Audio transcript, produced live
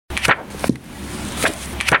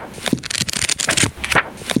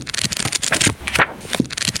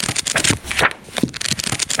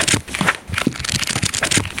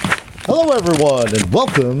Hello, everyone, and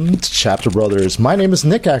welcome to Chapter Brothers. My name is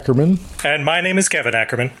Nick Ackerman. And my name is Kevin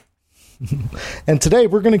Ackerman. And today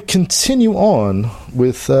we're going to continue on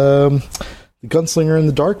with the Gunslinger and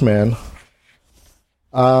the Darkman.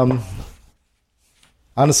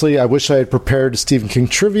 Honestly, I wish I had prepared Stephen King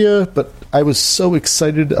trivia, but I was so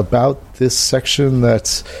excited about this section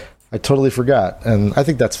that I totally forgot, and I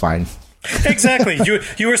think that's fine. Exactly.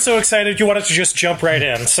 You were so excited you wanted to just jump right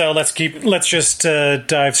in. So let's just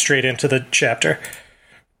dive straight into the chapter.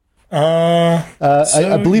 I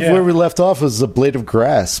believe where we left off was a blade of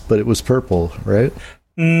grass, but it was purple, right?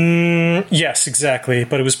 Yes, exactly.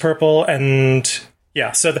 But it was purple, and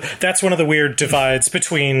yeah. So that's one of the weird divides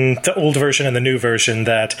between the old version and the new version.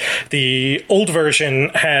 That the old version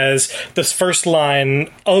has this first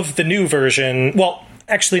line of the new version. Well,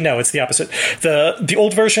 actually, no, it's the opposite. The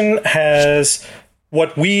old version has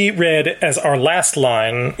what we read as our last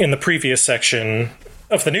line in the previous section.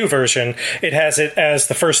 Of the new version, it has it as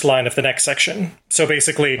the first line of the next section. So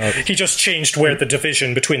basically, he just changed where the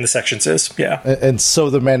division between the sections is. Yeah. And so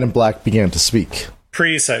the man in black began to speak.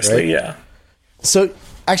 Precisely, right? Yeah. So,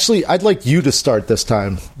 actually, I'd like you to start this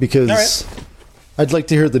time, because I'd like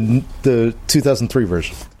to hear the 2003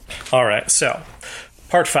 version. All right, so,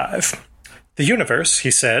 Part 5. The universe,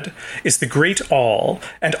 he said, is the great all,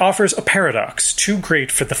 and offers a paradox too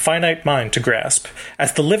great for the finite mind to grasp.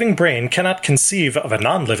 As the living brain cannot conceive of a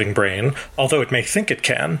non-living brain, although it may think it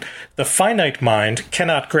can, the finite mind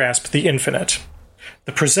cannot grasp the infinite.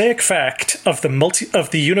 The prosaic fact of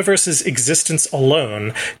the universe's existence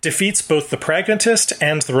alone defeats both the pragmatist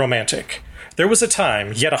and the romantic. There was a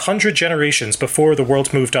time, yet 100 generations before the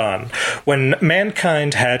world moved on, when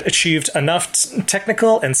mankind had achieved enough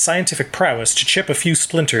technical and scientific prowess to chip a few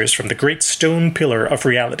splinters from the great stone pillar of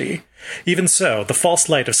reality. Even so, the false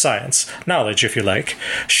light of science, knowledge if you like,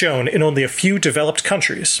 shone in only a few developed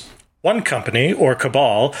countries. One company, or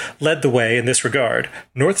cabal, led the way in this regard.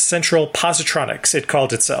 North Central Positronics, it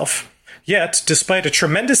called itself. Yet, despite a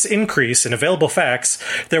tremendous increase in available facts,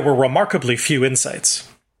 there were remarkably few insights.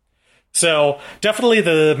 So, definitely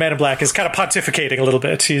the Man in Black is kind of pontificating a little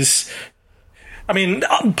bit. He's,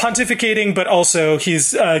 pontificating, but also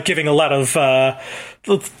he's giving a lot of,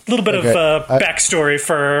 little bit of backstory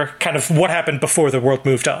for kind of what happened before the world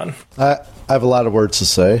moved on. I have a lot of words to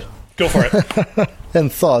say. Go for it.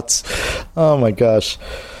 And thoughts. Oh my gosh.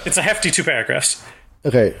 It's a hefty 2 paragraphs.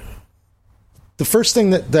 Okay. The first thing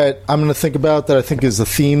that I'm going to think about that I think is the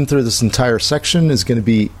theme through this entire section is going to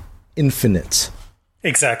be infinite.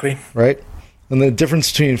 Exactly. Right? And the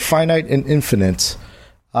difference between finite and infinite.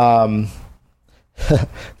 That's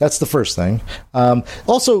the first thing.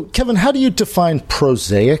 Also, Kevin, how do you define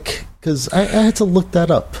prosaic? Because I had to look that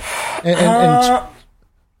up. And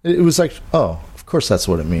it was like, oh, of course that's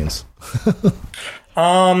what it means.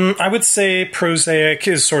 I would say prosaic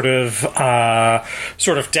is sort of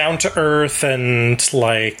down to earth and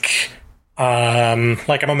like I'm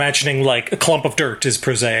imagining like a clump of dirt is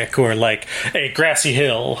prosaic, or like a grassy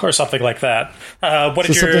hill or something like that. What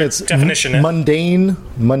is your definition?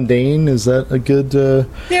 Mundane, is that a good?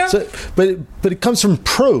 Yeah. So, but it comes from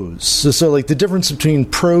prose. So like the difference between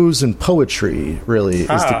prose and poetry really is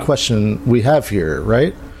the question we have here,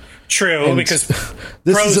 right? True, and because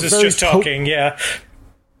this prose is just talking. Yeah.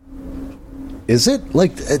 Is it?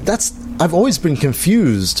 Like that's? I've always been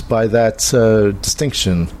confused by that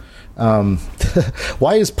distinction.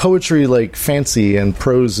 Why is poetry like fancy and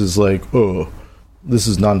prose is like, oh, this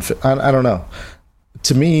is I don't know.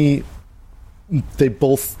 To me, they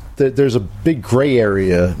both, there's a big gray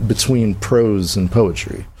area between prose and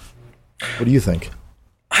poetry. What do you think?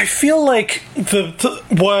 I feel like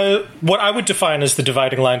what I would define as the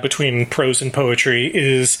dividing line between prose and poetry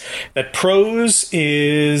is that prose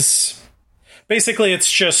is basically,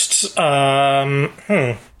 it's just now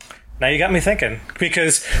you got me thinking,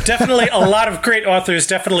 because definitely a lot of great authors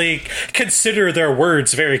definitely consider their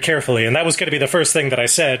words very carefully, and that was going to be the first thing that I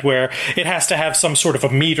said, where it has to have some sort of a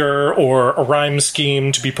meter or a rhyme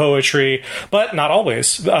scheme to be poetry, but not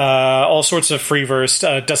always. All sorts of free verse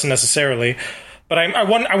doesn't necessarily. But I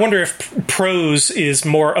wonder if prose is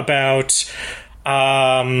more about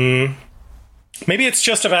maybe it's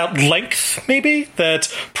just about length, maybe?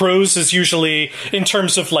 That prose is usually in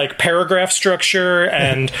terms of like paragraph structure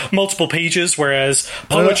and multiple pages, whereas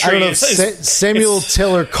poetry I don't know, Samuel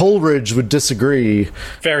Taylor Coleridge would disagree.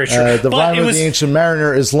 Very true. The Rime of the Ancient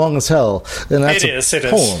Mariner is long as hell, and that's a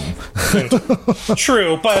poem.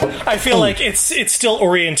 True, but I feel like it's still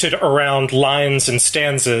oriented around lines and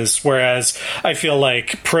stanzas, whereas I feel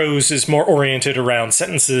like prose is more oriented around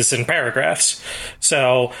sentences and paragraphs.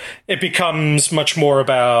 So it becomes much more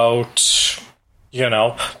about You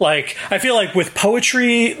know, like, I feel like with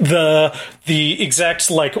poetry, the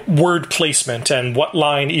exact, like, word placement and what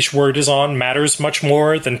line each word is on matters much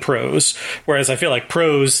more than prose. Whereas I feel like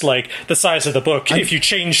prose, like, the size of the book, if you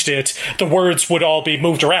changed it, the words would all be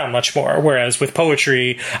moved around much more. Whereas with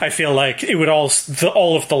poetry, I feel like it would all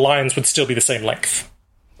of the lines would still be the same length.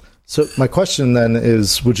 So my question then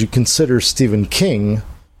is, would you consider Stephen King,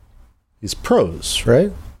 he's prose,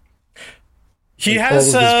 right? He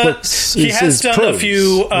has done a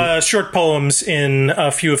few short poems in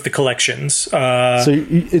a few of the collections. So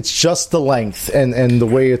it's just the length and the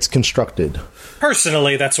way it's constructed.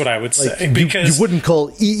 Personally, that's what I would say. Because you wouldn't call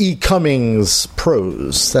E.E. Cummings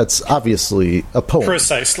prose. That's obviously a poem.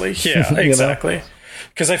 Precisely, yeah, exactly.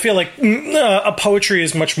 Because I feel like a poetry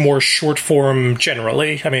is much more short form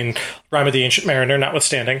generally. I mean, Rime of the Ancient Mariner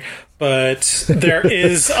notwithstanding. But there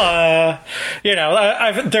is, there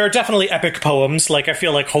are definitely epic poems. Like, I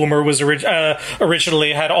feel like Homer was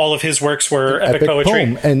originally had all of his works were epic poetry.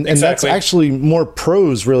 Poem. And that's actually more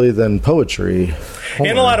prose, really, than poetry. Homer.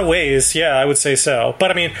 In a lot of ways, yeah, I would say so.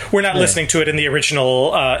 But, I mean, we're not listening to it in the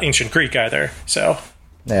original ancient Greek either, so...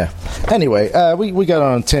 Yeah. Anyway, we got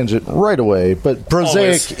on a tangent right away, but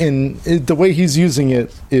prosaic in the way he's using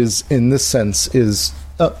it is, in this sense, is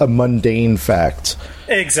a mundane fact.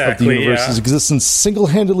 Exactly. Of the universe's existence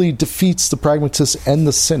single-handedly defeats the pragmatist and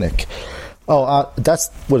the cynic. That's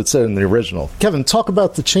what it said in the original. Kevin, talk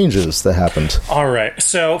about the changes that happened. All right.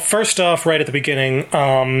 So first off, right at the beginning,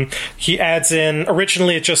 he adds in,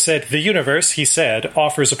 originally it just said, the universe, he said,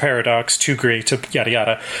 offers a paradox too great to yada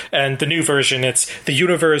yada. And the new version, it's, the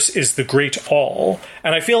universe is the great all.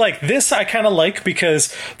 And I feel like this I kind of like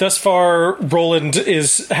because thus far, Roland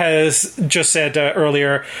has just said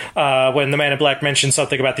earlier, when the Man in Black mentioned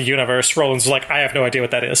something about the universe, Roland's like, I have no idea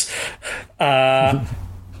what that is.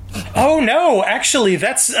 Oh no! Actually,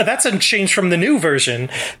 that's a change from the new version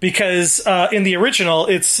because in the original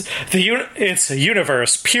it's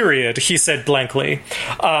universe. Period. He said blankly,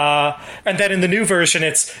 and then in the new version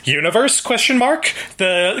it's universe ?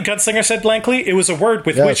 The Gunslinger said blankly. It was a word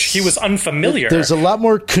with which he was unfamiliar. There's a lot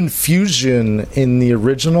more confusion in the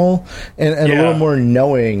original and a little more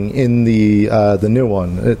knowing in the new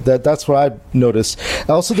one. That's what I noticed.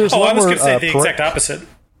 Also, there's a lot more. I was going to say the exact opposite.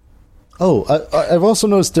 Oh, I've also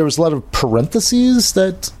noticed there was a lot of parentheses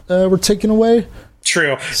that were taken away.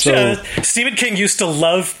 True. So, Stephen King used to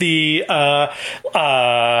love the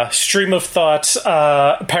stream of thought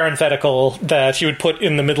parenthetical that he would put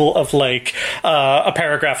in the middle of like a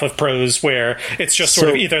paragraph of prose where it's just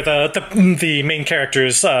sort of either the main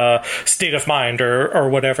character's state of mind or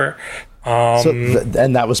whatever.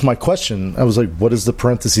 And that was my question. I was like, what does the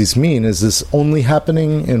parentheses mean? Is this only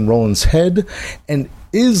happening in Roland's head? And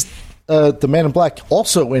is the Man in Black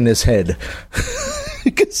also in his head?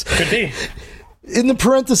 Could be. In the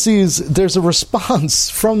parentheses, there's a response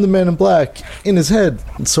from the Man in Black in his head.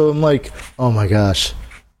 So I'm like, oh my gosh,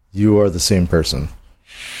 you are the same person.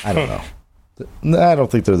 I don't know. I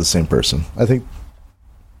don't think they're the same person. I think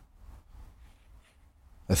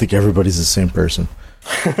everybody's the same person.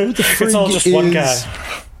 It's all just one guy.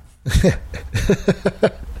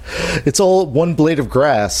 It's all one blade of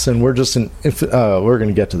grass, and we're just we're going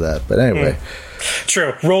to get to that. But anyway.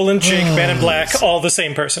 True. Roland, Jake, Man in Black, all the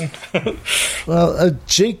same person. Well,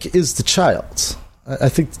 Jake is the child. I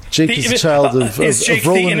think Jake is the child of Jake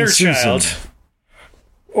Roland the inner and Susan. child?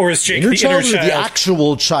 Or is Jake the inner child? Or the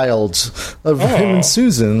actual child of him and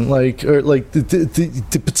Susan? Or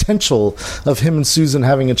the potential of him and Susan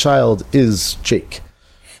having a child is Jake.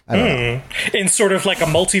 I don't know. In sort of like a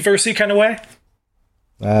multiversey kind of way?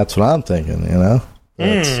 That's what I'm thinking, you know?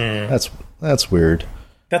 That's weird.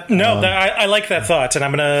 I like that thought, and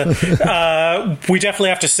I'm gonna. We definitely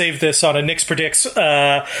have to save this on a Nick's Predicts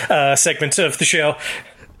segment of the show.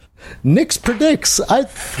 Nick's Predicts.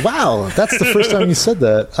 Wow, that's the first time you said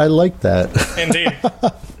that. I like that. Indeed.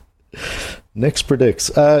 Nick's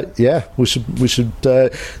Predicts. Yeah, we should.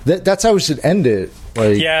 That's how we should end it.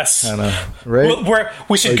 Like, yes. Kinda, right.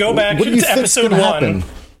 We should go back to episode 1.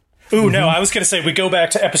 Ooh, no, I was going to say we go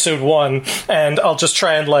back to episode 1, and I'll just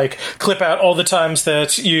try and, like, clip out all the times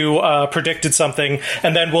that you predicted something,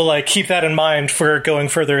 and then we'll, like, keep that in mind for going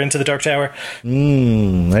further into the Dark Tower.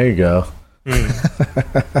 There you go.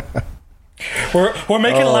 We're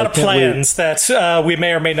making a lot of plans that we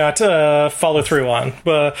may or may not follow through on.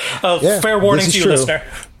 Fair warning to you, listener.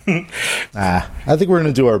 I think we're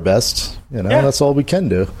going to do our best. That's all we can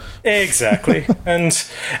do. Exactly. And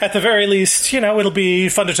at the very least, it'll be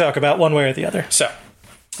fun to talk about one way or the other. So,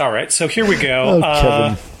 all right. So here we go.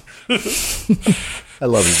 Kevin. I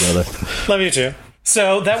love you, brother. Love you too.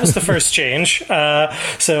 So that was the first change.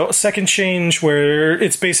 So second change where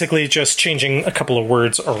it's basically just changing a couple of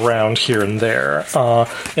words around here and there.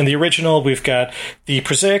 In the original, we've got the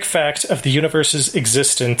prosaic fact of the universe's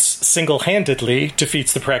existence single-handedly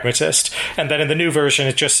defeats the pragmatist. And then in the new version,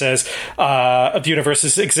 it just says of the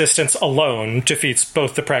universe's existence alone defeats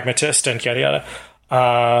both the pragmatist and yada yada.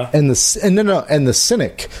 And the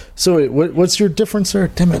cynic. So what's your difference there?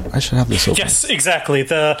 Damn it! I should have this open. Yes, exactly.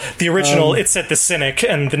 The original it said the cynic,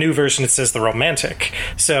 and the new version it says the romantic.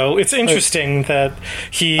 So it's interesting that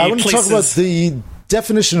he. I want to talk about the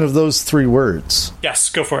definition of those three words. Yes,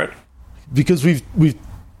 go for it. Because we've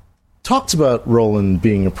talked about Roland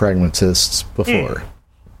being a pragmatist before.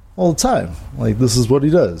 All the time. Like, this is what he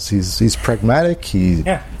does. He's pragmatic. He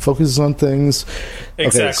focuses on things.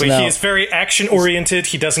 Exactly. Okay, so now, he's very action-oriented.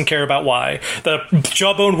 He doesn't care about why. The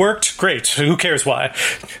jawbone worked? Great. Who cares why?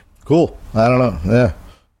 Cool. I don't know. Yeah.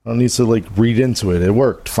 I don't need to, like, read into it. It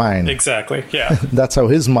worked. Fine. Exactly. Yeah. That's how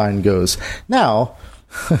his mind goes. Now,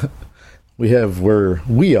 we have where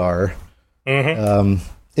we are. In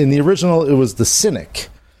the original, it was the cynic.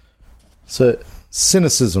 So...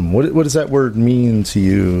 cynicism. What does that word mean to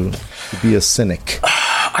you, to be a cynic?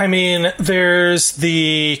 I mean, there's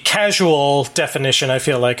the casual definition, I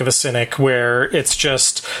feel like, of a cynic, where it's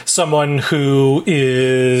just someone who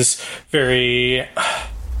is very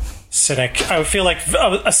cynic. I feel like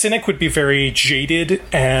a cynic would be very jaded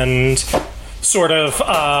and sort of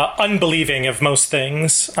unbelieving of most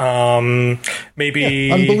things.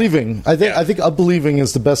 Maybe unbelieving. I think unbelieving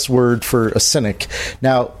is the best word for a cynic.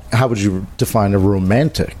 Now, how would you define a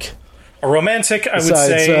romantic? A romantic, I would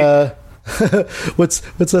say. What's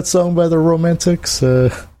that song by the Romantics?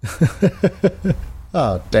 Oh,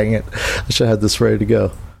 dang it! I should have had this ready to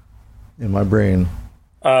go in my brain.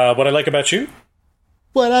 What I Like About You.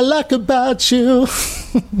 What I like about you.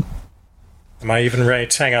 Am I even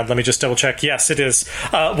right? Hang on, let me just double check. Yes, it is.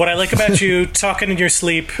 What I Like About You, Talking in Your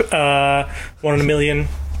Sleep, 1 in a Million,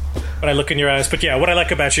 When I Look in Your Eyes. But yeah, What I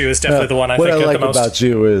Like About You is definitely the one I think of the most. What I Like About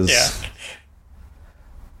You is... Yeah.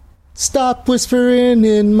 Stop whispering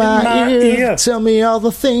in my ear. Tell me all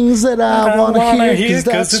the things that I want to hear,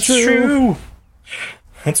 because that's true.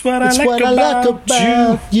 That's what I like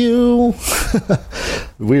about you.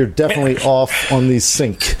 We're definitely off on the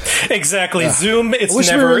sync. Exactly. Zoom, it's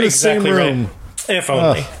never exactly right. If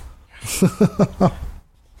only.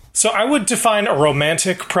 So I would define a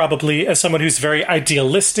romantic probably as someone who's very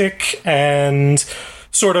idealistic and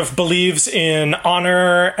sort of believes in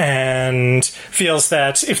honor and feels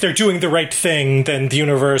that if they're doing the right thing, then the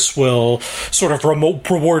universe will sort of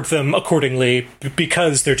reward them accordingly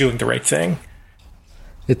because they're doing the right thing.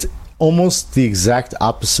 It's almost the exact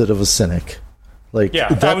opposite of a cynic. Like, yeah,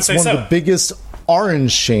 that's I would say one of the biggest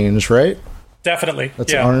orange change, right? Definitely.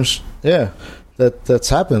 That's orange. Yeah. That's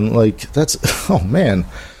happened. Like, that's, oh man.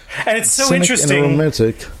 And it's so cynic interesting. And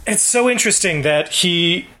romantic. It's so interesting that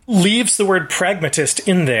he leaves the word pragmatist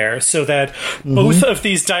in there so that both of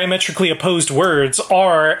these diametrically opposed words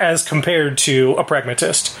are as compared to a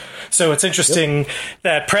pragmatist. So it's interesting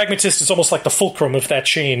that pragmatist is almost like the fulcrum of that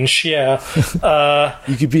change. Yeah.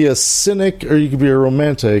 You could be a cynic or you could be a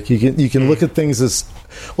romantic. You can look at things as...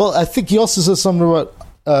 Well, I think he also says something about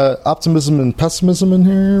optimism and pessimism in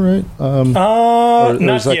here, right? Or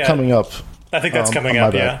not is that yet. Coming up? I think that's coming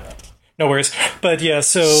up, yeah. No worries. But yeah,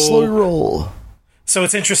 so... Slow roll. So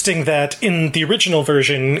it's interesting that in the original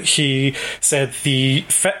version, he said the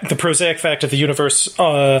prosaic fact of the universe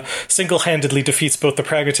single-handedly defeats both the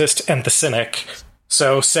pragmatist and the cynic.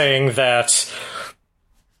 So saying that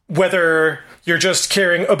whether you're just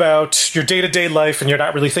caring about your day-to-day life and you're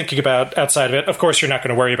not really thinking about outside of it, of course you're not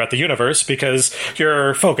going to worry about the universe because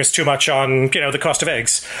you're focused too much on, the cost of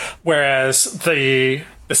eggs. Whereas the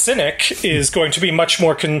cynic is going to be much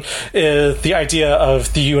more the idea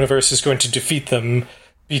of the universe is going to defeat them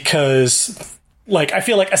because, I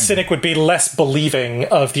feel like a cynic would be less believing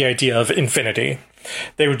of the idea of infinity.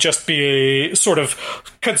 They would just be sort of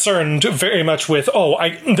concerned very much with,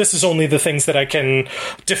 this is only the things that I can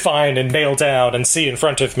define and nail down and see in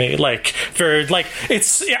front of me. I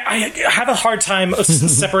have a hard time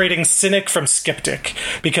separating cynic from skeptic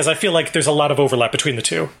because I feel like there's a lot of overlap between the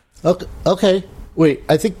two. Okay. Wait,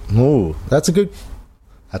 I think...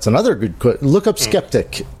 that's another good question. Look up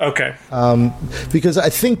skeptic. Okay. Because I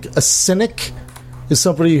think a cynic is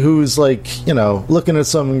somebody who's looking at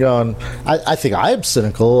something going, I think I'm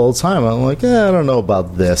cynical all the time. I'm like, I don't know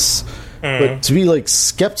about this. But to be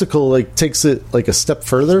skeptical takes it a step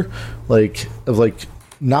further, of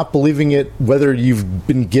not believing it, whether you've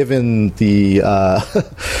been given the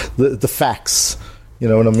the facts. You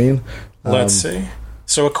know what I mean? Let's see.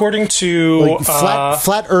 So according to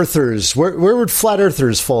flat earthers, where would flat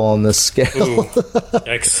earthers fall on this scale?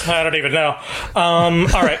 Yikes, I don't even know. All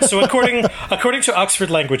right, so according to Oxford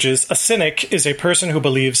Languages, a cynic is a person who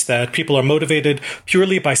believes that people are motivated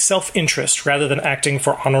purely by self-interest rather than acting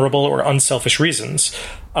for honorable or unselfish reasons.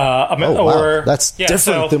 Wow. That's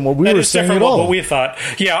different than what we were saying at all. What we thought.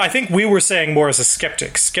 Yeah, I think we were saying more as a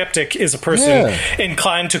skeptic. Skeptic is a person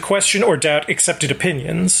inclined to question or doubt accepted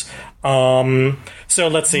opinions. So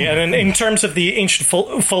let's see. And in terms of the ancient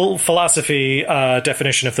philosophy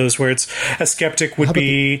definition of those words, a skeptic would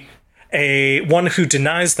be one who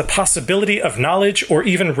denies the possibility of knowledge or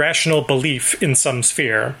even rational belief in some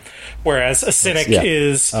sphere, whereas a cynic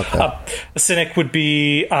a cynic would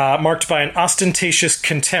be marked by an ostentatious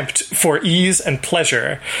contempt for ease and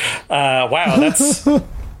pleasure. Wow, that's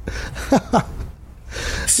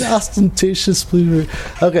ostentatious pleasure.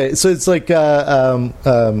 Okay, so it's like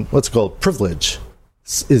what's it called? Privilege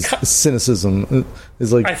is cynicism.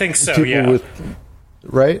 Is like I think so. Yeah.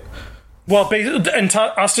 Right. Well, and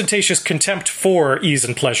ostentatious contempt for ease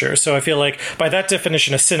and pleasure. So I feel like by that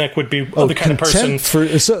definition, a cynic would be the kind of person. So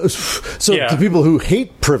the people who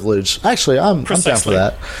hate privilege. Actually, I'm down for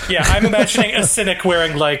that. Yeah, I'm imagining a cynic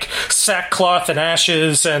wearing like sackcloth and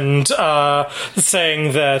ashes and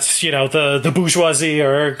saying that the bourgeoisie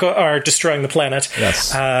are destroying the planet.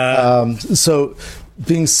 Yes. So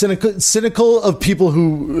being cynical of people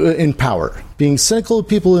who in power. Being cynical of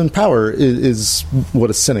people in power is what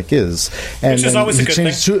a cynic is, and which is always a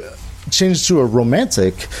good thing. Changed to a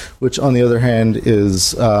romantic, which on the other hand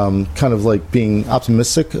is kind of like being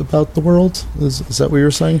optimistic about the world. Is that what you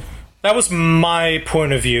were saying? That was my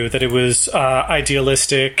point of view, that it was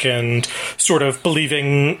idealistic and sort of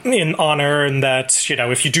believing in honor, and that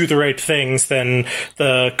if you do the right things, then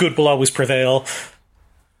the good will always prevail.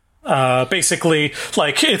 Basically,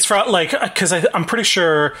 like it's like, because I'm pretty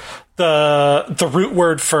sure the root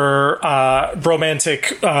word for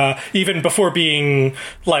romantic, even before being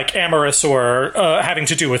like amorous or having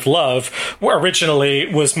to do with love,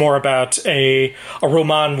 originally was more about a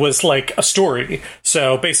roman was like a story.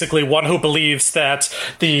 So basically, one who believes that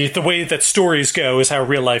the way that stories go is how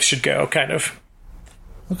real life should go, kind of.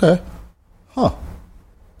 Okay. Huh.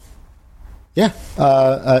 Yeah,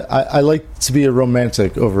 I like to be a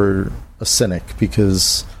romantic over a cynic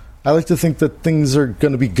because I like to think that things are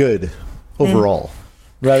going to be good overall,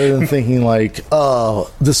 rather than thinking like,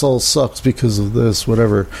 oh, this all sucks because of this,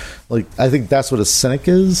 whatever. Like, I think that's what a cynic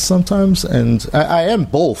is sometimes, and I am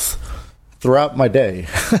both throughout my day.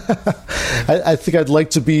 I think I'd like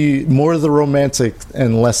to be more the romantic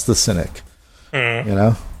and less the cynic,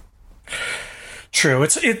 True.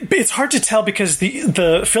 It's hard to tell because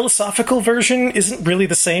the philosophical version isn't really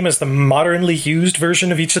the same as the modernly used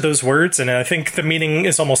version of each of those words, and I think the meaning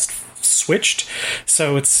is almost switched.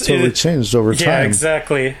 So it's totally changed over time. Yeah,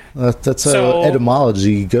 exactly. That's how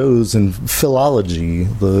etymology goes in philology,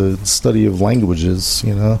 the study of languages.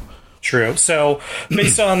 True. So,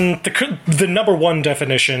 based on the number one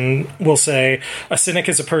definition, we'll say a cynic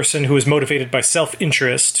is a person who is motivated by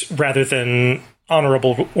self-interest rather than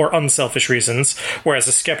honorable or unselfish reasons, whereas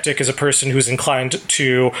a skeptic is a person who's inclined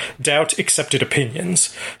to doubt accepted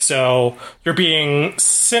opinions. So you're being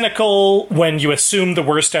cynical when you assume the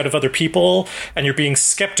worst out of other people, and you're being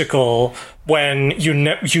skeptical when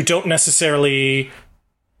you don't necessarily...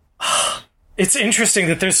 It's interesting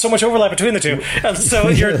that there's so much overlap between the two. So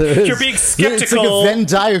you're being skeptical. It's like a Venn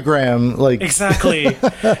diagram, like exactly.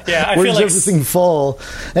 Yeah, I where feel does like everything fall?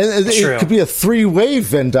 And it could be a three-way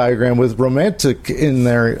Venn diagram with romantic in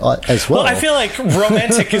there as well. Well, I feel like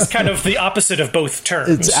romantic is kind of the opposite of both terms.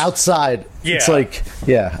 It's outside. Yeah. It's like,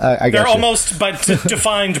 I they're got almost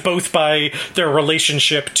defined both by their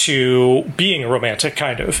relationship to being a romantic,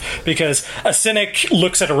 kind of. Because a cynic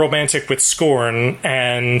looks at a romantic with scorn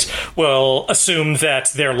and will assume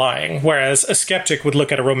that they're lying, whereas a skeptic would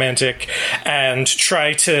look at a romantic and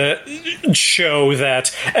try to show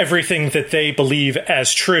that everything that they believe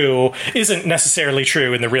as true isn't necessarily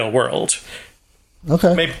true in the real world.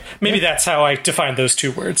 Okay. Maybe that's how I define those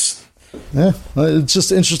two words. Yeah, it's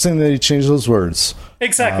just interesting that he changed those words.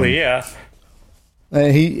 Exactly, yeah.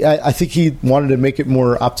 And I think he wanted to make it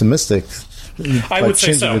more optimistic. I would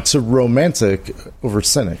say so. Changing it to romantic over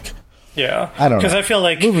cynic. Yeah, I don't know. Because I feel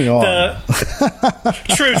like moving on.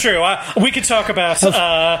 True. We could talk about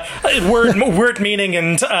word meaning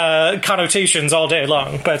and connotations all day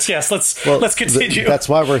long, but yes, let's continue. That's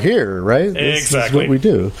why we're here, right? Exactly. This is what we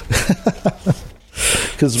do.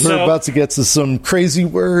 because we're about to get to some crazy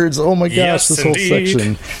words. Oh my gosh, yes, this whole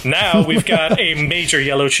section. Now we've got a major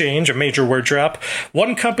yellow change, a major word drop.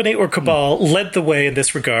 One company or cabal led the way in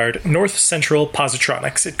this regard, North Central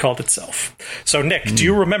Positronics, it called itself. So, Nick, do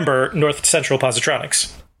you remember North Central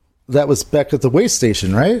Positronics? That was back at the way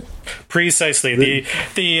station, right? Precisely.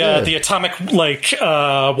 The atomic,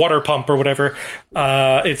 water pump or whatever,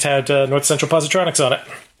 it had North Central Positronics on it.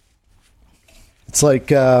 It's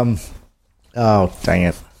like, oh, dang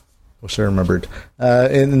it. Wish I remembered.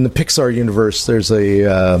 In the Pixar universe, there's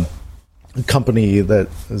a company that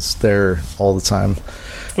is there all the time.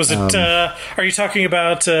 Was it, are you talking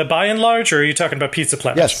about By and Large, or are you talking about Pizza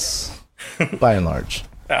Planet? Yes. By and Large.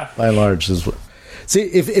 Yeah. By and Large is what... See,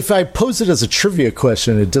 if I pose it as a trivia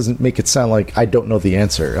question, it doesn't make it sound like I don't know the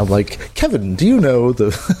answer. I'm like, Kevin, do you know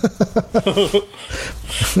the...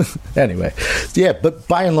 Anyway. Yeah, but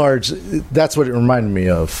by and large, that's what it reminded me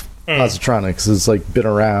of. Positronics has been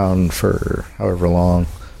around for however long.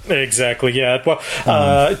 Exactly, yeah.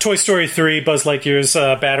 Well, Toy Story 3, Buzz Lightyear's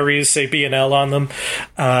batteries say B&L on them.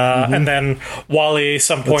 And then WALL-E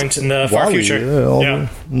some point in the far future. Yeah.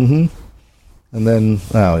 And then,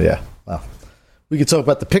 oh, yeah. Wow. We could talk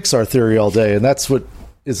about the Pixar theory all day, and that's what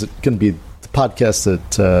is going to be the podcast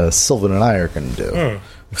that Sylvan and I are going to do.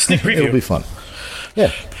 Sneak preview. It'll be fun.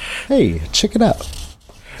 Yeah. Hey, check it out.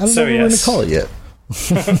 I don't know what we're going to call it yet.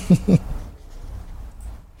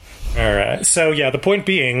 All right. So, yeah, the point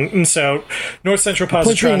being, North Central Positronics... The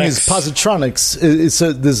point being is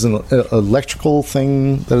positronics. There's an electrical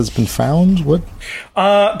thing that has been found? What?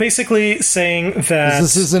 Basically saying that...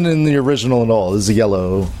 This isn't in the original at all. This is a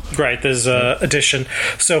yellow... Right, there's addition.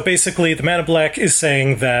 So basically, the Man in Black is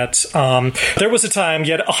saying that there was a time,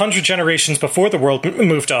 yet 100 generations before the world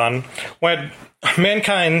moved on, when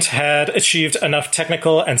mankind had achieved enough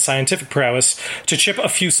technical and scientific prowess to chip a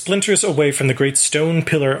few splinters away from the great stone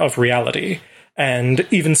pillar of reality. And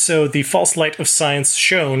even so, the false light of science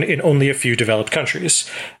shone in only a few developed countries.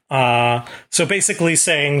 So basically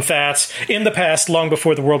saying that in the past, long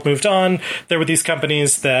before the world moved on, there were these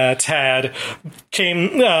companies that had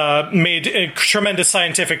made tremendous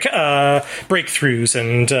scientific breakthroughs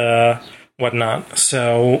and whatnot.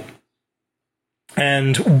 So...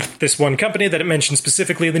 And this one company that it mentioned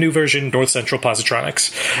specifically in the new version, North Central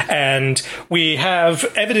Positronics. And we have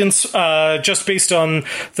evidence just based on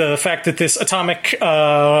the fact that this atomic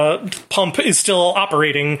pump is still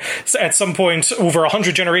operating at some point over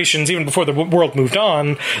 100 generations, even before the world moved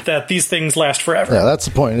on, that these things last forever. Yeah, that's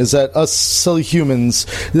the point, is that us silly humans,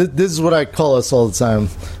 this is what I call us all the time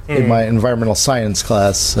in my environmental science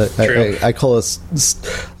class. I call us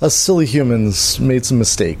silly humans made some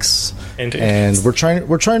mistakes. Indeed. And we're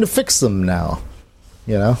trying to fix them now,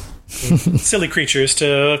 you know. Silly creatures,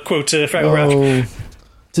 to quote Fraggle Rock.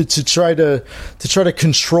 To try to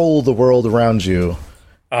control the world around you.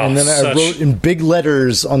 And then I wrote in big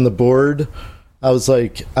letters on the board. I was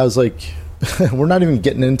like, we're not even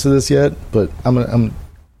getting into this yet, but I'm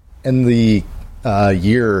in the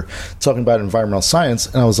year talking about environmental science,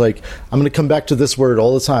 and I was like, I'm going to come back to this word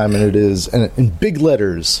all the time, and it is, and in big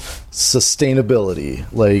letters, sustainability.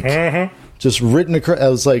 Just written across. I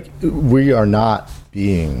was like, we are not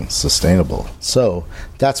being sustainable. So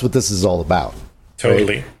that's what this is all about.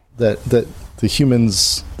 Totally. Right? That the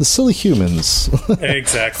humans, the silly humans,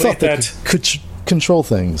 exactly, thought they could control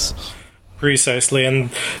things. Precisely, and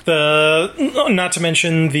not to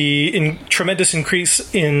mention the tremendous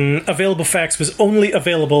increase in available facts was only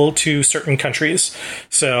available to certain countries.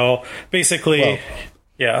 So basically,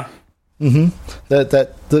 yeah.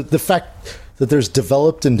 The fact that there's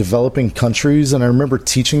developed and developing countries, and I remember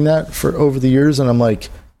teaching that for over the years, and I'm like,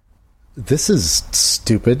 this is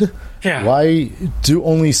stupid. Yeah. Why do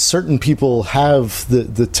only certain people have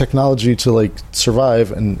the technology to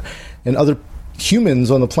survive, and other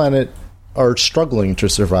humans on the planet are struggling to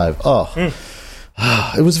survive?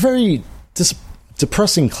 It was very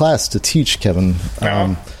depressing class to teach, Kevin.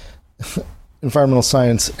 Environmental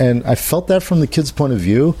science, and I felt that from the kids' point of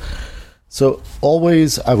view. So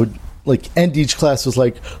always I would end each class was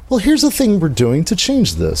like, well, here's the thing we're doing to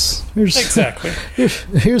change this. Exactly.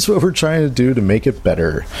 Here's what we're trying to do to make it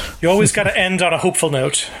better. You always got to end on a hopeful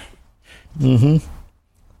note.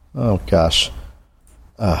 Oh gosh.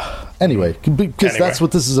 Anyway, because that's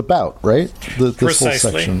what this is about, right? This whole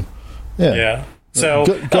Precisely. section. Yeah. So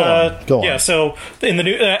go on. Yeah. So in the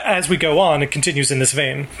new, as we go on, it continues in this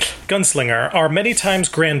vein. Gunslinger, our many times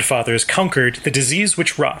grandfathers conquered the disease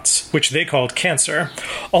which rots, which they called cancer,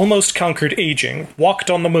 almost conquered aging, walked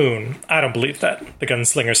on the moon. I don't believe that, the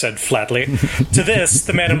gunslinger said flatly. To this,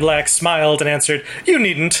 the man in black smiled and answered, "You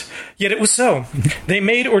needn't." Yet it was so. They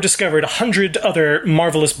made or discovered 100 other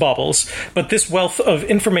marvelous baubles, but this wealth of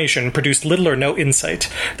information produced little or no insight.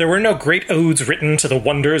 There were no great odes written to the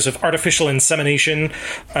wonders of artificial insemination,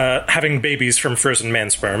 having babies from frozen man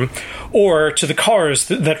sperm, or to the cars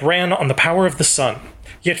that ran on the power of the sun.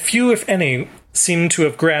 Yet few, if any, seem to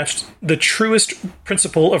have grasped the truest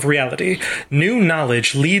principle of reality. New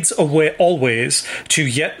knowledge leads away always to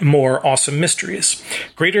yet more awesome mysteries.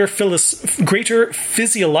 Greater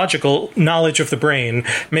physiological knowledge of the brain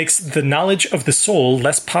makes the knowledge of the soul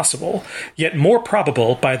less possible, yet more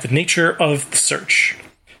probable by the nature of the search.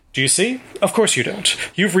 Do you see? Of course you don't.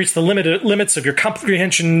 You've reached the limits of your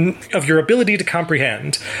comprehension, of your ability to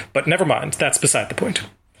comprehend. But never mind, that's beside the point.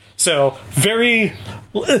 So,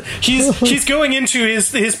 he's going into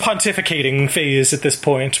his pontificating phase at this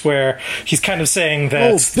point, where he's kind of saying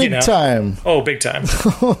that, big time. Oh, big time.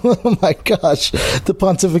 Oh my gosh, the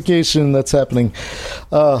pontification that's happening.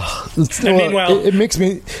 Meanwhile, it makes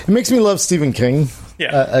me love Stephen King.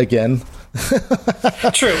 Yeah. Again.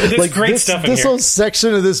 True. There's great stuff in this here. whole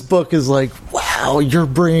section of this book is like, wow, your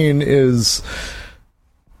brain is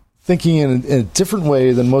thinking in a different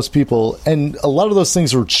way than most people, and a lot of those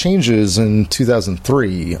things were changes in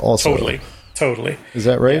 2003 also. Totally. Is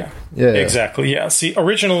that right? Yeah. Exactly, yeah. See,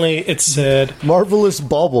 originally it said... Marvelous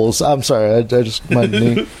baubles. I'm sorry, I just...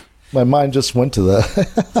 My mind just went to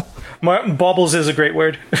that. Baubles is a great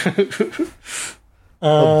word.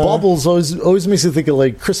 Baubles always makes you think of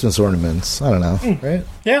like Christmas ornaments. I don't know, right?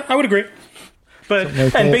 Yeah, I would agree. But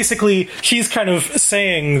basically, he's kind of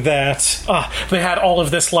saying that they had all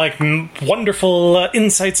of this like wonderful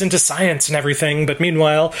insights into science and everything, but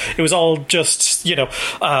meanwhile, it was all just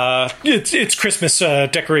it's Christmas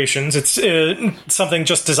decorations. It's something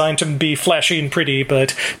just designed to be flashy and pretty,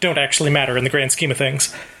 but don't actually matter in the grand scheme of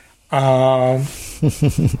things.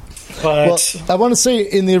 But I want to say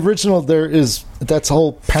in the original that's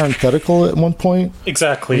all parenthetical at one point.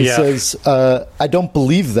 Exactly. He says, "I don't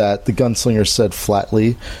believe that," the gunslinger said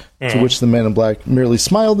flatly. To which the man in black merely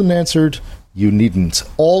smiled and answered, "You needn't."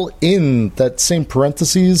 All in that same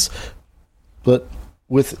parentheses, but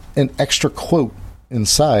with an extra quote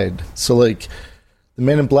inside. So like, the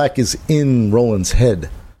man in black is in Roland's head,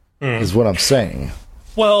 is what I'm saying.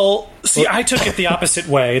 Well, see, I took it the opposite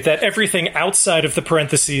way, that everything outside of the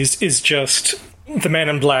parentheses is just the man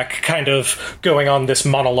in black kind of going on this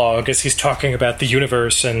monologue as he's talking about the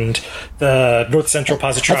universe and the North Central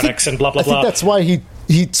Positronics and blah, blah, blah. I think that's why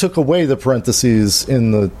he took away the parentheses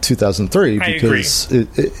in the 2003, because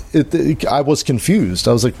I was confused.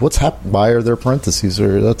 I was like, what's happened? Why are there parentheses?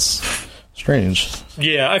 Or that's strange.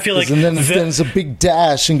 Yeah, I feel like... And then there's a big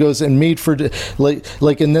dash and goes and made for...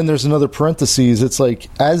 Like, and then there's another parentheses. It's like,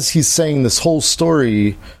 as he's saying this whole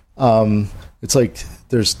story, it's like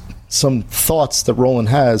there's some thoughts that Roland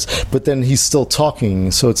has, but then he's still talking.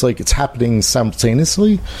 So it's like it's happening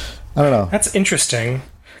simultaneously. I don't know. That's interesting.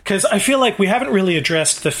 Because I feel like we haven't really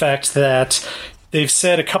addressed the fact that they've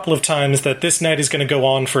said a couple of times that this night is going to go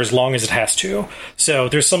on for as long as it has to. So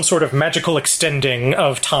there's some sort of magical extending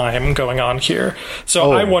of time going on here.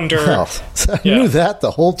 So I wonder... Well, I knew that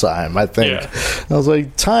the whole time, I think. Yeah. I was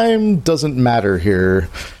like, time doesn't matter here.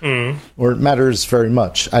 Or it matters very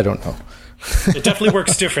much. I don't know. It definitely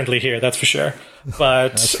works differently here, that's for sure. But,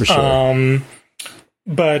 that's for sure.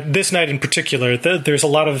 But this night in particular, there's a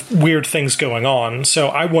lot of weird things going on. So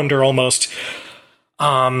I wonder almost...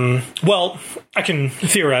 well, I can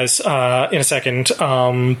theorize in a second,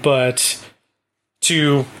 but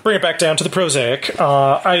to bring it back down to the prosaic,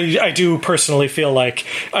 I do personally feel like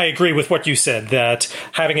I agree with what you said, that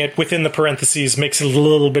having it within the parentheses makes it a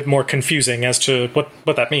little bit more confusing as to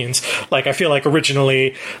what that means. Like, I feel like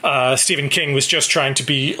originally Stephen King was just trying to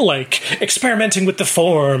be, like, experimenting with the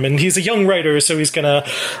form, and he's a young writer, so he's gonna,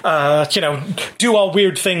 do all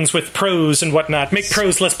weird things with prose and whatnot, make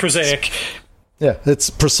prose less prosaic. Yeah, it's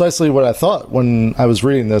precisely what I thought when I was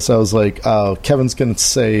reading this. I was like, oh, Kevin's going to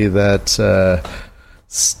say that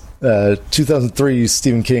 2003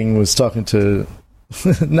 Stephen King was talking to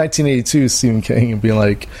 1982 Stephen King and being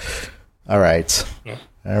like, all right,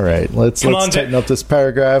 let's tighten up this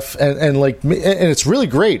paragraph. And it's really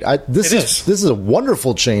great. This is a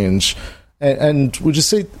wonderful change. And would you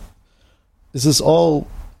say, is this all,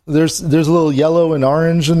 there's a little yellow and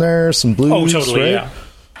orange in there, some blues, oh, totally, right?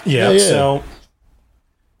 Yeah, so...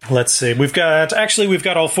 Let's see. We've got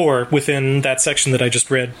all 4 within that section that I just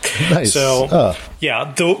read. Nice. So,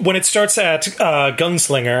 yeah, when it starts at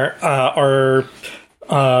Gunslinger,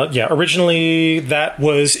 originally that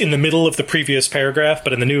was in the middle of the previous paragraph,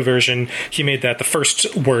 but in the new version, he made that the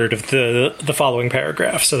first word of the following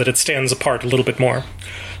paragraph, so that it stands apart a little bit more.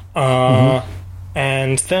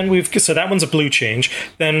 And then so that one's a blue change.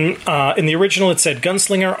 Then in the original it said,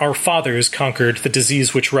 Gunslinger, our fathers conquered the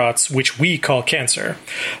disease which rots, which we call cancer.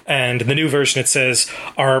 And in the new version it says,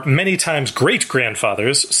 our many times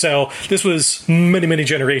great-grandfathers. So this was many, many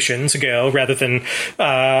generations ago, rather than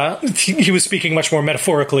he was speaking much more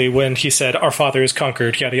metaphorically when he said, our fathers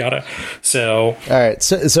conquered, yada, yada. So... All right,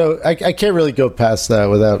 so I can't really go past that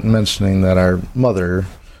without mentioning that our mother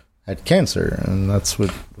had cancer, and that's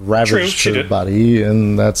what ravaged her body,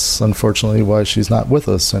 and that's unfortunately why she's not with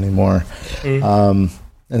us anymore. And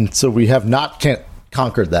so we have not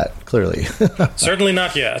conquered that, clearly. Certainly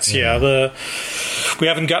not yet. Yeah, we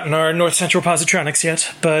haven't gotten our North Central Positronics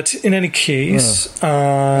yet, but in any case,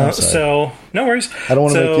 so no worries. I don't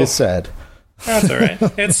want to make you sad. That's all right.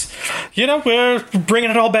 It's, we're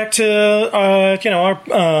bringing it all back to, our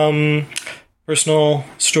personal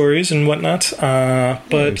stories and whatnot.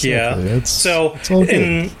 But exactly. So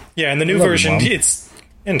in the new version,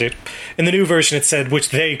 in the new version it said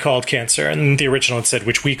which they called cancer, and in the original it said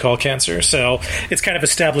which we call cancer. So it's kind of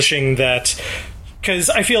establishing that, because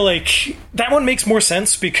I feel like that one makes more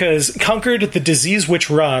sense, because conquered the disease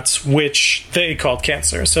which rots, which they called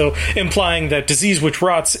cancer. So implying that disease which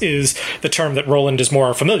rots is the term that Roland is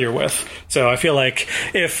more familiar with. So I feel like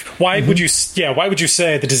why would you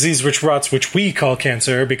say the disease which rots, which we call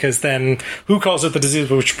cancer? Because then who calls it the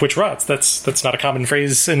disease which rots? That's not a common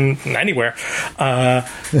phrase in anywhere.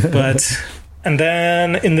 But... And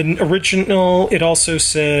then in the original, it also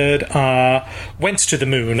said went to the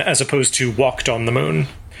moon as opposed to walked on the moon.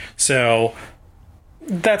 So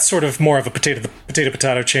that's sort of more of a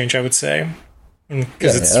potato change, I would say.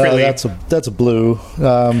 Because it's really... that's a blue.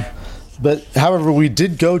 But however, we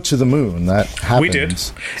did go to the moon. That happened. We did.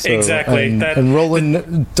 So, exactly. And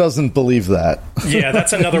Roland doesn't believe that. Yeah,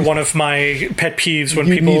 that's another one of my pet peeves when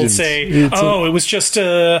people say, it was just in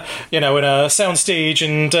a soundstage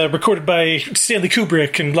and recorded by Stanley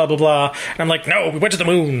Kubrick and blah, blah, blah. And I'm like, no, we went to the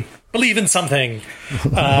moon. Believe in something.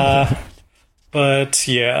 But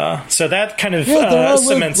yeah, so that kind of there are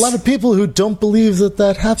cements a lot of people who don't believe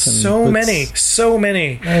that happened. So many.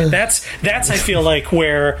 That's I feel like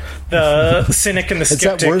where the cynic and the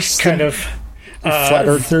skeptic kind of flat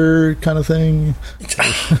earther kind of thing.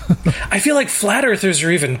 I feel like flat earthers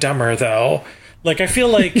are even dumber, though. Like, I feel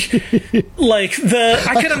like I could understand. I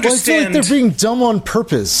feel like they're being dumb on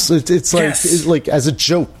purpose. It's like, it's like as a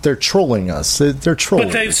joke, they're trolling us. They're trolling.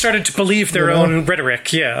 But they've started to believe their own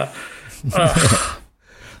rhetoric. Yeah. So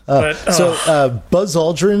Buzz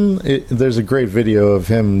Aldrin, there's a great video of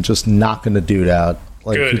him just knocking a dude out.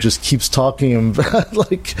 Like, he just keeps talking about,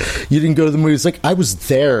 like, you didn't go to the moon. He's like, I was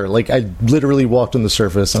there. Like, I literally walked on the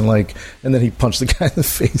surface, and then he punched the guy in the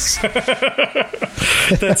face.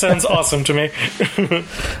 That sounds awesome to me.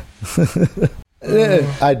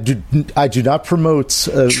 I do not promote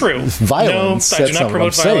violence. No, I do not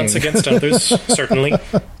promote violence against others, certainly.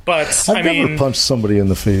 But I've never punched somebody in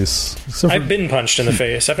the face. I've been punched in the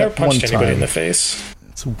face. I've never punched anybody in the face.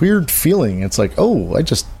 It's a weird feeling. It's like, oh, I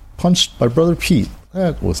just punched my brother Pete.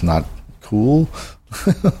 That was not cool.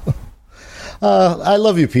 I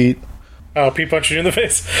love you, Pete. Oh, Pete punched you in the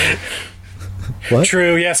face. What?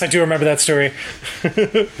 True, yes, I do remember that story.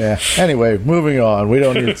 Yeah. Anyway, moving on. We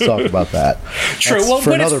don't need to talk about that. True. Well,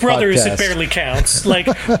 when it's brothers, it barely counts. Like,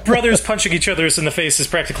 brothers punching each other in the face is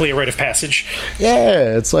practically a rite of passage.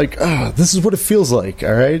 Yeah, it's like, this is what it feels like,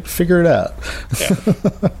 all right? Figure it out. Yeah.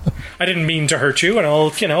 I didn't mean to hurt you, and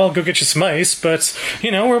I'll go get you some ice, but,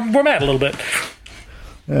 we're mad a little bit.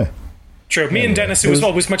 Yeah. True. Me and Dennis, it was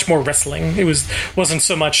always much more wrestling. It wasn't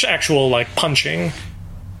so much actual, punching.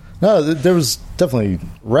 No, there was definitely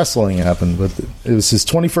wrestling happened, but it was his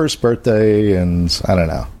 21st birthday, and I don't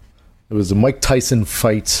know. It was a Mike Tyson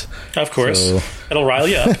fight. Of course. So it'll rile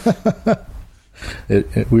you up.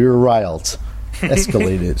 We were riled.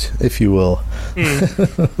 Escalated, if you will.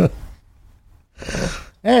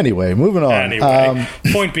 Anyway, moving on.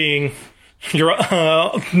 Point being, there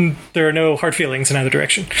are no hard feelings in either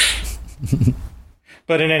direction.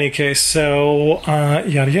 But in any case, so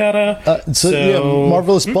yada yada.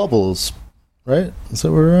 Marvelous Bubbles, right? Is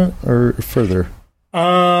that where we're at, or further?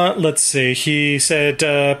 Let's see. He said,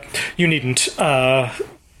 "You needn't." So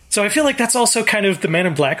I feel like that's also kind of the Man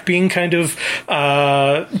in Black being kind of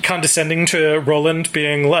condescending to Roland,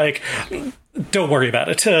 being like, Don't worry about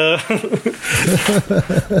it.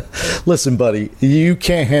 Listen, buddy, you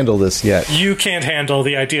can't handle this yet. You can't handle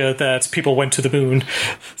the idea that people went to the moon.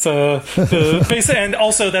 So, and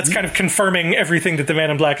also that's kind of confirming everything that the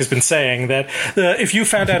Man in Black has been saying, that if you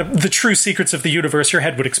found out the true secrets of the universe, your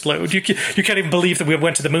head would explode. You can't even believe that we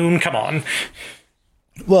went to the moon. Come on.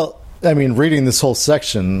 Well, I mean, reading this whole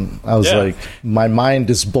section, I was like, my mind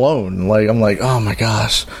is blown. Like, I'm like, oh my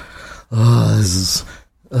gosh. This is...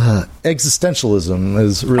 existentialism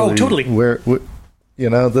is really totally. where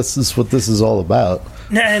this is what this is all about.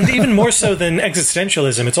 And even more so than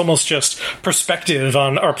existentialism, it's almost just perspective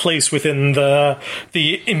on our place within the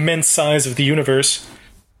immense size of the universe.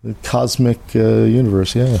 The cosmic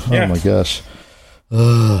universe, yeah. Oh my gosh.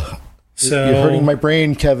 So you're hurting my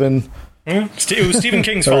brain, Kevin. It was Stephen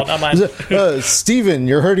King's fault, not mine. Stephen,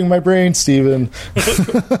 you're hurting my brain, Stephen.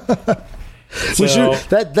 That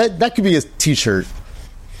could be a t-shirt.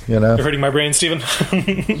 You're hurting my brain, Stephen.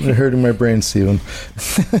 You're hurting my brain, Stephen.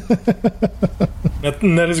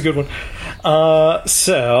 That is a good one.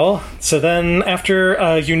 So then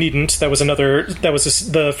after You Needn't, that was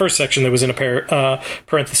the first section that was in a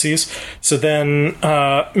parentheses. So then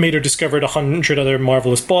Mater discovered 100 other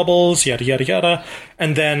marvelous baubles, yada yada yada,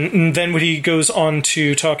 and then when he goes on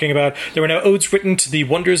to talking about there were now odes written to the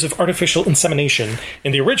wonders of artificial insemination.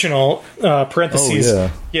 In the original parentheses,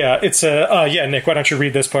 it's Nick, why don't you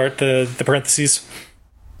read this part, the parentheses?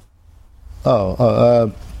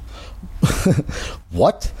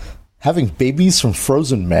 What? Having babies from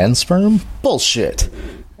frozen man sperm? Bullshit.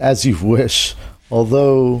 As you wish.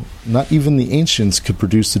 Although not even the ancients could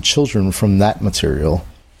produce the children from that material.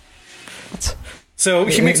 What? So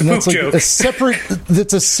he makes a poop joke. It's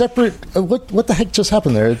a separate. What the heck just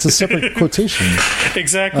happened there? It's a separate quotation.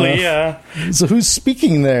 Exactly. So who's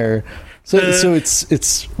speaking there? So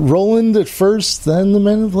it's Roland at first, then the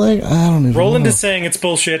Man in Black. I don't even. Roland know. is saying it's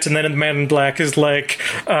bullshit, and then the Man in Black is like,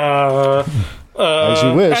 as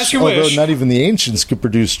you wish. As you Although wish. not even the ancients could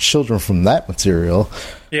produce children from that material.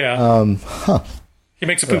 Yeah. He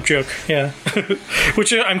makes a poop joke. Yeah.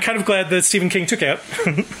 Which I'm kind of glad that Stephen King took out.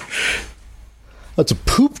 That's a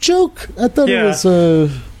poop joke? I thought it was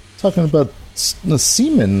talking about the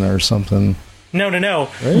semen or something. No.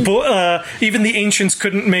 Right? Even the ancients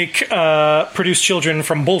couldn't produce children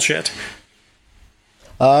from bullshit.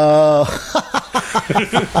 That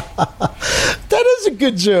is a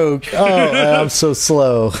good joke. Oh, I'm so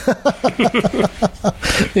slow.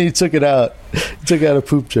 He took it out. He took out a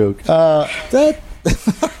poop joke.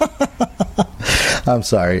 I'm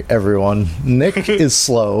sorry, everyone. Nick is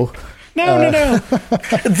slow. No.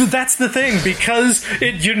 That's the thing, because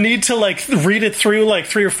you need to read it through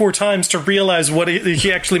 3 or 4 times to realize what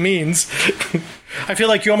he actually means. I feel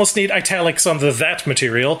like you almost need italics on that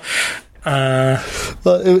material.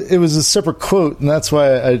 Well, it was a separate quote, and that's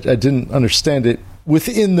why I didn't understand it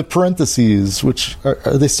within the parentheses. Which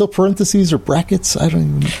are they still parentheses or brackets? I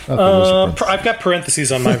don't even. Okay, I've got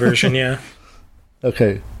parentheses on my version. Yeah.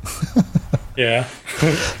 Okay. Yeah.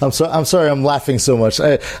 I'm sorry. I'm laughing so much.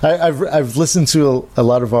 I've listened to a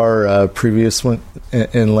lot of our previous one,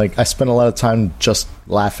 and I spent a lot of time just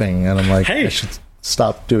laughing, and I'm like, hey, I should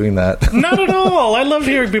stop doing that. Not at all. I love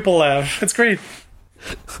hearing people laugh. It's great.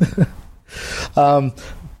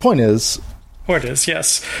 Point is,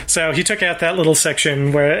 yes. So he took out that little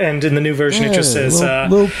section and in the new version it just says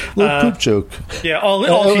little poop joke. Yeah,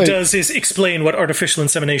 all he does is explain what artificial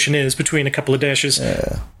insemination is between a couple of dashes.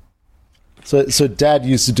 Yeah. So Dad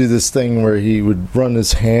used to do this thing where he would run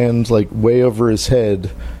his hand way over his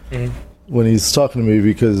head when he's talking to me,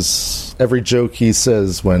 because every joke he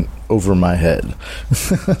says went over my head.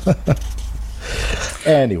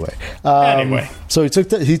 Anyway, so he took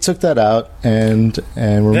that out, and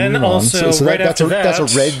we're then moving also on. So right after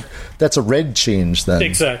that's a red change then.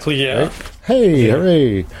 Exactly, yeah. Right? Hey,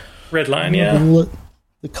 hooray! Red line, yeah.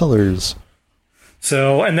 The colors.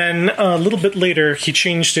 So, and then a little bit later, he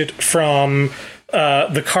changed it from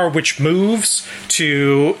the car which moves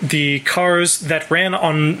to the cars that ran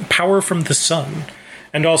on power from the sun.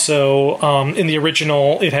 And also, in the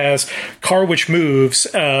original, it has car which moves,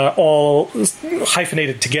 all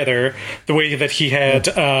hyphenated together, the way that he had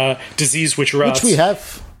disease which rots.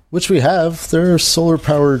 Which we have. There are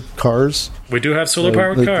solar-powered cars. We do have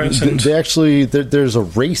solar-powered cars. They actually, there's a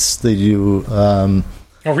race they do. Oh,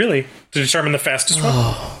 really? To determine the fastest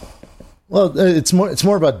one? Well, it's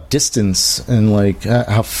more about distance and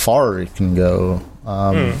how far it can go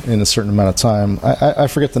in a certain amount of time. I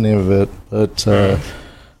forget the name of it, but I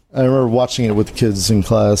remember watching it with the kids in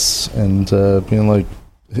class and being like,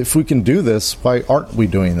 if we can do this, why aren't we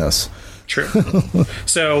doing this? True.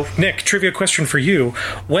 So, Nick, trivia question for you: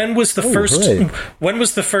 When was the first? Hooray. When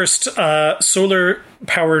was the first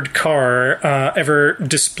solar-powered car ever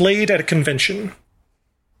displayed at a convention?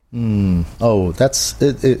 Oh, that's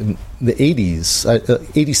the 80s,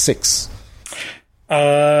 86.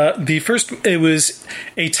 It was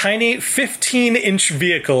a tiny 15-inch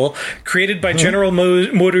vehicle created by General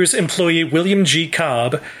Motors employee William G.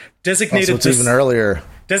 Cobb, designated It's even earlier.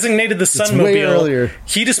 Designated the Sunmobile. Way earlier.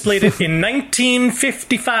 He displayed it in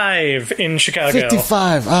 1955 in Chicago.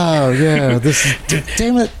 55. Oh, yeah.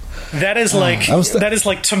 Damn it. That is like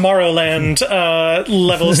Tomorrowland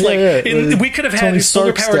levels. We could have had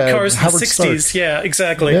solar powered cars in the 60s. Stark. Yeah,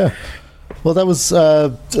 exactly. Yeah. Well, that was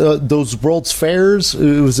those World's Fairs.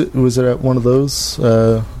 Was it at one of those?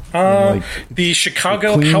 The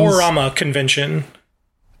Chicago Queens? Powerama convention.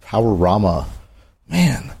 Powerama,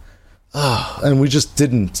 man. And we just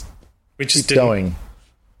didn't. Keep going.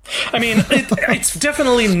 I mean, it's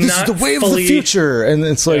definitely this not is the wave fully... of the future, and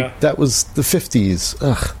it's like that was the 50s.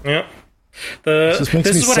 Ugh. Yep. It just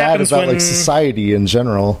makes me sad about like society in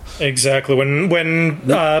general. Exactly. When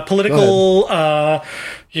political,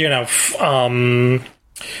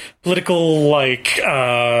 political, like,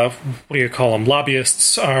 what do you call them?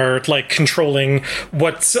 Lobbyists are like controlling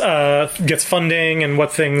what gets funding and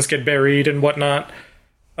what things get buried and whatnot.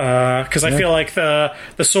 Because I feel like the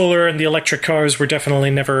solar and the electric cars were definitely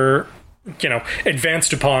never,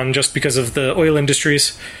 advanced upon just because of the oil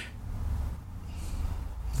industries.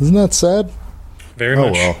 Isn't that sad? Very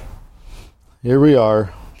much. Well. Here we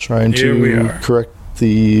are, trying to correct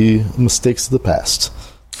the mistakes of the past.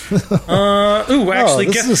 Actually...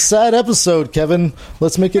 this is a sad episode, Kevin.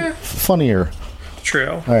 Let's make it funnier.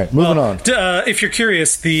 True. All right, moving on. If you're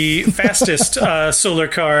curious, the fastest solar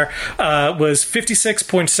car was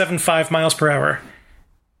 56.75 miles per hour.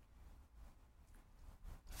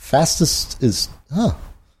 Fastest is...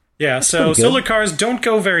 Yeah, so solar cars don't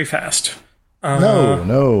go very fast.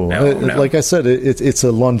 No. Like I said, it's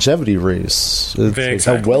a longevity race.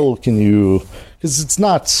 How well can you... Because it's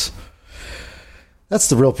not... That's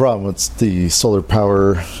the real problem with the solar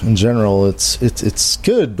power in general. It's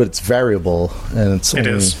good, but it's variable, and it's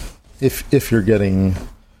only if you're getting.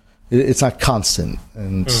 It's not constant,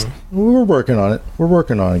 and we're working on it. We're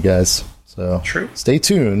working on it, guys. So stay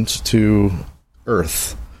tuned to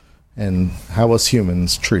Earth and how us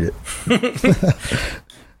humans treat it.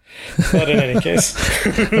 But in any case,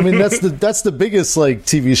 I mean that's the biggest like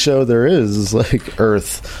TV show there is like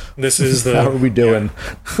Earth. This is the how are we doing?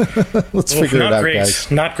 Yeah. Let's figure it out, guys.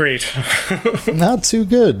 Not great. Not too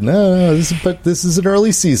good. No. But this is an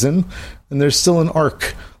early season, and there's still an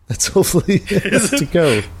arc that's hopefully to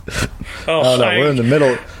go. We're in the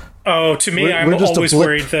middle. Oh, to me, I'm always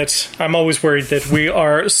worried that we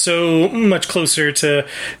are so much closer to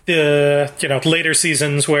the later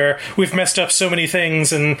seasons where we've messed up so many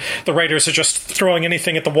things, and the writers are just throwing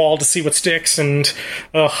anything at the wall to see what sticks. And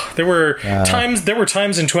there were times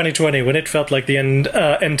in 2020 when it felt like the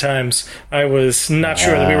end times. I was not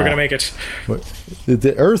sure that we were going to make it.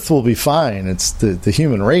 The Earth will be fine. It's the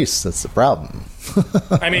human race that's the problem.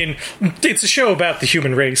 I mean, it's a show about the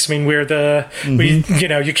human race. I mean,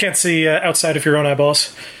 you can't see outside of your own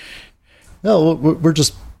eyeballs. No, we're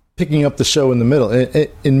just picking up the show in the middle.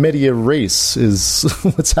 In media race is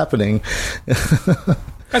what's happening.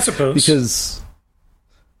 I suppose. Because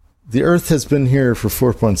the Earth has been here for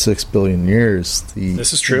 4.6 billion years.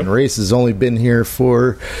 This is true. Human race has only been here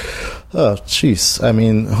for, Homo...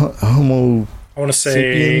 I want to say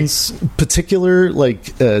sapiens, particular,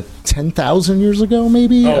 like 10,000 years ago,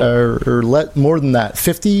 maybe, or more than that.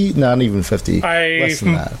 50, not even 50. Less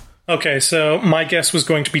than that. Okay, so my guess was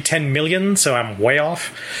going to be 10 million, so I'm way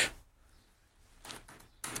off.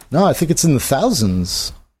 No, I think it's in the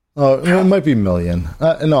thousands. It might be million.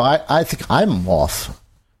 No, I think I'm off.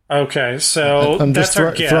 Okay, so I'm that's just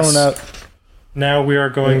our guess. Throwing out. Now we are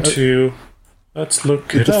going to let's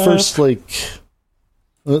look it the up. First,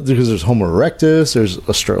 because there's Homo erectus, there's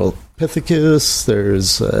Australopithecus,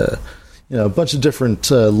 there's a bunch of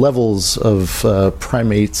different levels of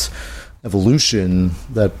primate evolution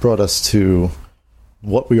that brought us to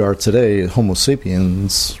what we are today, Homo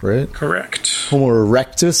sapiens, right? Correct. Homo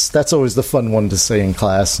erectus, that's always the fun one to say in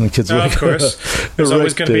class, and the kids are like, of course. There's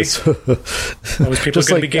always going to be people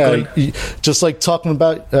going to be giggling. Just like talking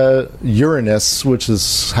about Uranus, which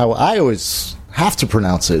is how I always have to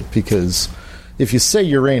pronounce it, because if you say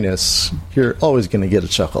Uranus, you're always going to get a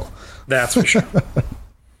chuckle. That's for sure.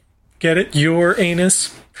 Get it? Your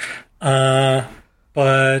anus. But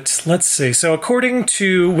let's see. So according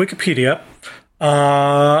to Wikipedia,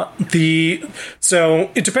 So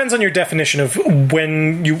it depends on your definition of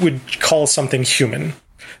when you would call something human.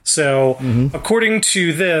 So, according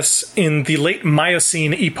to this, in the late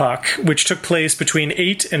Miocene epoch, which took place between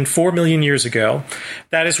 8 and 4 million years ago,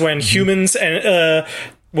 that is when humans and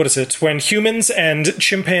when humans and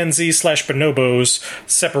chimpanzee/bonobos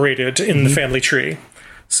separated in the family tree.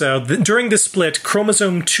 So during this split,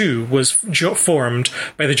 chromosome 2 was formed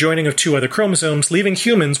by the joining of 2 other chromosomes, leaving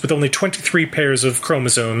humans with only 23 pairs of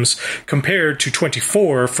chromosomes compared to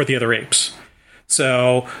 24 for the other apes.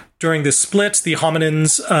 So during this split, the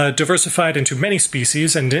hominins diversified into many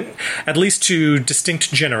species and at least 2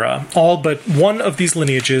 distinct genera. All but one of these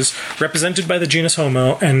lineages, represented by the genus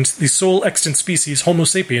Homo, and the sole extant species, Homo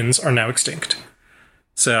sapiens, are now extinct.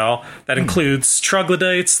 So that includes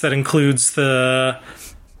troglodytes, that includes the...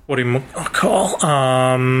 what do you call?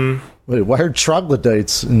 Wait, why are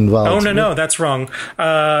troglodytes involved? Oh, no, that's wrong.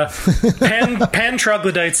 Pan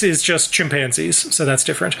troglodytes is just chimpanzees, so that's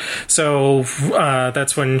different. So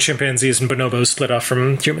that's when chimpanzees and bonobos split off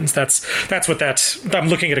from humans. That's what I'm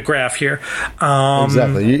looking at a graph here.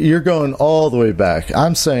 Exactly. You're going all the way back.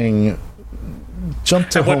 I'm saying jump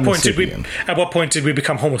to Homo sapien. At what point did we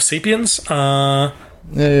become Homo sapiens?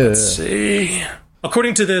 Let's see.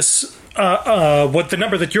 According to this, what the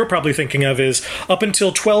number that you're probably thinking of is up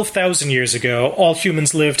until 12,000 years ago, all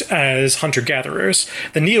humans lived as hunter-gatherers.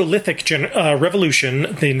 The Neolithic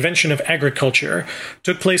revolution, the invention of agriculture,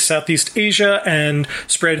 took place Southeast Asia and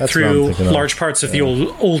spread through large parts of the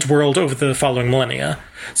old world over the following millennia.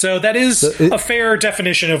 So that is a fair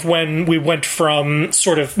definition of when we went from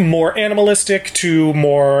sort of more animalistic to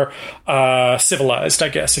more civilized, I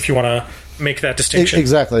guess, if you want to make that distinction.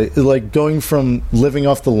 Exactly. Like going from living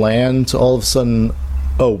off the land to all of a sudden,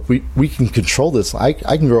 we can control this. I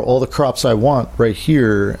can grow all the crops I want right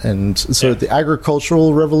here. And so the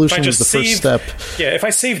agricultural revolution was the first step. Yeah, if I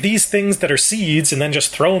save these things that are seeds and then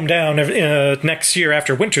just throw them down next year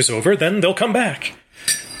after winter's over, then they'll come back.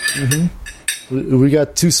 Mm-hmm. We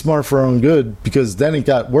got too smart for our own good, because then it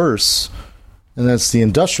got worse. And that's the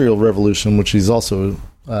Industrial Revolution, which he's also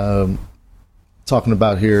talking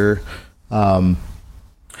about here. The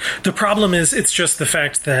problem is, it's just the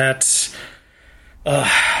fact that,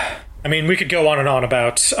 we could go on and on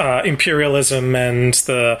about imperialism and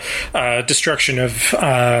the destruction of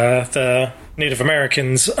the Native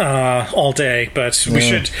Americans all day, but we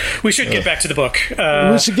should get back to the book.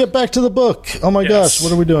 We should get back to the book. Oh my gosh,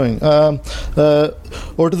 what are we doing?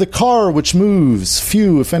 Or to the car which moves,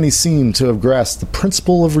 few, if any, seem to have grasped the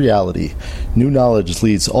principle of reality. New knowledge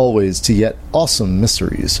leads always to yet awesome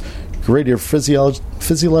mysteries. Greater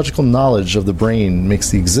physiological knowledge of the brain makes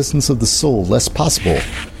the existence of the soul less possible,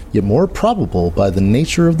 yet more probable by the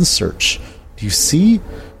nature of the search. Do you see?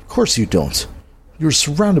 Of course you don't. You are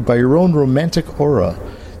surrounded by your own romantic aura.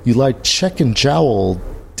 You lie cheek and jowl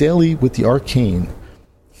daily with the arcane.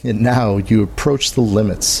 And now you approach the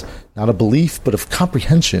limits, not of belief, but of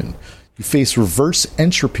comprehension. You face reverse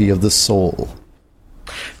entropy of the soul.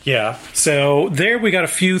 Yeah, so there we got a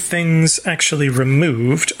few things actually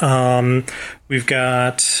removed. We've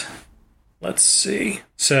got, let's see,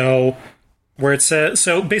 so where it says,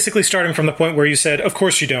 so basically starting from the point where you said, of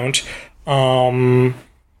course you don't.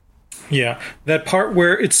 Yeah, that part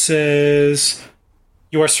where it says,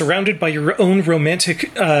 you are surrounded by your own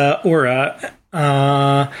romantic aura,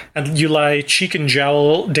 and you lie cheek and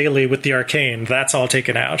jowl daily with the arcane. That's all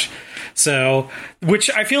taken out. So,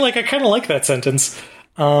 which I feel like I kind of like that sentence.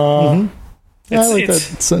 Yeah, I like that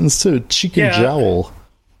sentence too. Cheek and jowl.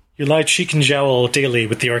 You lie cheek and jowl daily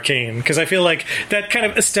with the arcane, because I feel like that kind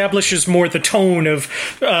of establishes more the tone of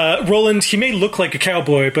Roland. He may look like a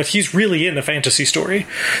cowboy, but he's really in a fantasy story.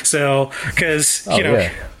 So, because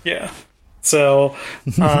yeah. So,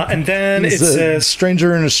 and then it says,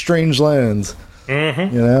 "Stranger in a strange land."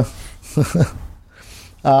 Mm-hmm. You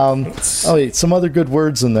know. Wait, some other good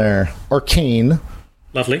words in there. Arcane.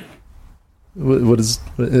 Lovely. What is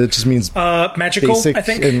it? Just means magical, I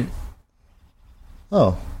think.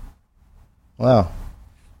 Oh, wow!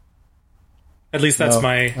 At least that's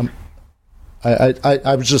my.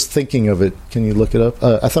 I was just thinking of it. Can you look it up?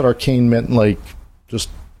 I thought arcane meant like just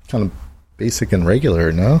kind of basic and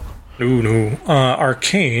regular. No. No.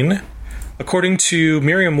 Arcane, according to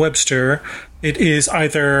Merriam-Webster, it is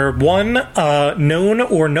either one, known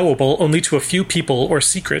or knowable only to a few people, or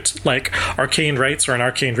secret, like arcane rites or an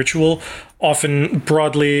arcane ritual. Often,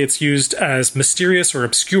 broadly, it's used as mysterious or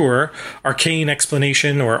obscure, arcane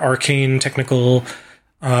explanation or arcane technical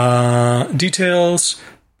details.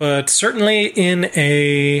 But certainly in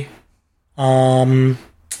a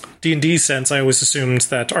D&D sense, I always assumed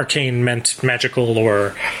that arcane meant magical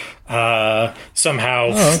or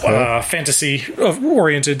somehow fantasy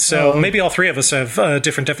oriented. So maybe all three of us have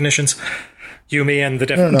different definitions. You, me, and the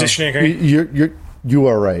dictionary. You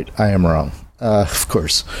are right. I am wrong. Of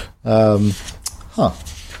course. You're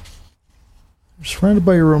surrounded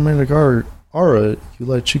by your romantic aura. You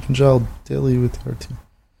light chicken jowl daily with your team.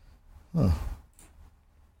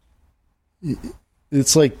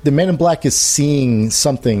 It's like the Man in Black is seeing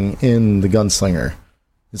something in the Gunslinger.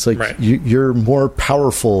 It's like you're more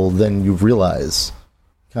powerful than you realize,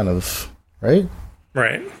 kind of, right?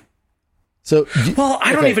 Right. So,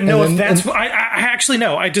 I don't even know if that's... I actually,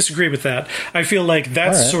 no, I disagree with that. I feel like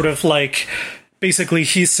that's sort of like... Basically,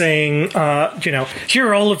 he's saying, here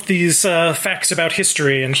are all of these facts about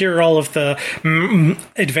history, and here are all of the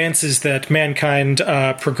advances that mankind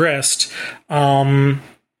progressed.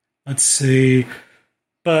 Let's see.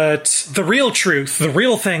 But the real truth, the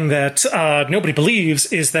real thing that nobody believes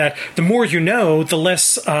is that the more you know, the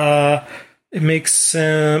less it makes,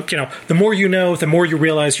 the more you know, the more you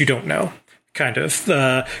realize you don't know. Kind of.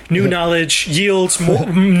 New knowledge yields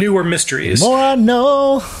newer mysteries. The more I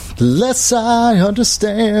know, the less I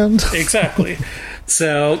understand. Exactly.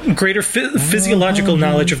 So, greater physiological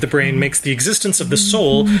knowledge of the brain makes the existence of the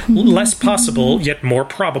soul less possible, yet more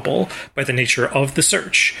probable, by the nature of the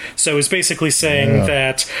search. So, it's basically saying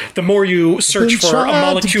that the more you search for a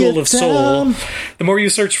molecule of soul, the more you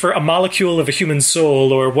search for a molecule of a human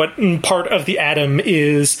soul, or what part of the atom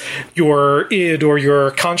is your id or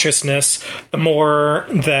your consciousness, the more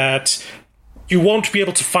that... You won't be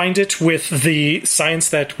able to find it with the science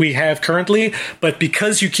that we have currently, but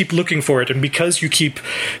because you keep looking for it and because you keep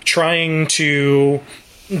trying to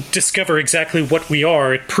discover exactly what we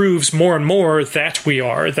are, it proves more and more that we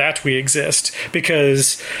are, that we exist.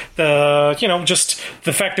 Because just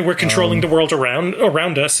the fact that we're controlling the world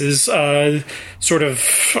around us is sort of...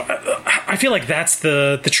 I feel like that's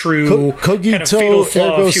the true kind of fatal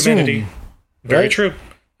flaw of humanity. Very true.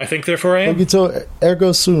 I think, therefore, I am. Cogito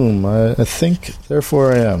ergo sum. I think,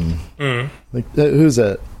 therefore, I am. Like, who's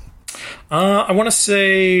that? I want to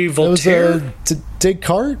say Voltaire. That was,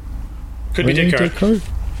 Descartes? Could be Descartes.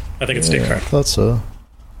 I think it's Descartes. I thought so.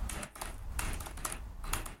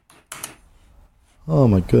 Oh,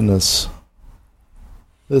 my goodness.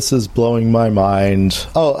 This is blowing my mind.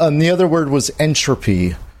 Oh, and the other word was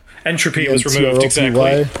entropy. Entropy was removed,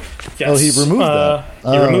 exactly. Yes. Oh, he removed that.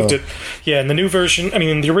 He removed it. Yeah, in the new version,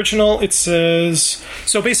 in the original, it says...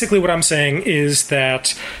 So basically what I'm saying is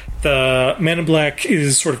that the Man in Black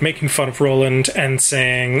is sort of making fun of Roland and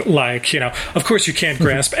saying, like, of course you can't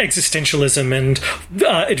grasp existentialism and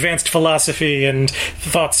advanced philosophy and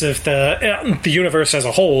thoughts of the universe as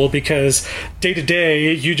a whole, because day to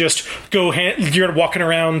day you just you're walking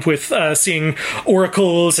around with seeing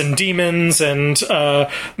oracles and demons and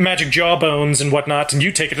magic jawbones and whatnot, and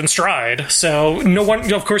you take it in stride. So no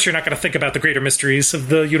one, of course, you're not going to think about the greater mysteries of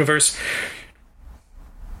the universe.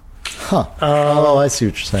 I see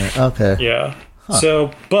what you're saying. Okay. Yeah.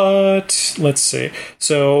 So, but let's see.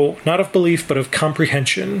 So, not of belief, but of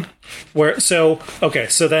comprehension. So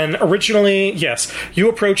then originally, yes, you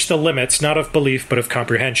approach the limits, not of belief, but of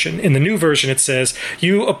comprehension. In the new version, it says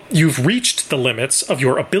you've reached the limits of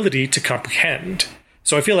your ability to comprehend.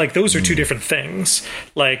 So I feel like those are two different things.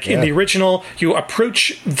 Like in the original, you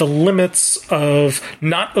approach the limits of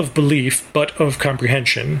not of belief, but of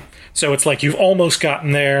comprehension. So it's like you've almost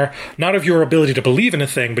gotten there, not of your ability to believe in a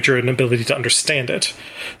thing, but your ability to understand it.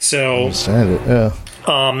 So understand it,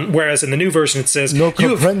 yeah. Whereas in the new version it says no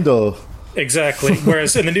comprendo. Exactly.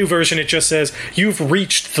 Whereas in the new version it just says you've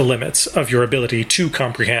reached the limits of your ability to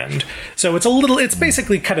comprehend. So it's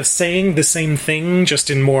basically kind of saying the same thing, just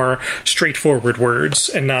in more straightforward words,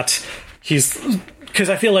 and not because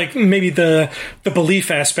I feel like maybe the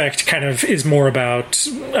belief aspect kind of is more about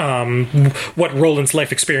what Roland's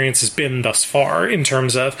life experience has been thus far, in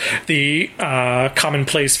terms of the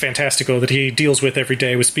commonplace fantastical that he deals with every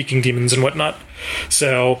day with speaking demons and whatnot.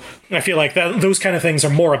 So I feel like those kind of things are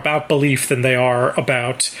more about belief than they are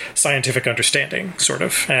about scientific understanding, sort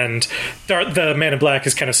of. And the Man in Black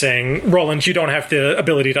is kind of saying, Roland, you don't have the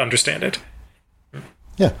ability to understand it.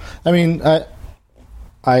 Yeah,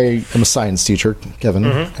 I am a science teacher, Kevin,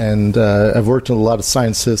 and I've worked with a lot of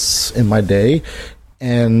scientists in my day,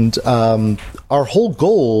 and our whole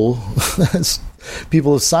goal as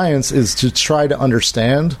people of science is to try to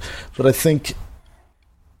understand, but I think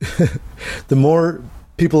the more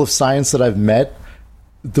people of science that I've met,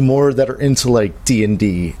 the more that are into like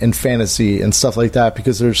D&D and fantasy and stuff like that,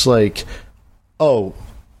 because there's like, all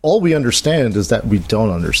we understand is that we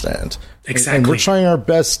don't understand. Exactly. And we're trying our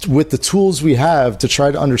best with the tools we have to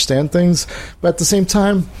try to understand things, but at the same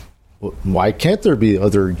time, why can't there be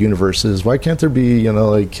other universes? Why can't there be,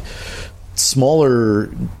 like smaller?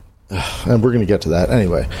 And we're going to get to that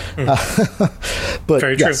anyway. But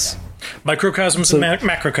very true. Microcosms and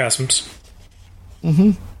macrocosms.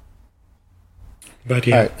 Mm-hmm. But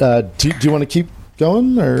yeah. All right, do you want to keep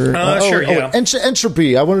going? Or sure, yeah.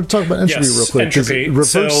 Entropy. I want to talk about entropy real quick. Entropy.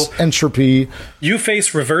 Reverse entropy. You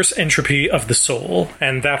face reverse entropy of the soul,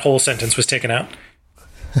 and that whole sentence was taken out.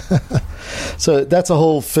 So that's a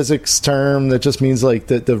whole physics term that just means like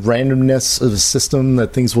the randomness of the system,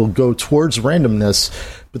 that things will go towards randomness,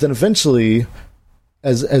 but then eventually,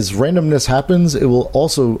 as randomness happens, it will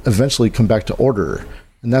also eventually come back to order,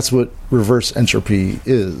 and that's what reverse entropy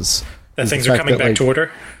is. That things are coming back to order.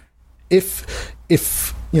 If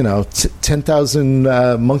 10,000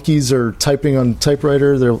 monkeys are typing on a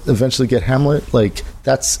typewriter, they'll eventually get Hamlet. Like,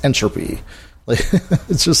 that's entropy. Like,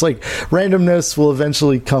 it's just like randomness will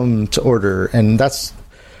eventually come to order, and that's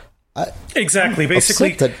exactly.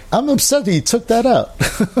 Basically, I'm upset that he took that out.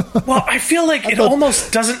 Well, I feel like it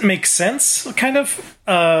almost doesn't make sense, kind of,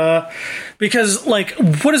 because like,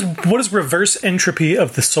 what does reverse entropy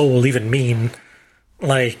of the soul even mean?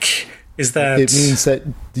 Like, is that it means that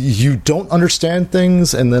you don't understand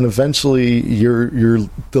things, and then eventually, you're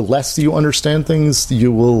the less you understand things,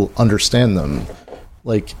 you will understand them.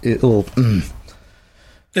 Like, it'll.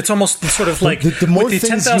 It's almost sort of like the more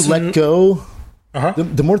things you let go.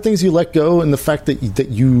 The more things you let go, and the fact that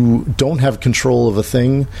you don't have control of a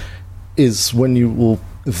thing, is when you will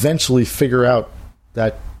eventually figure out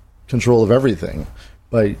that control of everything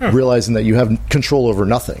by realizing that you have control over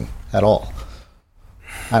nothing at all.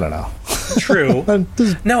 I don't know. True.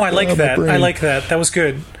 No, I like that. I like that. That was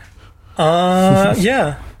good.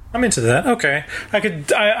 Yeah. I'm into that. Okay.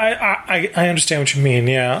 I understand what you mean.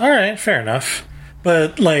 Yeah. All right. Fair enough.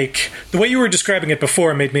 But, like, the way you were describing it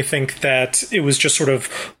before made me think that it was just sort of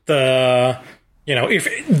the,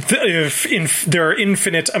 if there are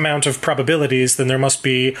infinite amount of probabilities, then there must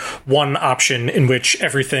be one option in which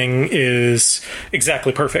everything is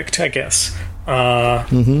exactly perfect, I guess.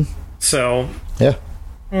 So. Yeah.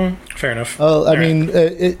 Fair enough. I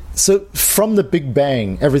mean, so from the Big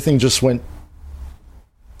Bang, everything just went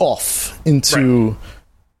off into,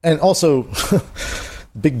 and also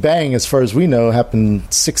Big Bang, as far as we know,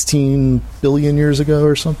 happened 16 billion years ago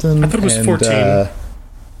or something. I thought it was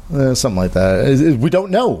 14. Something like that. We don't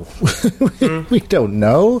know. We don't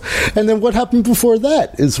know. And then what happened before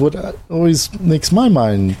that is what always makes my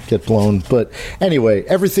mind get blown. But anyway,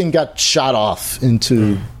 everything got shot off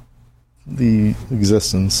into the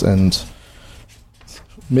existence, and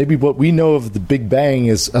maybe what we know of the Big Bang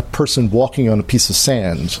is a person walking on a piece of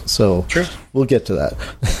sand. So we'll get to that.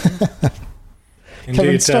 Indeed,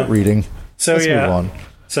 Kevin, start reading. So let's move on.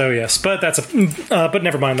 So yes, but but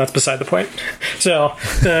never mind. That's beside the point. So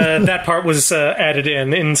that part was added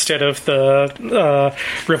in instead of the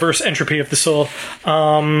reverse entropy of the soul.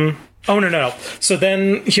 Oh no. So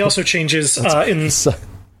then he also changes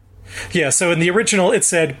Yeah, so in the original it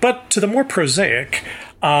said, but to the more prosaic,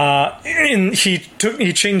 he took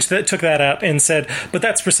that out and said, but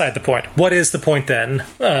that's beside the point. What is the point then?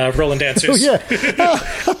 Roland answers. Oh, yeah.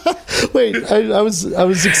 Wait, I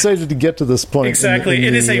was excited to get to this point. Exactly.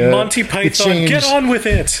 It is a Monty Python. Get on with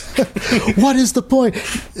it. What is the point?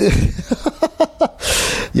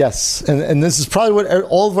 Yes, and this is probably what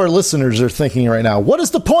all of our listeners are thinking right now. What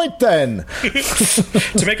is the point then?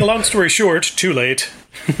 To make a long story short, too late.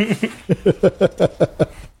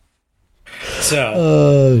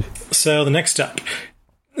 So the next up.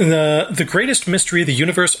 The greatest mystery the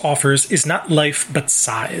universe offers is not life, but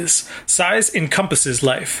size. Size encompasses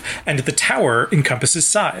life, and the tower encompasses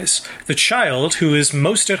size. The child, who is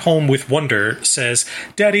most at home with wonder, says,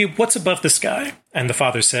 "Daddy, what's above the sky?" And the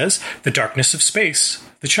father says, "The darkness of space."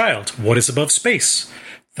 The child, "What is above space?"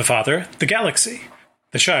 The father, "The galaxy."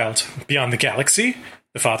 The child, "Beyond the galaxy?"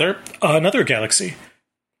 The father, "Another galaxy."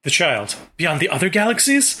 The child, "Beyond the other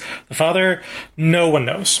galaxies?" The father, "No one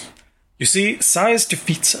knows." You see, size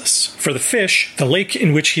defeats us. For the fish, the lake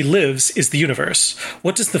in which he lives is the universe.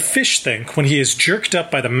 What does the fish think when he is jerked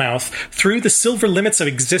up by the mouth through the silver limits of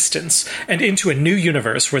existence and into a new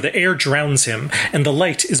universe where the air drowns him and the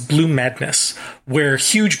light is blue madness, where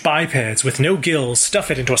huge bipeds with no gills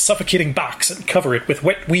stuff it into a suffocating box and cover it with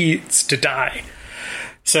wet weeds to die?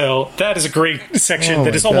 So that is a great section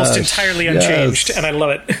that is almost entirely unchanged, and I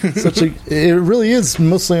love it. It really is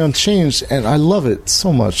mostly unchanged, and I love it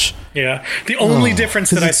so much. Yeah. The only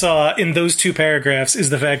difference that I saw in those two paragraphs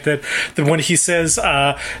is the fact that when he says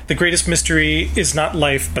the greatest mystery is not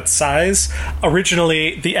life but size,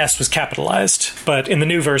 originally the S was capitalized, but in the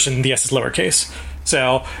new version the S is lowercase.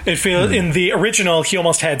 So it feels in the original he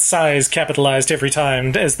almost had size capitalized every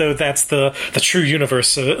time, as though that's the true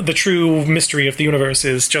universe. The true mystery of the universe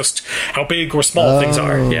is just how big or small things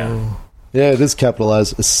are. Yeah. Yeah, it is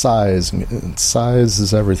capitalized. It's size. Size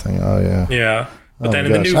is everything. Oh yeah. Yeah. But then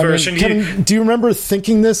in the new version, Kevin, do you remember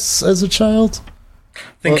thinking this as a child?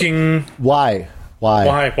 Thinking why?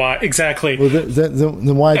 Why? Exactly. Well,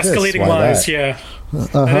 then why escalating this? Why whys? that? Yeah.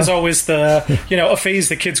 That is always a phase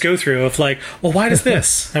that kids go through of like, well, why does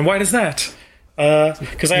this and why does that?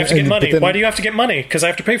 Because I have to get money. Why do you have to get money? Because I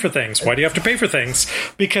have to pay for things. Why do you have to pay for things?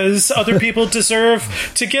 Because other people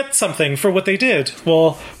deserve to get something for what they did.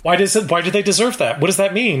 Well, why do they deserve that? What does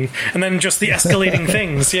that mean? And then just the escalating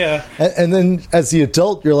things. Yeah. And then as the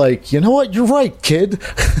adult, you're like, you know what? You're right, kid.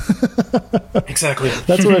 Exactly.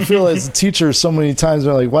 That's what I feel as a teacher so many times.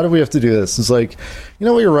 They're like, why do we have to do this? It's like, you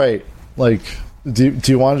know what? You're right. Like, do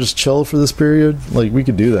you want to just chill for this period? Like, we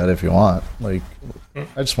could do that if you want. Like,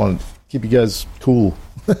 I just want to keep you guys cool.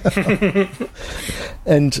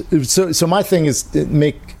 And so my thing is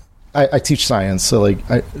I teach science, so like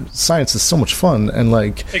science is so much fun, and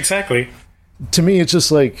like exactly to me it's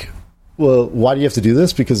just like, well, why do you have to do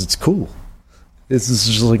this? Because it's cool. This is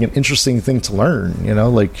just like an interesting thing to learn, you know,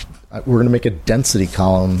 like we're gonna make a density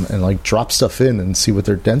column and like drop stuff in and see what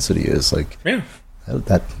their density is. Like, yeah,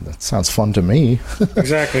 that sounds fun to me.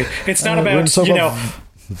 Exactly. It's not about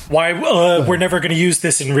why we're never going to use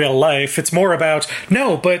this in real life. It's more about,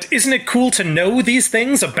 no, but isn't it cool to know these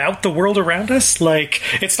things about the world around us? Like,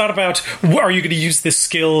 it's not about, are you going to use this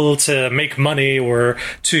skill to make money or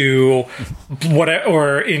to whatever,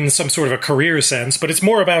 or in some sort of a career sense, but it's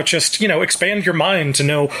more about just, expand your mind to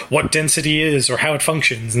know what density is or how it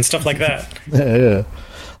functions and stuff like that. Yeah.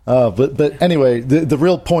 But anyway, the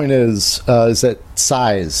real point is that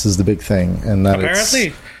size is the big thing, and that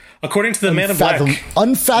apparently, according to the Man in Black,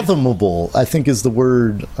 unfathomable, I think, is the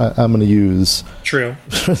word I'm going to use. True,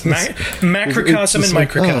 macrocosm and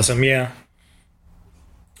microcosm, yeah.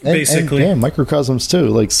 Basically, and microcosms too.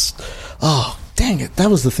 Like, oh dang it, that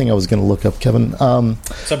was the thing I was going to look up, Kevin.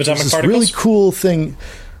 Subatomic this particles. Really cool thing.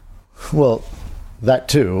 Well, that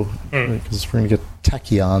too, because we're going to get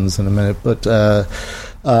tachyons in a minute, but.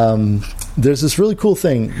 There's this really cool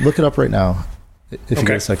thing. Look it up right now, if you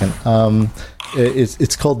get a second.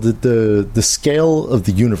 It's called the scale of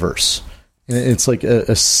the universe. And it's like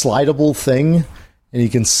a slidable thing, and you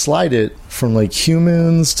can slide it from like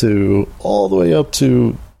humans to all the way up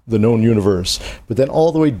to the known universe, but then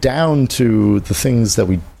all the way down to the things that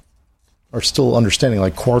we are still understanding,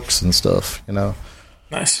 like quarks and stuff.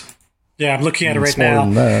 Nice. Yeah, I'm looking at it right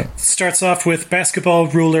now. Starts off with basketball,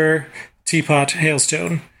 ruler, teapot,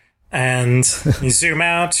 hailstone, and you zoom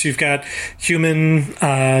out, you've got human,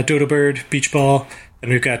 dodo bird, beach ball,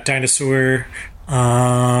 and we've got dinosaur,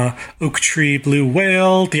 oak tree, blue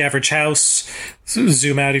whale, the average house.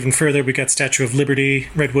 Zoom out even further, we've got Statue of Liberty,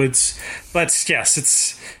 redwoods. But yes,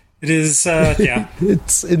 it is yeah.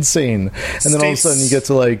 It's insane. And then all of a sudden you get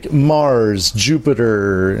to like Mars,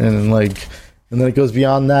 Jupiter, and then it goes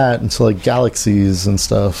beyond that into like galaxies and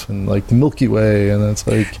stuff, and like the Milky Way, and it's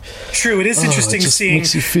like true. It is interesting seeing.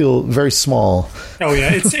 Makes you feel very small. Oh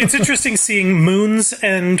yeah, it's interesting seeing moons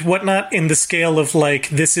and whatnot in the scale of like,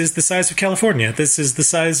 this is the size of California, this is the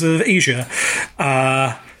size of Asia.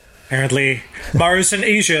 Apparently, Mars and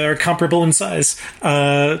Asia are comparable in size.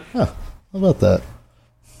 How about that?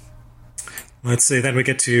 Let's see. Then we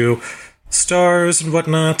get to stars and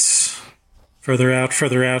whatnot. Further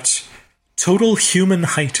out. Total human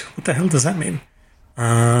height. What the hell does that mean? Is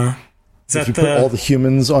that if you put all the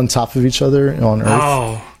humans on top of each other on Earth?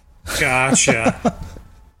 Oh, gotcha.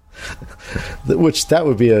 Which that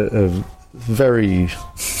would be a very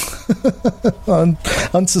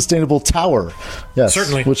unsustainable tower. Yes,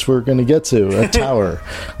 certainly. Which we're going to get to, a tower.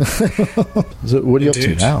 So what are you up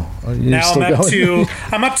to now? Now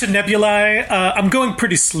I'm up to nebulae. I'm going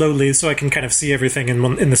pretty slowly so I can kind of see everything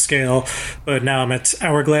in the scale. But now I'm at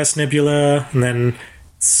Hourglass Nebula, and then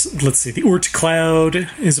let's see, the Oort cloud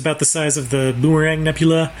is about the size of the Boomerang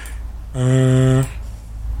Nebula.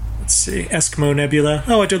 Let's see, Eskimo Nebula.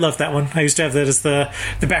 Oh, I do love that one. I used to have that as the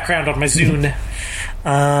background on my Zune.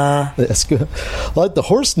 Like the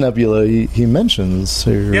Horse Nebula he mentions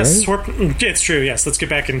here, yes, right? It's true, yes. Let's get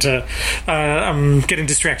back into... I'm getting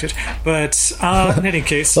distracted. But in any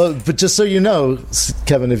case... Well, but just so you know,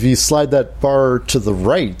 Kevin, if you slide that bar to the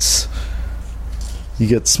right, you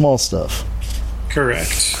get small stuff.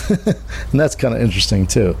 Correct. And that's kind of interesting,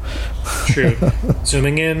 too. True.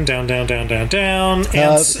 Zooming in, down,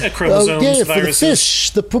 ants, chromosomes, yeah, viruses. for the fish,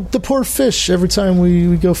 the poor fish, every time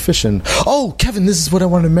we go fishing. Oh, Kevin, this is what I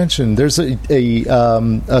wanted to mention. There's a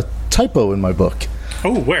typo in my book.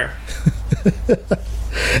 Oh, where?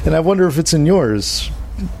 And I wonder if it's in yours.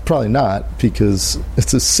 Probably not, because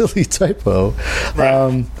it's a silly typo.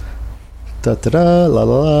 Right. La la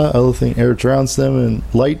la. Other thing, air drowns them, and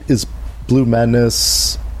light is blue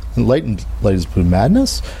madness. And light is blue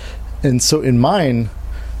madness. And so in mine,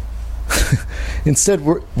 instead,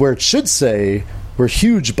 where it should say we're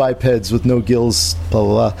huge bipeds with no gills, blah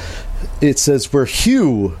blah blah, it says we're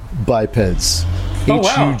Hugh bipeds.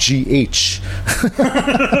 H-U-G-H.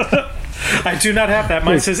 I do not have that.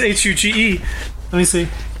 Mine says H-U-G-E. Let me see.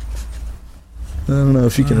 I don't know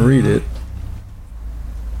if you can read it.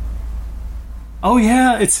 Oh,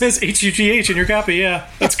 yeah. It says H-U-G-H in your copy. Yeah.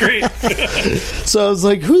 That's great. So I was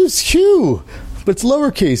like, who's Hugh? But it's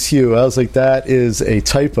lowercase Hugh. I was like, that is a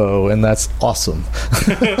typo, and that's awesome.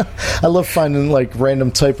 I love finding, like,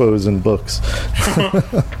 random typos in books.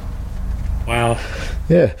 Wow.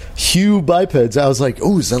 Yeah. Hugh bipeds. I was like,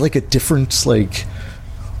 oh, is that like a different, like...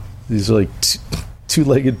 These are like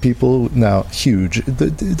two-legged people. No, huge.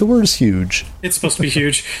 The word is huge. It's supposed to be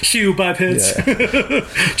huge. Hugh bipeds. Yeah.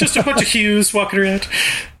 Just a bunch of Hughs walking around.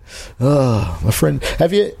 Oh, my friend.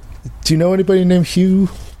 Do you know anybody named Hugh?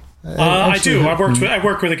 I do. I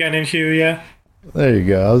work with a guy named Hugh, yeah. There you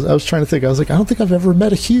go. I was trying to think. I was like, I don't think I've ever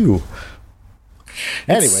met a Hugh.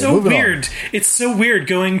 Anyway, it's so weird. It's so weird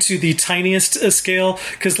going to the tiniest scale,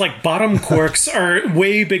 because like bottom quarks are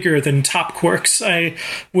way bigger than top quarks. I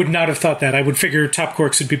would not have thought that. I would figure top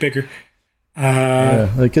quarks would be bigger.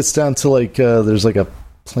 It gets down to like there's like a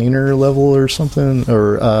planar level or something,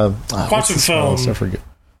 or quantum foam. I forget.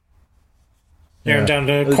 Yeah, down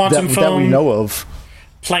to quantum foam that we know of.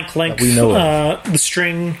 Planck length, we know of. The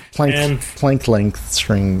string, Planck length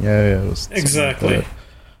string. Yeah, exactly.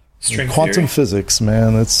 String quantum physics,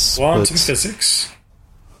 man. Quantum physics.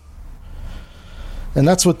 And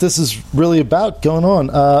that's what this is really about going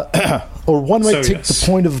on. Or one might take the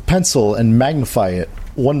point of a pencil and magnify it.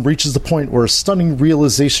 One reaches the point where a stunning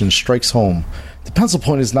realization strikes home. The pencil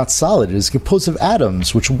point is not solid. It is composed of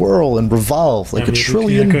atoms which whirl and revolve like a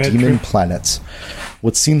trillion demon planets.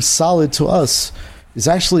 What seems solid to us is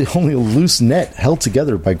actually only a loose net held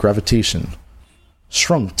together by gravitation.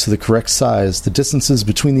 Shrunk to the correct size, the distances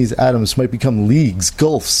between these atoms might become leagues,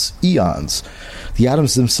 gulfs, eons. The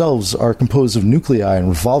atoms themselves are composed of nuclei and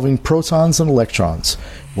revolving protons and electrons.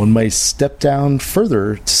 One might step down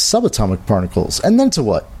further to subatomic particles. And then to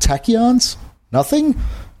what? Tachyons? Nothing?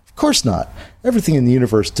 Of course not. Everything in the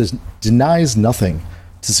universe denies nothing.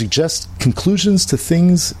 To suggest conclusions to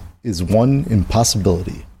things is one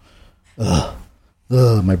impossibility. Ugh,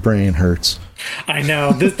 my brain hurts. I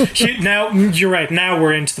know. Now, you're right. Now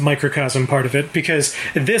we're into the microcosm part of it, because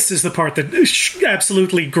this is the part that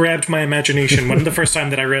absolutely grabbed my imagination when the first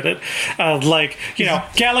time that I read it.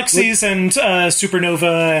 Galaxies and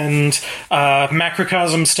supernova and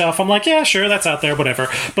macrocosm stuff. I'm like, yeah, sure, that's out there, whatever.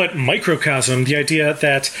 But microcosm, the idea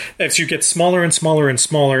that as you get smaller and smaller and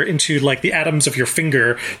smaller into like the atoms of your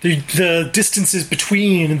finger, the distances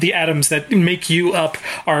between the atoms that make you up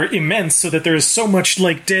are immense, so that there is so much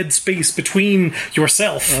like dead space between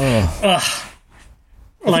yourself. I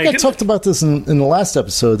think I talked about this in the last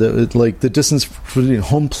episode, that the distance between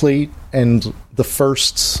home plate and the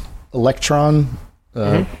first electron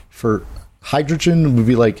for hydrogen would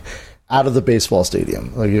be like out of the baseball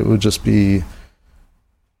stadium. Like it would just be,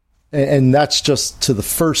 and that's just to the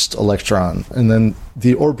first electron, and then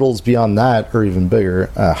the orbitals beyond that are even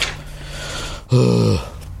bigger.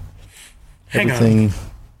 Everything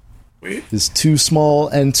is too small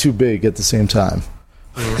and too big at the same time.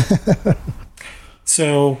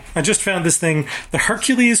 So I just found this thing, the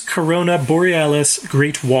Hercules Corona Borealis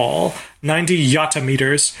Great Wall, 90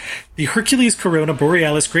 yottameters. The Hercules Corona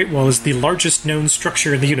Borealis Great Wall is the largest known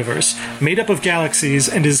structure in the universe, made up of galaxies,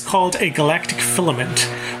 and is called a galactic filament.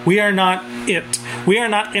 We are not it. We are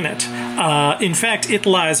not in it. In fact, it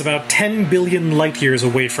lies about 10 billion light years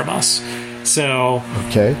away from us. So...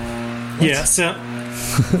 Okay. Yeah, so...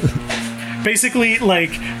 Basically, like,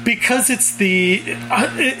 because it's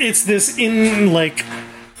this in, like,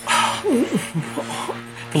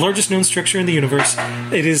 the largest known structure in the universe,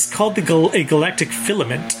 it is called a galactic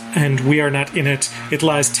filament, and we are not in it. It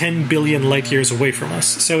lies 10 billion light years away from us.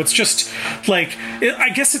 So it's just, like, I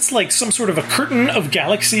guess it's like some sort of a curtain of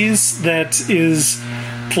galaxies that is,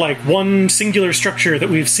 like, one singular structure that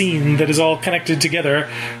we've seen that is all connected together.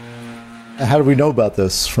 How do we know about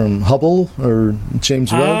this? From Hubble or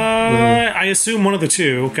James Webb? I assume one of the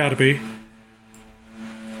two. Gotta be.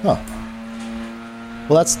 Huh.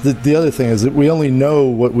 Well, that's the other thing, is that we only know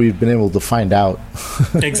what we've been able to find out.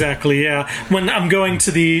 Exactly, yeah. When I'm going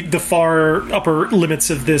to the far upper limits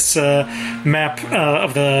of this map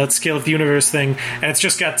of the scale of the universe thing, and it's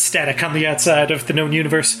just got static on the outside of the known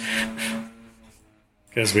universe.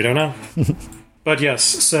 Because we don't know. But yes,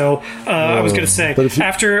 so I was going to say,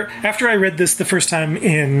 after I read this the first time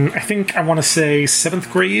in, I think I want to say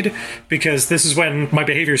 7th grade, because this is when my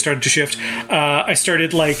behavior started to shift, I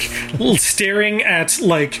started, like, staring at,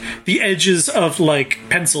 like, the edges of, like,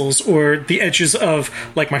 pencils, or the edges of,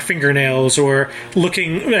 like, my fingernails, or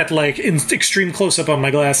looking at, like, in extreme close-up on my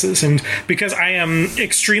glasses. And because I am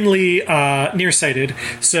extremely nearsighted,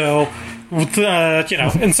 so...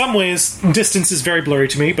 in some ways, distance is very blurry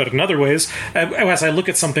to me, but in other ways, as I look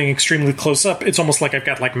at something extremely close up, it's almost like I've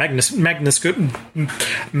got like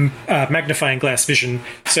magnifying glass vision.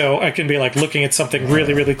 So I can be like looking at something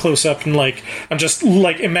really, really close up, and like I'm just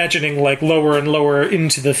like imagining like lower and lower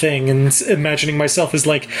into the thing, and imagining myself as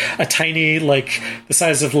like a tiny, like the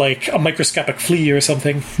size of like a microscopic flea or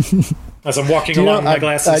something as I'm walking along my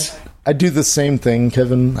glasses. I do the same thing,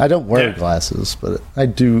 Kevin. I don't wear glasses, but I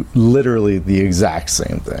do literally the exact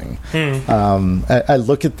same thing. I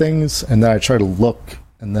look at things, and then I try to look,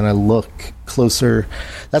 and then I look closer.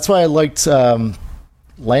 That's why I liked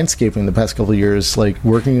landscaping the past couple of years, like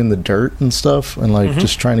working in the dirt and stuff, and like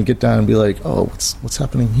just trying to get down and be like, oh, what's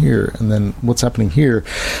happening here, and then what's happening here.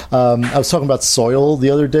 I was talking about soil the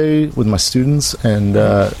other day with my students, and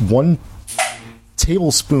 1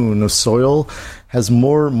 tablespoon of soil has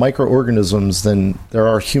more microorganisms than there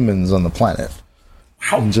are humans on the planet.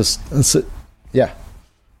 Wow. And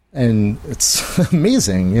and it's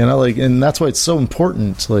amazing, like, and that's why it's so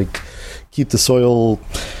important to like keep the soil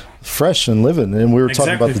fresh and living. And we were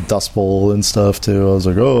talking about the Dust Bowl and stuff too. I was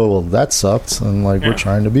like, oh, well, that sucked, and like we're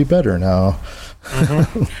trying to be better now.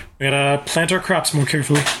 We gotta plant our crops more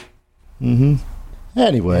carefully.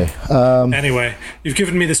 Anyway, you've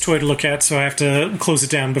given me this toy to look at, so I have to close it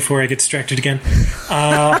down before I get distracted again.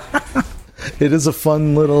 It is a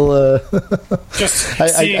fun little. Just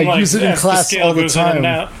I use it in class all the time.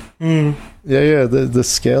 Yeah, the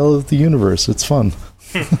scale of the universe. It's fun.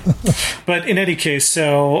 But in any case,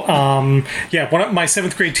 so one of my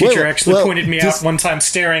 7th grade teacher actually pointed me out one time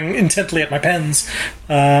staring intently at my pens.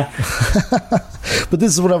 But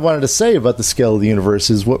this is what I wanted to say about the scale of the universe,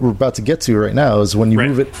 is what we're about to get to right now, is when you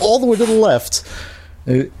move it all the way to the left,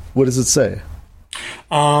 what does it say?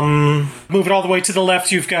 Move it all the way to the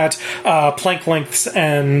left, you've got Planck lengths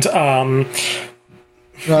and... no,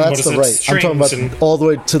 that's the right. I'm talking about all the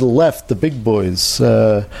way to the left, the big boys.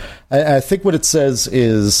 I think what it says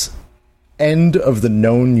is end of the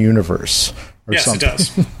known universe or something.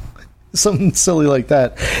 Yes, it does. Something silly like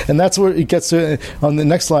that. And that's where it gets to. On the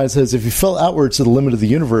next line, it says, if you fell outward to the limit of the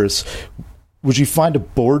universe, would you find a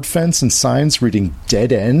board fence and signs reading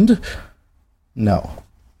dead end? No.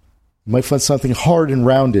 You might find something hard and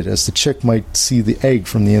rounded, as the chick might see the egg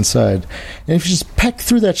from the inside. And if you just peck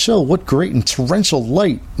through that shell, what great and torrential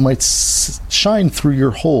light might shine through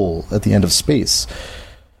your hole at the end of space?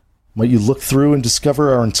 Might you look through and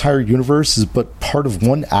discover our entire universe is but part of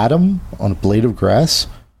one atom on a blade of grass?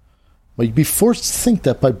 Might you be forced to think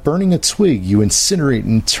that by burning a twig you incinerate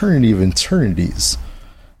an eternity of eternities?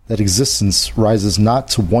 That existence rises not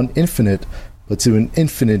to one infinite, but to an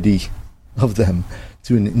infinity of them.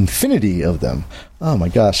 To an infinity of them. Oh my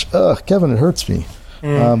gosh. Kevin, it hurts me.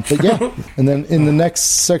 But yeah, and then in the next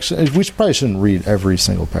section, we probably shouldn't read every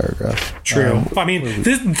single paragraph. True. I mean,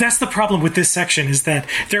 that's the problem with this section, is that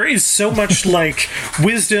there is so much like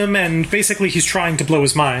wisdom, and basically he's trying to blow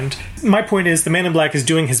his mind. My point is, the Man in Black is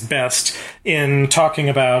doing his best in talking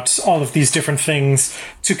about all of these different things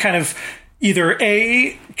to kind of either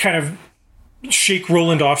kind of shake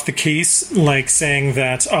Roland off the case, like saying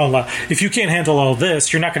that, if you can't handle all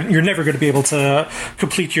this, you're never going to be able to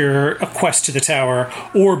complete your quest to the tower.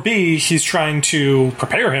 Or B, he's trying to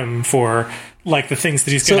prepare him for like the things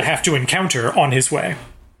that he's going to have to encounter on his way.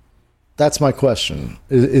 That's my question.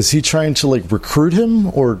 Is he trying to like recruit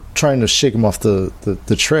him, or trying to shake him off the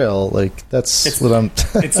trail? Like what I'm.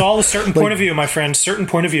 It's all a certain point of view, my friend. Certain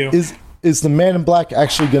point of view. Is the Man in Black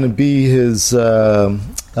actually going to be his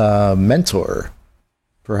mentor,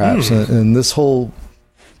 perhaps, in this whole,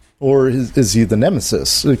 or is he the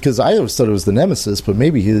nemesis? Because I always thought it was the nemesis, but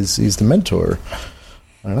maybe he's the mentor.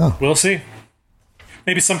 I don't know. We'll see.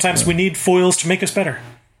 Maybe sometimes we need foils to make us better.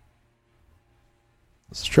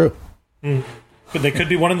 It's true. But they could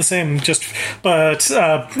be one and the same. But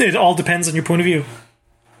it all depends on your point of view.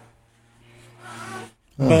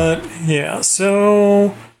 But yeah,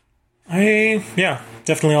 so. Yeah,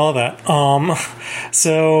 definitely all of that.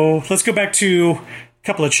 So let's go back to a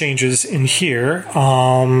couple of changes in here.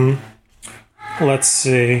 Let's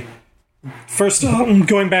see. First,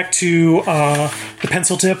 going back to the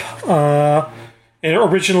pencil tip.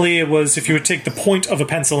 Originally, it was if you would take the point of a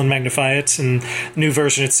pencil and magnify it. And the new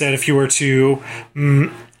version, it said if you were to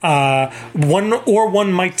one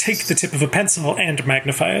might take the tip of a pencil and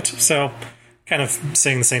magnify it. So, kind of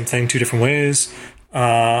saying the same thing two different ways.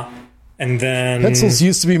 And then pencils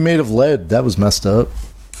used to be made of lead. That was messed up.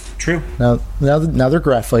 True. Now they're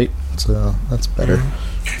graphite, so that's better.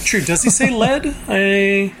 True. Does he say lead?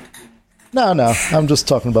 No. I'm just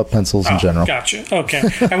talking about pencils in general. Gotcha. Okay.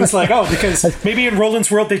 I was like, because maybe in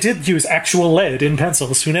Roland's world they did use actual lead in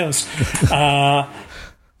pencils. Who knows?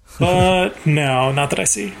 But no, not that I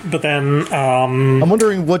see. But then I'm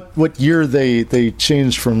wondering what year they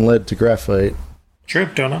changed from lead to graphite. True.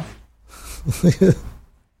 Don't know.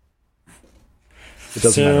 It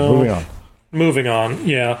doesn't matter. Moving on.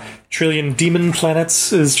 Yeah. Trillion demon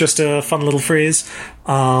planets is just a fun little phrase.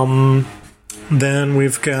 Then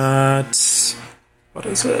we've got, what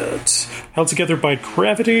is it? Held together by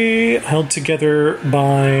gravity, held together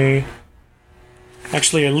by,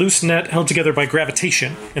 actually a loose net held together by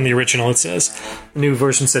gravitation. In the original it says. The new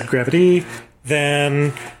version said gravity.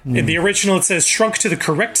 Then in the original it says shrunk to the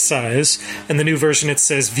correct size. In the new version it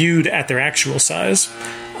says viewed at their actual size.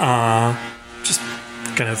 Just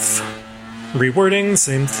kind of rewording,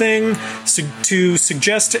 same thing. To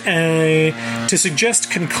suggest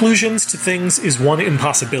conclusions to things is one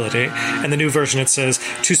impossibility, and the new version it says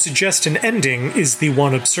to suggest an ending is the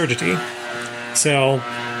one absurdity. So,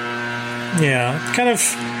 yeah, kind of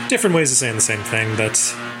different ways of saying the same thing,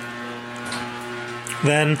 but.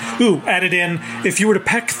 Then, added in, if you were to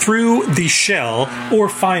peck through the shell or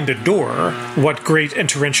find a door, what great and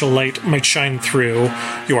torrential light might shine through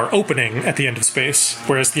your opening at the end of space.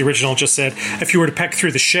 Whereas the original just said, if you were to peck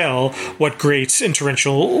through the shell, what great and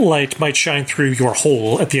torrential light might shine through your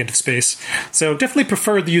hole at the end of space. So definitely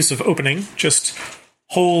prefer the use of opening, just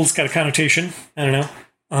hole's got a connotation, I don't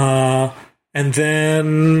know. And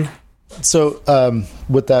then... So,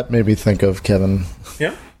 what that made me think of, Kevin...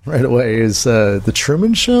 Yeah? Right away is the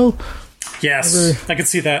Truman Show. Yes, I can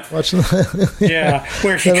see that. Watching that. Yeah,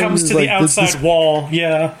 where he comes to the outside wall.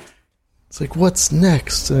 Yeah, it's like, what's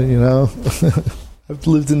next? I've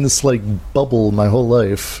lived in this bubble my whole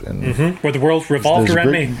life, and where the world revolved around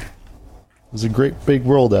me. There's a great big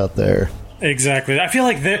world out there. Exactly. I feel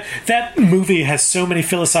like that movie has so many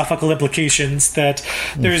philosophical implications that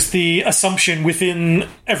there's the assumption within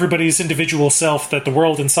everybody's individual self that the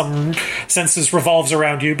world in some senses revolves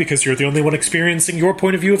around you because you're the only one experiencing your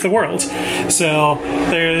point of view of the world. So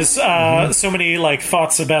there's so many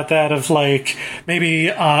thoughts about that of maybe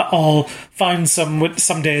I'll find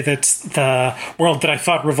someday that the world that I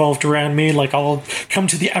thought revolved around me, I'll come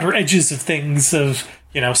to the outer edges of things of,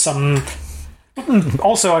 some...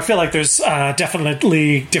 Also, I feel like there's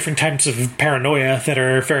definitely different types of paranoia that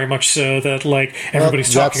are very much so that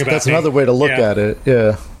everybody's talking about. That's another way to look at it.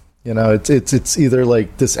 Yeah, it's either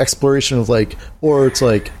this exploration of or it's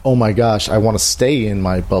oh my gosh, I want to stay in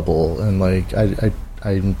my bubble and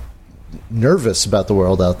I'm nervous about the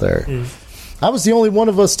world out there. I was the only one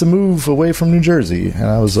of us to move away from New Jersey, and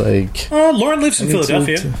I was Lauren lives in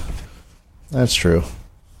Philadelphia. That's true,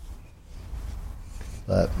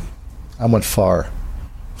 but. I went far.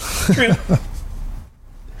 True.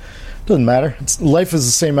 Doesn't matter. Life is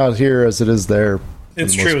the same out here as it is there.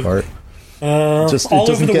 It's true. Part. Just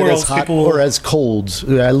all over the world, as hot or as cold.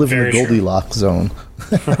 I live in the Goldilocks zone.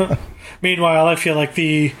 Meanwhile, I feel like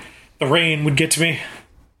the rain would get to me.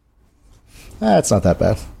 It's not that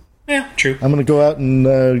bad. Yeah, true. I'm going to go out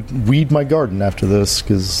and weed my garden after this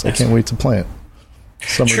because I can't wait to plant.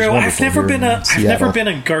 True. I've never been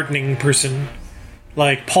a gardening person.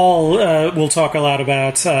 Paul will talk a lot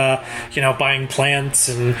about, buying plants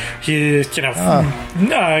and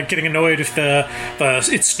getting annoyed if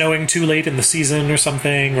it's snowing too late in the season or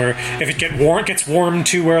something, or if it gets warm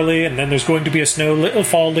too early and then there's going to be a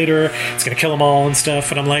snowfall later, it's going to kill them all and stuff.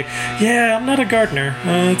 And I'm like, yeah, I'm not a gardener.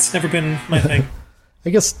 It's never been my thing. I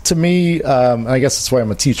guess to me, I guess that's why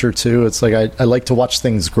I'm a teacher too. It's I like to watch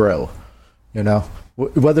things grow,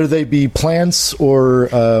 whether they be plants or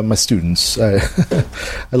my students. I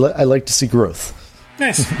like to see growth.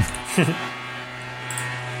 Nice.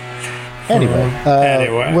 Anyway,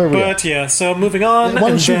 where are we at? Yeah, so moving on. Why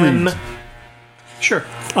don't you read? Sure.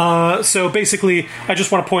 So basically, I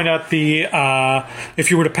just want to point out if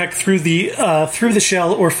you were to peck through the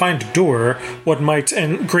shell or find a door, what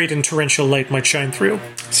great and torrential light might shine through.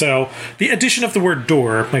 So the addition of the word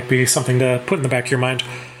door might be something to put in the back of your mind.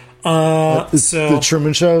 The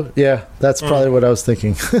Truman Show? Yeah, that's probably what I was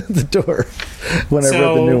thinking. The door. When I read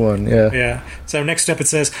the new one, yeah. Yeah. So next up it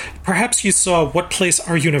says, perhaps you saw what place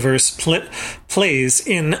our universe plays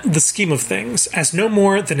in the scheme of things, as no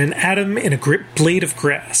more than an atom in a blade of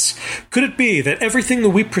grass. Could it be that everything that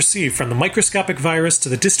we perceive, from the microscopic virus to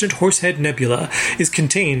the distant Horsehead Nebula, is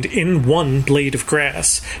contained in one blade of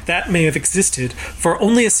grass that may have existed for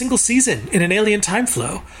only a single season in an alien time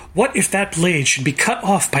flow? What if that blade should be cut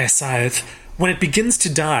off by a scythe? When it begins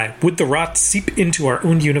to die, would the rot seep into our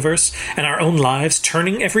own universe and our own lives,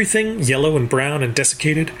 turning everything yellow and brown and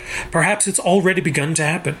desiccated? Perhaps it's already begun to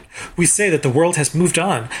happen. We say that the world has moved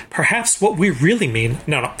on. Perhaps what we really mean...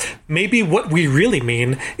 No. Maybe what we really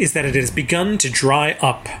mean is that it has begun to dry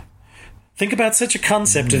up. Think about such a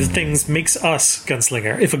concept of things makes us,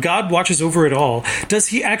 Gunslinger. If a god watches over it all, does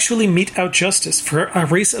he actually mete out justice for a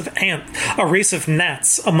race of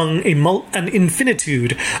gnats among an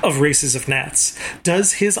infinitude of races of gnats?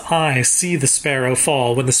 Does his eye see the sparrow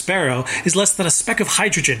fall when the sparrow is less than a speck of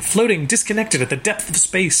hydrogen floating disconnected at the depth of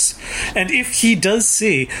space? And if he does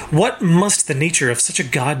see, what must the nature of such a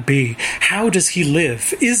god be? How does he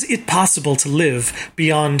live? Is it possible to live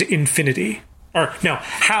beyond infinity? Or, no,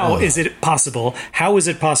 how is it possible? How is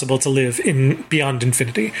it possible to live in beyond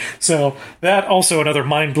infinity? So that also another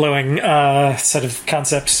mind-blowing set of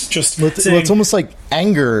concepts. It's almost like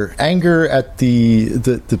anger at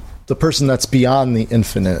the person that's beyond the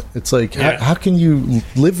infinite. It's like, how can you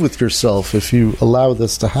live with yourself if you allow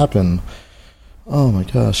this to happen? Oh my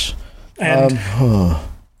gosh. And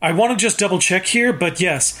I want to just double check here, but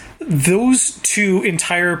yes, those two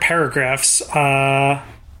entire paragraphs.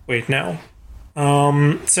 Wait, no.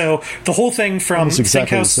 So the whole thing from almost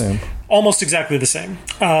exactly the same.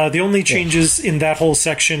 The only changes in that whole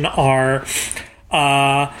section are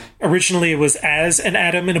originally it was as an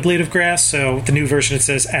atom in a blade of grass, so the new version it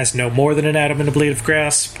says as no more than an atom in a blade of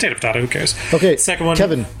grass. Potato, who cares? Okay, second one,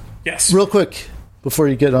 Kevin. Yes, real quick before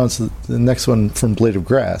you get on to the next one from Blade of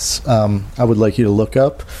Grass, I would like you to look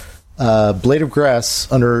up Blade of Grass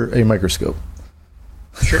under a microscope.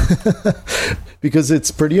 Sure. Because it's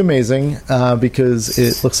pretty amazing, because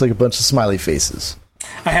it looks like a bunch of smiley faces.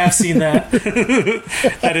 I have seen that.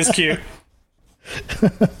 That is cute.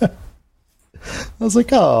 I was like,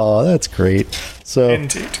 oh, that's great. So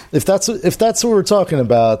indeed. If that's what we're talking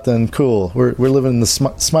about, then cool. We're living in the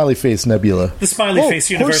smiley face nebula. The smiley face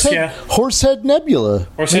universe, Horsehead Nebula.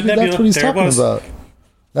 Horsehead Nebula. That's what he's talking about.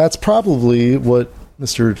 That's probably what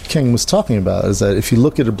Mr. King was talking about, is that if you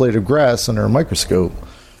look at a blade of grass under a microscope,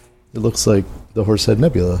 it looks like the Horsehead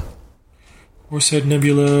Nebula. Horsehead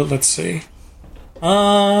Nebula, let's see.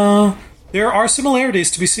 There are similarities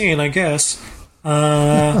to be seen, I guess.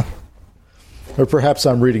 Or perhaps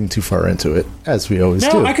I'm reading too far into it, as we always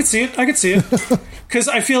do. No, I could see it. Because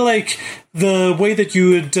I feel like the way that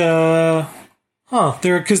you would... because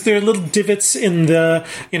there are little divots in the,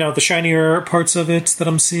 the shinier parts of it that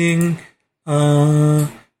I'm seeing.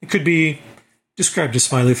 It could be described as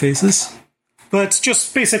smiley faces. But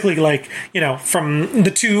just basically like, from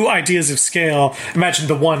the two ideas of scale, imagine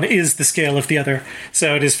the one is the scale of the other.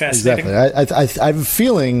 So it is fascinating. Exactly. I have a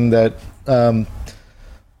feeling that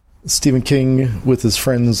Stephen King, with his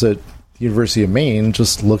friends at the University of Maine,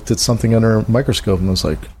 just looked at something under a microscope and was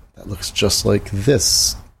like, that looks just like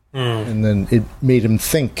this. And then it made him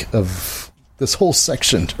think of this whole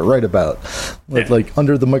section to write about. Like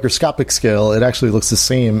under the microscopic scale, it actually looks the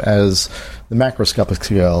same as the macroscopic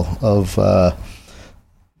scale of the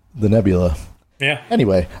nebula. Yeah.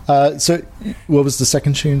 Anyway, so what was the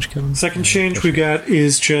second change, Kevin? Second change we got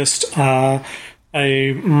is just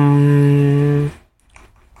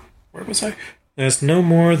where was I? There's no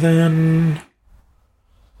more than...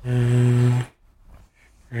 you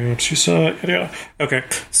saw it. Yeah.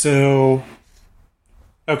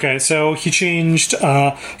 Okay, so he changed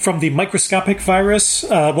from the microscopic virus.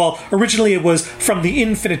 Originally it was from the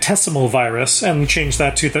infinitesimal virus, and changed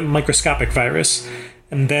that to the microscopic virus.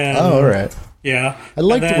 And then... Oh, all right. Yeah. I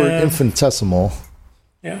like the word infinitesimal.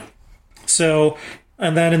 Yeah. So,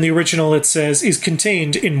 and then in the original it says, is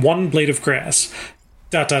contained in one blade of grass, ...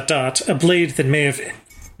 a blade that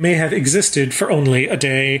may have existed for only a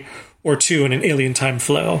day or two in an alien time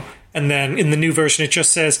flow. And then in the new version, it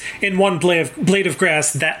just says, in one blade of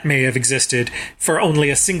grass that may have existed for only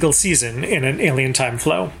a single season in an alien time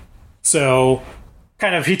flow. So,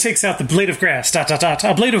 kind of, he takes out the blade of grass, ...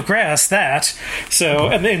 a blade of grass that. So,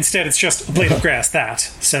 and instead it's just a blade of grass that.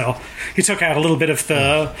 So, he took out a little bit of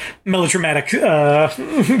the melodramatic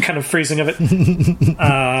kind of phrasing of it.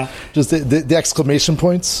 Just the exclamation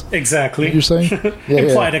points? Exactly. You're saying?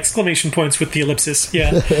 Implied exclamation points with the ellipsis,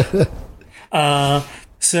 yeah.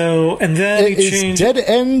 So, and then he changed... Dead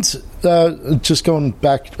End, just going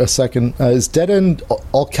back a second, is Dead End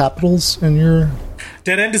all capitals in your...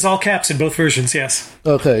 Dead End is all caps in both versions, yes.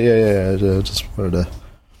 Okay, yeah. Just wanted to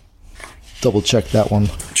double check that one.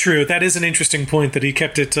 True, that is an interesting point that he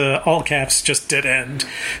kept it all caps, just Dead End,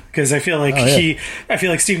 because I feel like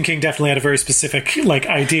Stephen King definitely had a very specific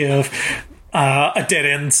idea of a dead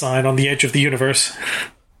end sign on the edge of the universe.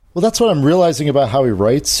 Well, that's what I'm realizing about how he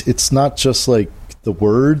writes. It's not just the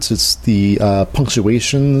words, it's the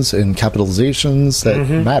punctuations and capitalizations that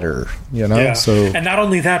matter, Yeah. So, and not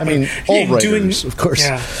only that, but all writers, of course.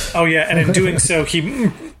 Yeah. Oh, yeah. And in doing so,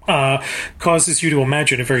 he causes you to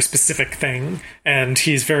imagine a very specific thing, and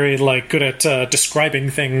he's very good at describing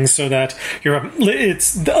things so that the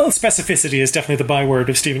specificity is definitely the byword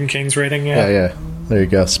of Stephen King's writing. Yeah. There you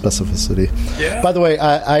go, specificity. Yeah. By the way,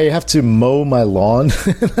 I have to mow my lawn.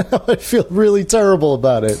 I feel really terrible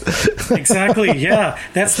about it. Exactly. Yeah,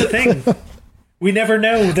 that's the thing. We never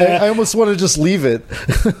know that. I almost want to just leave it.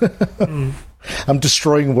 I'm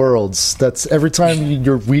destroying worlds. That's every time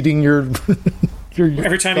you're weeding your.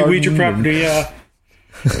 Every time you weed your property,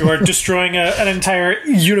 you are destroying an entire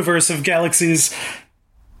universe of galaxies.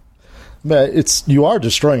 You are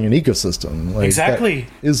destroying an ecosystem. Exactly,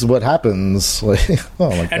 that is what happens. Oh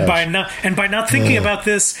my gosh. And by not thinking about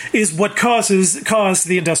this is what caused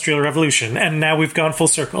the Industrial Revolution, and now we've gone full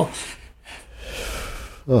circle.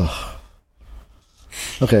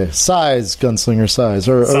 Okay, size, Gunslinger, size.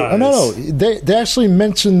 No, they actually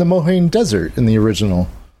mentioned the Mohaine Desert in the original.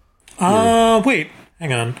 Wait,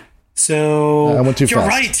 hang on. So I went too fast. You're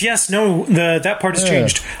right. Yes, no, that part has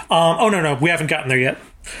changed. No, we haven't gotten there yet.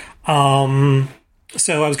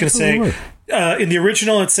 So I was going to say, in the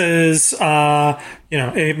original, it says,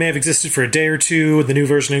 it may have existed for a day or two. In the new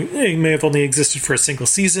version, it may have only existed for a single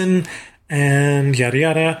season, and yada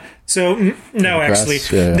yada. So no, actually,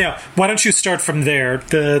 now why don't you start from there?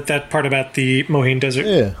 That part about the Mohaine Desert.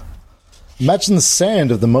 Yeah. Imagine the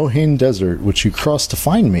sand of the Mohaine Desert, which you crossed to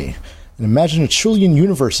find me. And imagine a trillion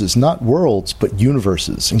universes, not worlds, but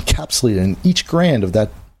universes, encapsulated in each grain of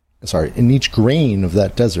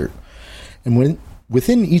that desert. And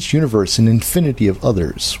within each universe, an infinity of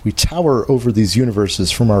others. We tower over these universes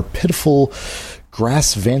from our pitiful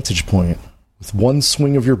grass vantage point. With one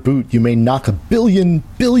swing of your boot, you may knock a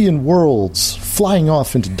billion worlds flying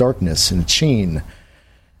off into darkness in a chain,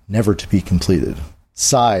 never to be completed.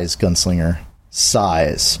 Size, Gunslinger.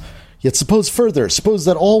 Size. Yet suppose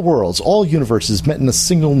that all worlds, all universes met in a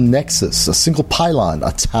single nexus, a single pylon,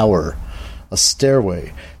 a tower, a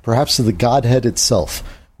stairway, perhaps to the Godhead itself.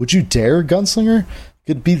 Would you dare, Gunslinger?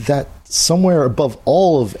 Could it be that somewhere above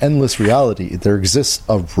all of endless reality there exists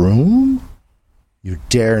a room? You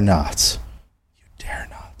dare not. You dare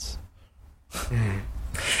not.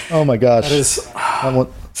 Oh my gosh. That is...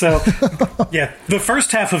 So, yeah, the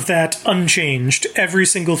first half of that unchanged. Every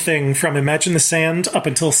single thing from Imagine the Sand up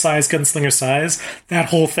until Size, Gunslinger, Size, that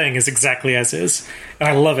whole thing is exactly as is. And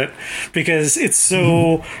I love it because it's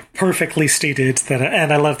so perfectly stated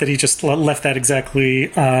and I love that he just left that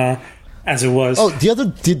exactly as it was. Oh,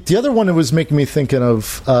 the other one it was making me thinking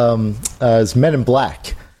of is Men in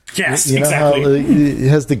Black. Yes, exactly. He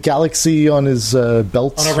has the galaxy on his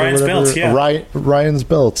belt. On Orion's belt, yeah. Ryan's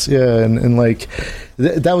belt, yeah. And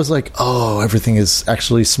that was everything is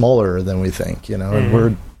actually smaller than we think, and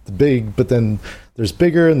we're big, but then there's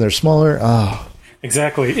bigger and there's smaller. Oh.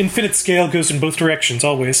 Exactly. Infinite scale goes in both directions,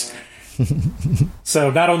 always.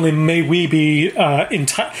 So not only may we be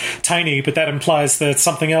tiny, but that implies that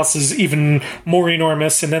something else is even more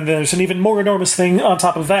enormous, and then there's an even more enormous thing on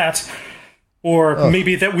top of that. Or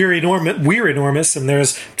maybe that we're enormous, and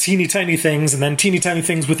there's teeny tiny things, and then teeny tiny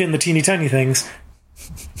things within the teeny tiny things.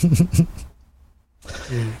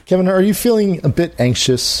 Kevin, are you feeling a bit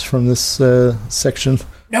anxious from this section?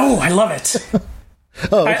 No, I love it.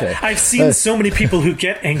 Oh, okay. I've seen so many people who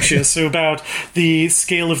get anxious about the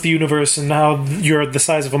scale of the universe and how you're the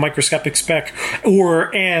size of a microscopic speck,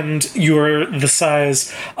 and you're the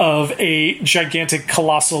size of a gigantic,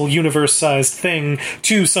 colossal, universe-sized thing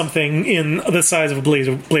to something in the size of a blade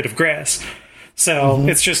of grass. So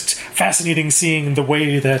it's just fascinating seeing the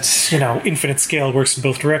way that infinite scale works in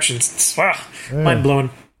both directions. It's mind blowing.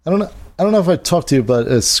 I don't know if I talked to you about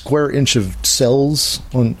a square inch of cells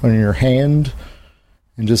on your hand.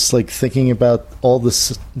 And just thinking about all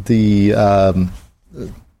this, there's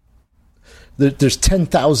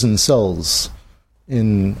 10,000 cells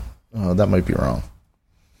in. Oh, that might be wrong.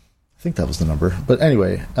 I think that was the number. But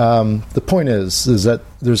anyway, the point is that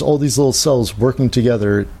there's all these little cells working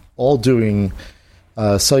together, all doing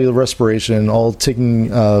cellular respiration, all taking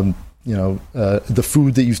the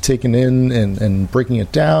food that you've taken in and breaking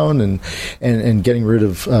it down and getting rid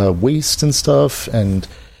of waste and stuff, and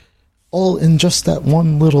all in just that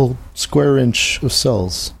one little square inch of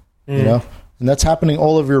cells, and that's happening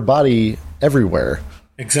all over your body everywhere.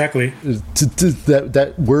 Exactly.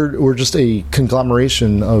 That we're just a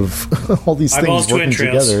conglomeration of all these things working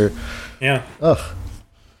together. Yeah. Ugh.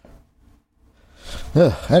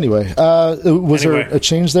 Anyway, was there a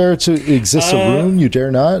change there to exist a room? You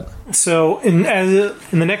dare not? So in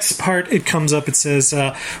the next part, it comes up, it says,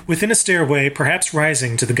 within a stairway, perhaps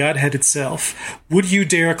rising to the Godhead itself, would you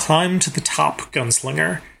dare climb to the top,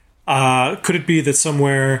 Gunslinger? Could it be that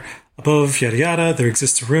somewhere above, yada yada, there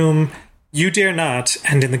exists a room? You dare not,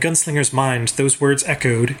 and in the Gunslinger's mind, those words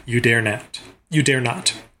echoed, you dare not. You dare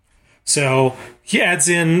not. So he adds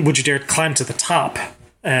in, would you dare climb to the top?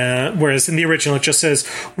 Whereas in the original it just says,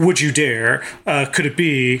 would you dare? Could it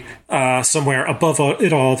be somewhere above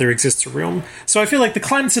it all there exists a room? So I feel like the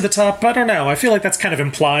climb to the top, I don't know. I feel like that's kind of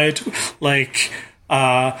implied. Like,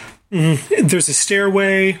 there's a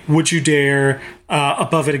stairway, would you dare?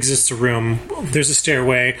 Above it exists a room. There's a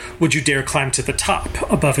stairway, would you dare climb to the top?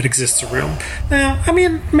 Above it exists a room. I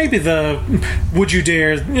mean, maybe the would you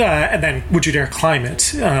dare, and then would you dare climb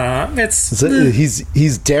it?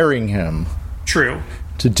 He's daring him. True.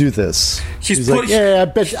 To do this, he's like, "Yeah,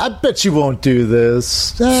 I bet you won't do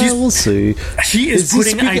this. We'll see." He is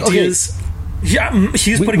putting ideas. Okay. Yeah,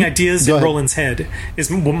 he's putting ideas in Roland's head.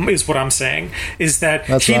 Is what I'm saying. Is that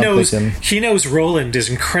he knows Roland is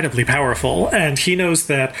incredibly powerful, and he knows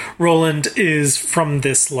that Roland is from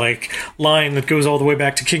this like line that goes all the way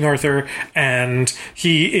back to King Arthur, and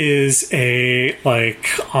he is a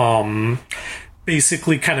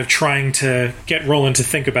basically kind of trying to get Roland to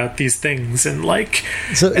think about these things and like.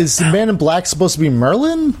 So is the Man in Black supposed to be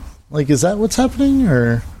Merlin? Like, is that what's happening,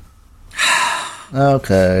 or?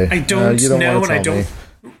 Okay, I don't know, and I don't.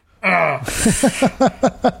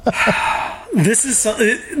 This is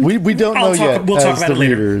we don't know yet. We'll talk about it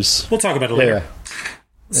later. Readers. We'll talk about it later. Yeah.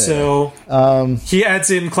 So he adds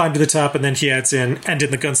in climb to the top, and then he adds in, and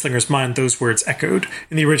in the Gunslinger's mind, those words echoed.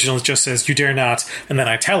 In the original, it just says, you dare not, and then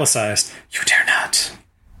italicized, you dare not.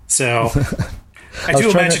 So I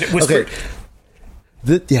do imagine it whispered.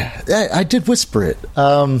 Okay. I did whisper it.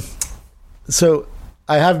 So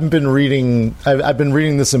I haven't been reading. I've been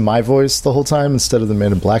reading this in my voice the whole time instead of the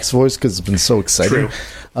Man in Black's voice because it's been so exciting.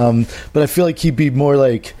 True. But I feel like he'd be more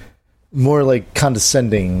like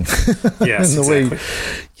condescending. Yes, in the exactly. way,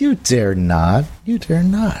 you dare not. You dare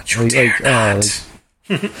not. You dare not.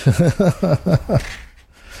 Yeah.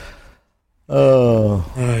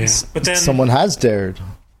 But then someone has dared.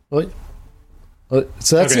 What?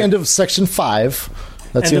 So that's the end of section 5.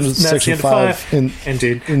 That's the end of section 5.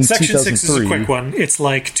 Indeed. In Section 6 is a 2003. quick one. It's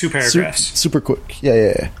like 2 paragraphs. Super quick.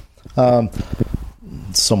 Yeah.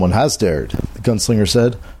 Someone has dared, the Gunslinger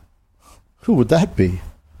said. Who would that be?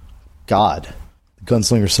 God, the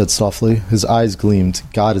Gunslinger said softly. His eyes gleamed.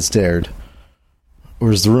 God has dared.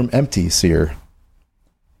 Or is the room empty, Seer?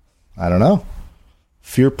 I don't know.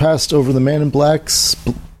 Fear passed over the Man in Black's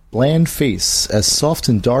bland face, as soft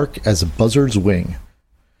and dark as a buzzard's wing.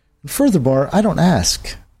 And furthermore, I don't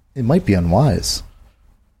ask. It might be unwise.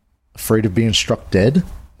 Afraid of being struck dead?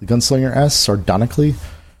 The Gunslinger asked sardonically.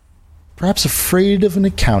 Perhaps afraid of an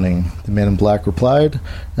accounting, the Man in Black replied,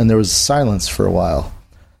 and there was silence for a while.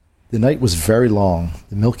 The night was very long.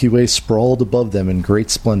 The Milky Way sprawled above them in great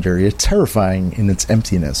splendor, yet terrifying in its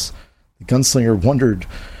emptiness. The Gunslinger wondered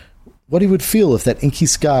what he would feel if that inky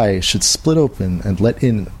sky should split open and let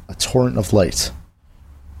in a torrent of light.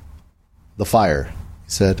 The fire,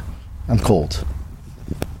 he said. I'm cold.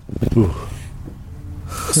 Ooh.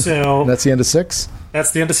 So that's the end of 6?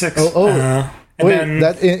 That's the end of 6. And wait, then,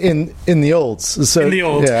 that in the olds. So, in the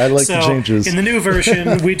old. Yeah, I like the changes. In the new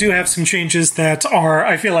version, we do have some changes that are,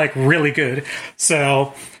 I feel like, really good.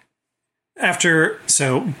 So,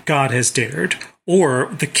 God has dared, or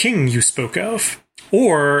the king you spoke of,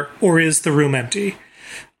 or is the room empty?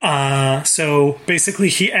 So basically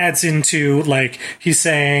he adds into, like, he's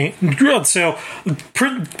saying, so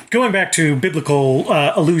going back to biblical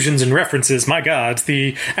allusions and references, my God,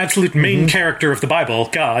 the absolute main character of the Bible,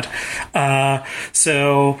 God. Now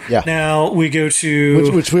we go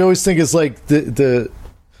to... Which we always think is like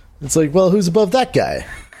it's like, well, who's above that guy?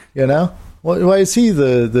 You know? Why is he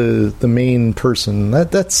the main person?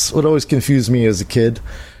 That's what always confused me as a kid.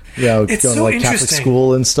 Yeah, it's going so to like Catholic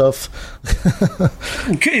school and stuff.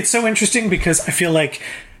 It's so interesting because I feel like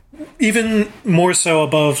even more so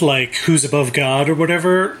above, like, who's above God or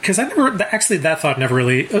whatever, because that thought never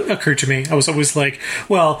really occurred to me. I was always like,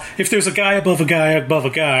 well, if there's a guy above a guy above a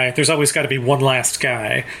guy, there's always got to be one last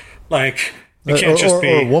guy. Like, it can't just be...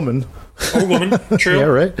 Or a woman. Or a woman, true. Yeah,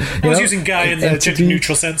 right. I was using guy in the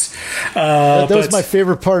gender-neutral sense. That was my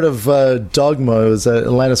favorite part of Dogma, was that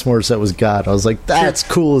Alanis Morissette was God. I was like, that's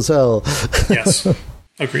cool as hell. Yes,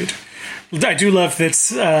 agreed. I do love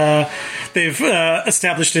that they've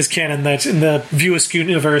established as canon that in the View Askew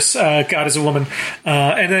universe, God is a woman.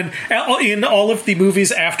 And then in all of the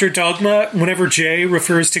movies after Dogma, whenever Jay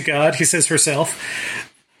refers to God, he says herself.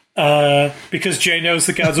 Because Jay knows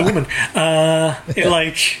that God's a woman. Jay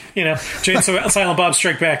and Silent Bob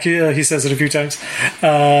Strike Back, he says it a few times.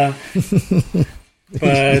 But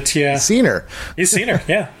yeah. He's seen her,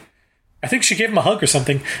 yeah. I think she gave him a hug or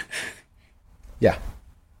something. Yeah.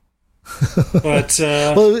 But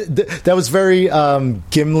well, that was very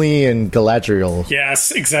Gimli and Galadriel.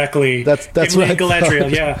 Yes, exactly. That's Gimli what and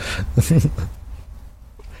Galadriel. Yeah.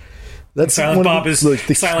 That's Silent Bob is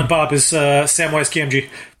Samwise Gamgee.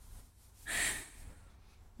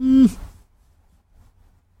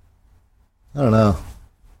 I don't know.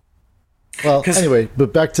 Well, anyway,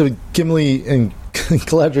 but back to Gimli and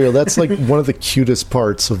Galadriel. That's like one of the cutest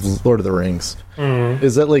parts of Lord of the Rings.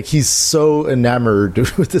 Is that like he's so enamored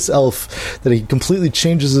with this elf that he completely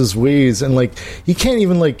changes his ways, and like he can't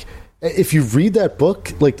even like, if you read that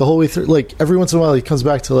book like the whole way through, like every once in a while he comes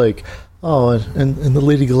back to like, oh, and the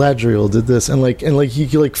Lady Galadriel did this, and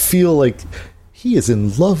you like feel like he is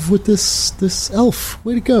in love with this elf.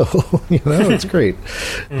 Way to go. It's great.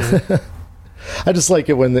 I just like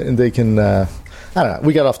it when they can I don't know,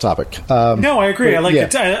 we got off topic. No, I agree. I like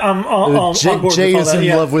it. I'm on board Jay with all is that.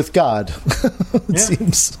 in love with God. It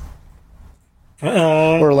seems.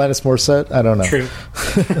 Or Alanis Morissette. I don't know. True.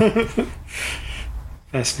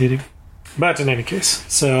 Fascinating. But in any case,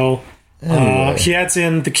 so anyway. He adds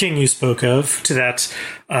in the king you spoke of to that.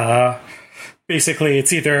 Basically,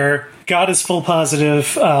 it's either God is full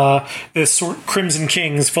positive, this Crimson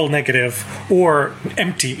King is full negative, or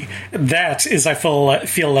empty. That is, I feel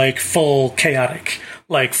like, full chaotic,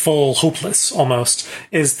 like full hopeless, almost,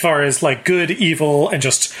 as far as like good, evil, and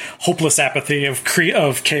just hopeless apathy of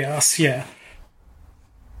chaos. Yeah.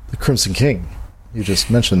 The Crimson King. You just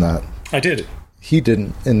mentioned that. I did. He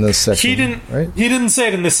didn't in this section. He didn't. Right? He didn't say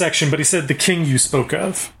it in this section, but he said the king you spoke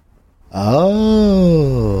of.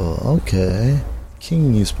 Oh, okay.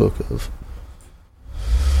 King you spoke of.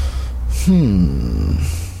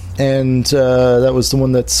 And that was the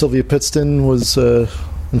one that Sylvia Pittston was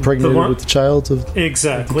impregnated with the child of.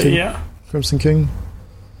 Exactly. King, yeah. Crimson King.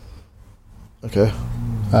 Okay.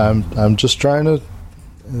 I'm just trying to.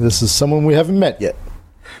 This is someone we haven't met yet.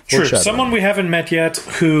 True. Someone we haven't met yet,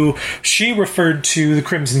 who she referred to the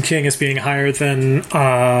Crimson King as being higher than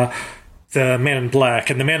the Man in Black,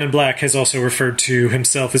 and the Man in Black has also referred to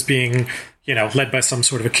himself as being, led by some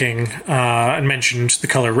sort of a king, and mentioned the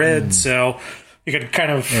color red. So you could kind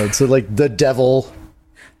of it's like the devil.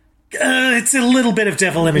 It's a little bit of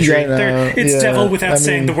devil imagery. It's devil without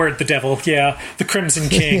saying the word the devil. Yeah, the Crimson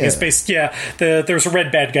King is based. Yeah, there's a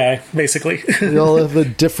red bad guy, basically. We all have a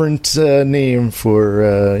different name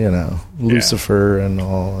for Lucifer and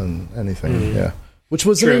all and anything. Yeah, which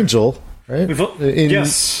was an angel. Right?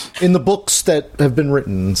 Yes. In the books that have been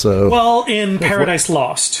written. So, well, in Paradise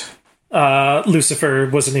Lost, Lucifer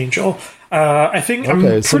was an angel. I think.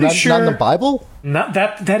 Okay, I'm pretty sure not in the Bible. Not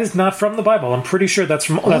that is not from the Bible. I'm pretty sure that's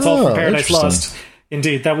all from Paradise Lost.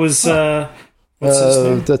 Indeed, that was. What's his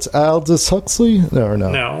name? That's Aldous Huxley.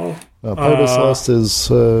 No. Paradise Lost is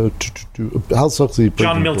Aldous Huxley.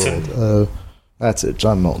 John Milton. That's it.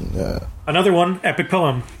 John Milton. Yeah. Another one. Epic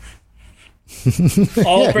poem.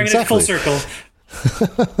 All bringing it full circle.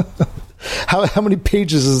 How many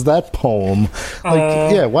pages is that poem?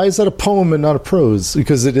 Why is that a poem and not a prose?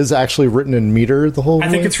 Because it is actually written in meter the whole way? I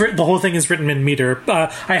think it's written. The whole thing is written in meter.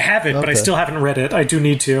 I have it, but I still haven't read it. I do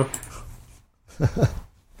need to.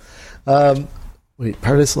 Wait,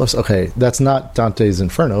 Paradise Lost. Okay, that's not Dante's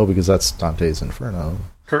Inferno because that's Dante's Inferno.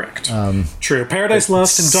 Correct. True. Paradise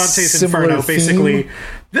Lost and Dante's Inferno basically.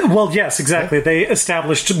 Well, yes, exactly. They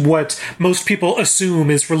established what most people assume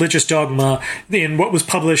is religious dogma in what was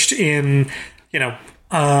published in,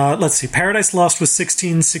 let's see. Paradise Lost was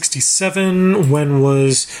 1667. When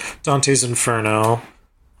was Dante's Inferno?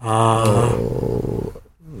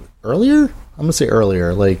 Earlier? I'm gonna say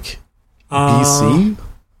earlier, like BC.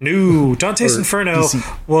 No, Dante's Inferno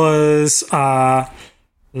was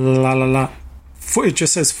It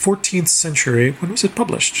just says 14th century. When was it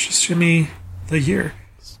published? Just give me the year.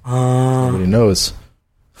 Nobody knows.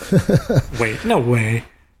 Wait, no way.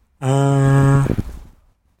 Well,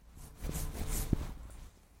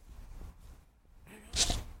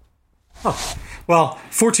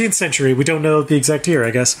 14th century. We don't know the exact year, I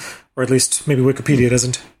guess. Or at least maybe Wikipedia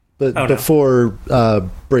doesn't. but before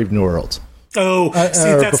Brave New World. Oh, see,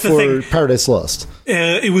 that's before the thing. Paradise Lost.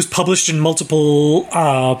 It was published in multiple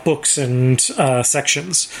books and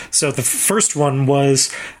sections. So the first one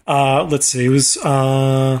was, let's see, it was,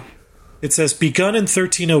 it says, begun in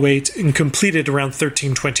 1308 and completed around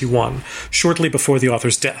 1321, shortly before the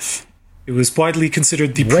author's death. It was widely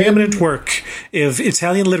considered the preeminent work of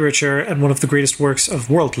Italian literature and one of the greatest works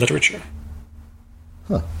of world literature.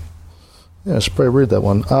 Huh. Yeah, I should probably read that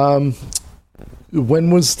one.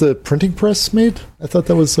 When was the printing press made? I thought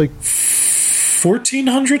that was like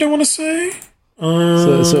 1400, I want to say.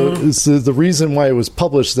 So the reason why it was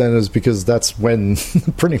published then is because that's when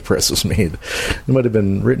the printing press was made. It might have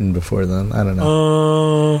been written before then. I don't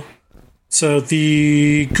know. So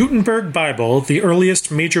the Gutenberg Bible, the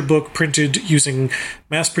earliest major book printed using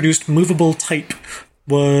mass-produced movable type,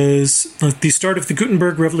 was the start of the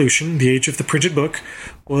Gutenberg Revolution. The age of the printed book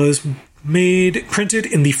was printed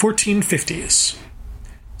in the 1450s.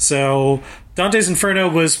 So Dante's Inferno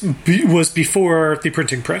was before the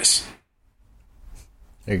printing press.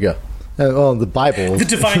 There you go. Well, the Bible, the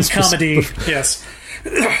Divine Comedy, yes.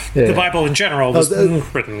 Yeah. The Bible in general was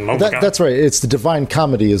written. That's right. It's the Divine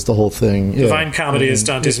Comedy is the whole thing. Divine Comedy is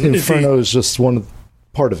Dante's Inferno is just one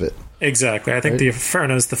part of it. Exactly. I think the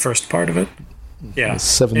Inferno is the first part of it. Yeah.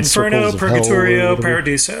 Inferno, Purgatorio,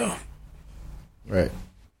 Paradiso. Right.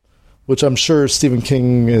 Which I'm sure Stephen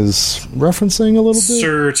King is referencing a little bit.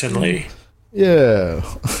 Certainly. Yeah.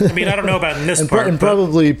 I mean, I don't know about in this part. And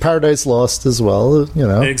probably Paradise Lost as well, you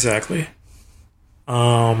know. Exactly.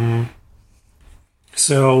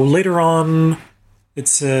 So later on, it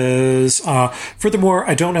says, furthermore,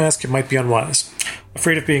 I don't ask, it might be unwise.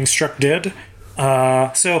 Afraid of being struck dead.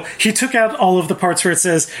 So he took out all of the parts where it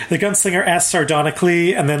says, the gunslinger asked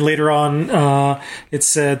sardonically, and then later on, it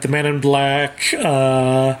said, the man in black,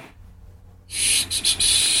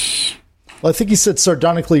 Well, I think he said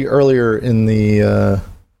sardonically earlier in the.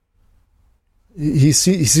 He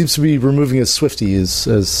seems to be removing his Swifties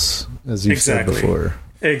as you said before.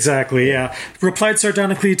 Exactly, yeah. Replied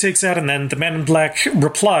sardonically, takes out, and then the man in black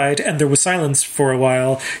replied, and there was silence for a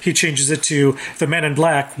while. He changes it to the man in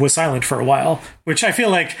black was silent for a while, which I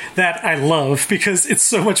feel like that I love because it's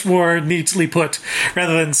so much more neatly put.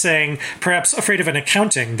 Rather than saying, perhaps afraid of an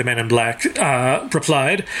accounting, the man in black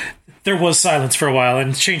replied. There was silence for a while,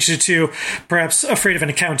 and changed it to, perhaps afraid of an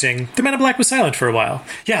accounting. The man in black was silent for a while.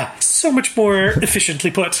 Yeah, so much more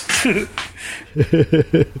efficiently put.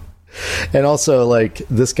 And also, like,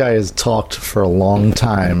 this guy has talked for a long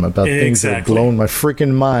time about things that have blown my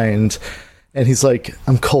freaking mind. And he's like,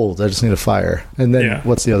 I'm cold, I just need a fire. And then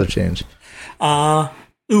what's the other change?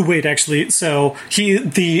 Wait, actually, so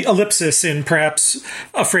the ellipsis in perhaps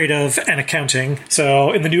afraid of an accounting.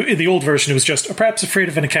 So in the old version, it was just perhaps afraid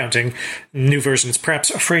of an accounting. In the new version, it's perhaps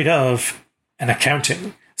afraid of an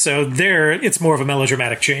accounting. So there, it's more of a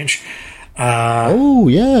melodramatic change. Oh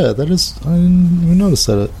yeah, that is. I noticed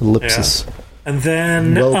that ellipsis. Yeah. And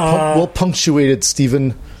then well punctuated,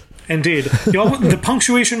 Stephen. Indeed, the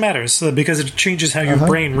punctuation matters because it changes how your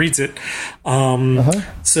brain reads it.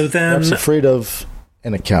 So then, perhaps afraid of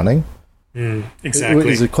an accounting. Exactly.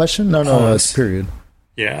 Is it a question? No, it's a period.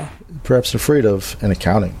 Yeah. Perhaps afraid of an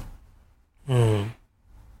accounting.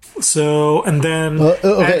 So and then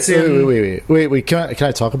wait. Can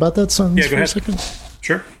I talk about that sentence for a second?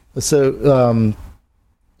 Sure. So,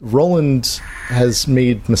 Roland has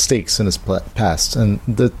made mistakes in his past, and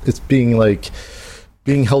that it's being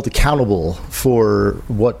held accountable for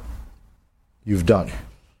what you've done.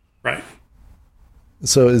 Right.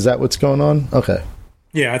 So, is that what's going on? Okay.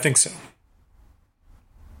 Yeah, I think so.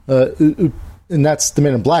 And that's the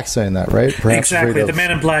Man in Black saying that, right? Perhaps exactly. The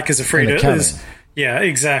Man in Black is afraid of. Yeah,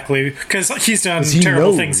 exactly. Because he's done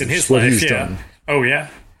terrible things in his life. Yeah. Done. Oh, yeah.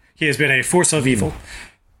 He has been a force of evil.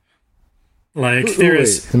 Like, there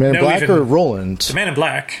is the Man in Black or Roland? The Man in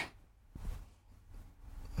Black.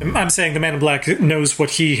 I'm saying the Man in Black knows what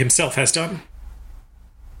he himself has done.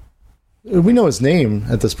 We know his name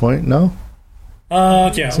at this point, no?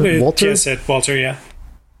 Yeah. Walter? Yeah, said Walter, yeah.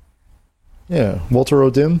 Yeah, Walter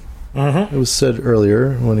O'Dim. It was said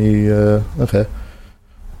earlier when he... okay.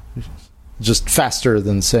 Just faster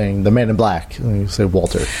than saying the Man in Black. You say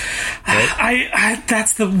Walter. Right?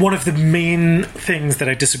 That's one of the main things that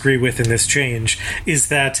I disagree with in this change is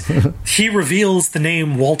that he reveals the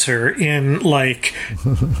name Walter in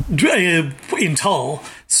Tull.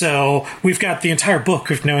 So we've got the entire book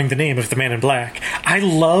of knowing the name of the Man in Black. I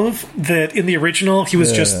love that in the original he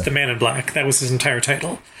was just the Man in Black. That was his entire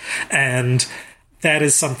title, and that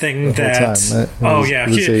is something that... It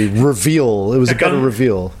was a reveal. It was a better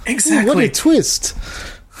reveal. Exactly. Ooh, what a twist.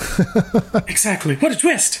 Exactly. What a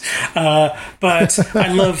twist! But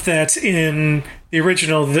I love that in the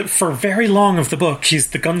original, that for very long of the book, he's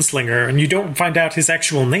the gunslinger, and you don't find out his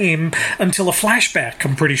actual name until a flashback,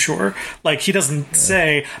 I'm pretty sure. Like, he doesn't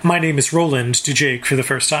say, "My name is Roland" to Jake for the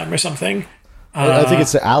first time or something. I think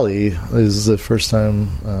it's to Allie is the first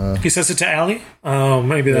time. He says it to Allie? Oh,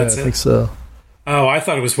 maybe that's it. I think so. Oh, I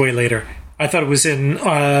thought it was way later. I thought it was in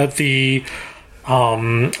the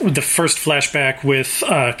first flashback with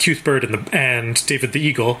Cuthbert and David the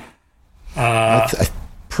Eagle. I'm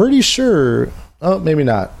pretty sure. Oh, maybe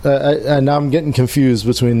not. Now I'm getting confused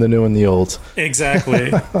between the new and the old. Exactly.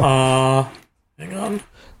 Hang on.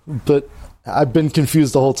 But I've been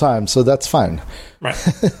confused the whole time, so that's fine. Right.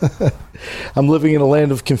 I'm living in a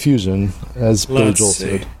land of confusion, as Billy Joel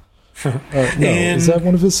said. Is that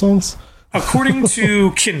one of his songs? According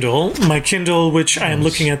to Kindle, my Kindle, which I am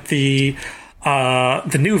looking at the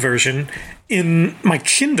new version, in my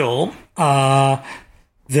Kindle,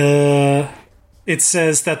 it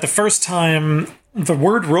says that the first time the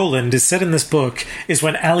word Roland is said in this book is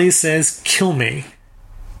when Allie says, "Kill me,"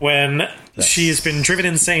 when she has been driven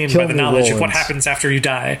insane by the knowledge of what happens after you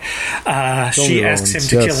die. She asks him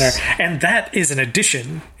to kill her. And that is an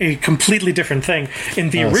addition, a completely different thing.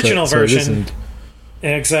 In the original version...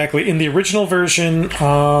 Exactly. In the original version,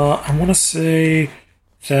 I want to say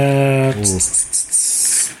that...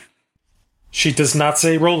 She does not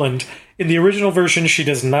say Roland. In the original version, she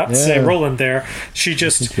does not say Roland there. She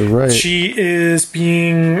just... Right. She is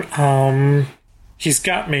being... He's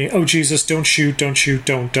got me. Oh, Jesus, don't shoot, don't shoot,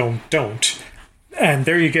 don't. And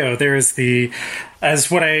there you go. There is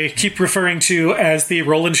as what I keep referring to as the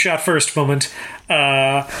Roland shot first moment.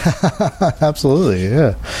 Absolutely,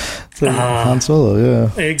 yeah. Han Solo,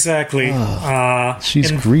 yeah. Exactly.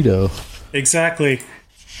 She's Greedo. Exactly.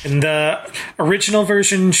 In the original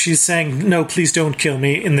version, she's saying, "No, please don't kill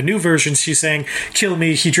me." In the new version, she's saying, "Kill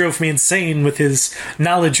me. He drove me insane with his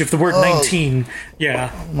knowledge of the word 19. Yeah.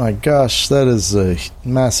 Oh my gosh, that is a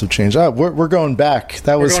massive change. We're going back.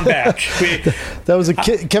 We're going back. That was a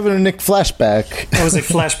Kevin and Nick flashback. That was a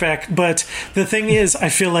flashback. But the thing is, I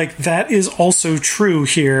feel like that is also true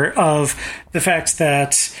here of the fact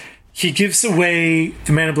that he gives away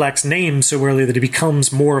the Man in Black's name so early that he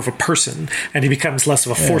becomes more of a person, and he becomes less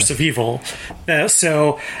of a force of evil.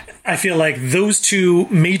 So I feel like those two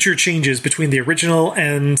major changes between the original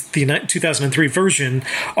and the 2003 version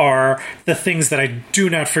are the things that I do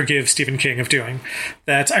not forgive Stephen King of doing.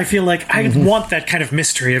 That I feel like I want that kind of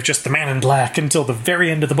mystery of just the Man in Black until the very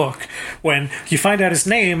end of the book, when you find out his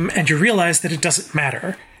name and you realize that it doesn't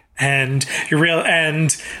matter.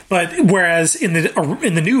 But whereas in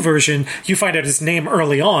the new version, you find out his name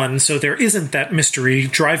early on, so there isn't that mystery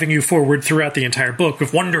driving you forward throughout the entire book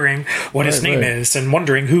of wondering what his name is and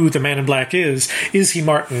wondering who the Man in Black is. Is he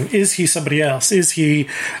Martin? Is he somebody else? Is he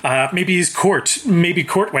maybe he's Court? Maybe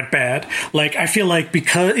Court went bad. Like, I feel like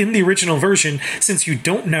because in the original version, since you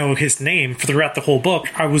don't know his name throughout the whole book,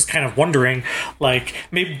 I was kind of wondering, like,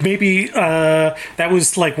 maybe that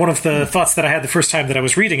was like one of the thoughts that I had the first time that I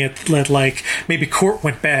was reading it. Like, maybe Court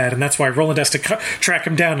went bad, and that's why Roland has to track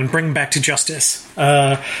him down and bring him back to justice.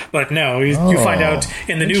 But no, you find out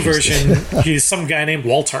in the new version he's some guy named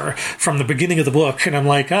Walter from the beginning of the book, and I'm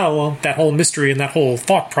like, oh, well, that whole mystery and that whole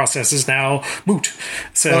thought process is now moot.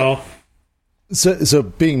 So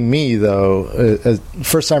being me, though,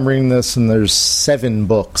 first time reading this, and there's 7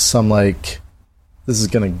 books, I'm like, this is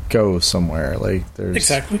going to go somewhere. Like, there's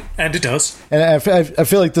exactly, and it does. And I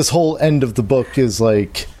feel like this whole end of the book is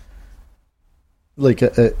like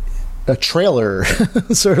a trailer,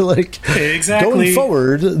 sort of like going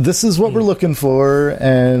forward. This is what we're looking for,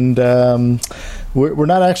 and we're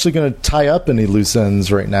not actually going to tie up any loose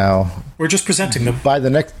ends right now. We're just presenting them by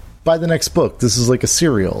the next book. This is like a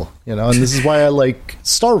serial, and this is why I like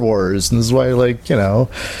Star Wars, and this is why I like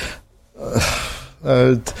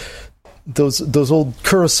those old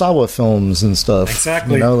Kurosawa films and stuff.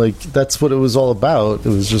 Exactly. Like, that's what it was all about. It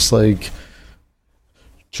was just like,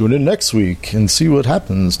 tune in next week and see what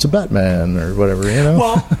happens to Batman or whatever,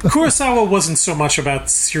 Well, Kurosawa wasn't so much about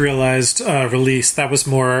serialized release. That was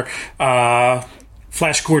more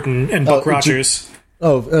Flash Gordon and Buck Rogers.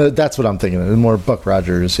 That's what I'm thinking. More Buck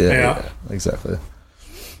Rogers. Yeah, exactly.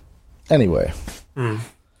 Anyway.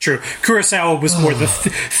 True. Kurosawa was more the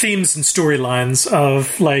themes and storylines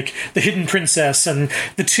of, like, the Hidden Princess and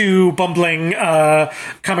the 2 bumbling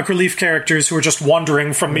comic relief characters who were just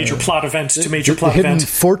wandering from major plot event to major plot event. Hidden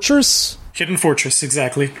Fortress? Hidden Fortress,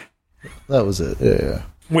 exactly. That was it, yeah.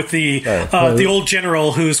 With the old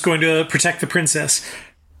general who's going to protect the princess.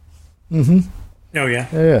 Mm-hmm. Oh, yeah.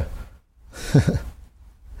 Yeah.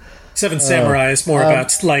 Seven Samurai is more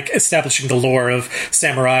about like establishing the lore of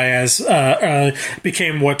samurai as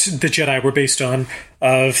became what the Jedi were based on,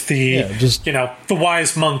 of the the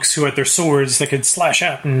wise monks who had their swords that could slash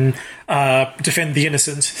out and defend the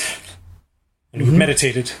innocent, and who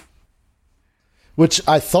meditated. Which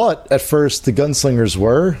I thought at first the Gunslingers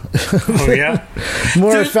were. Oh yeah. The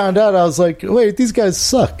more I found out, I was like, "Wait, these guys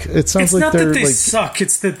suck." It sounds like they're they suck.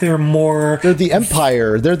 It's that they're more. They're the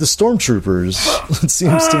Empire. They're the Stormtroopers. It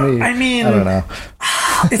seems to me. I mean, I don't know.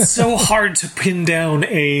 It's so hard to pin down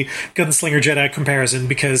a Gunslinger Jedi comparison,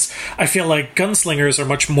 because I feel like Gunslingers are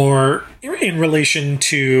much more in relation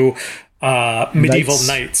to medieval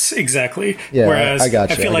knights. Exactly. Yeah, whereas I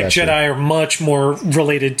feel like Jedi are much more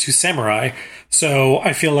related to samurai. So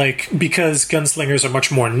I feel like because Gunslingers are much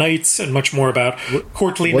more knights and much more about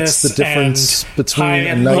courtliness. What's the difference between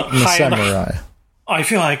a knight and a samurai? I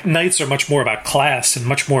feel like knights are much more about class and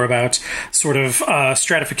much more about sort of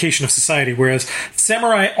stratification of society, whereas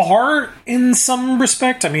samurai are in some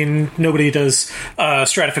respect. I mean, nobody does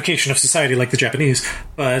stratification of society like the Japanese,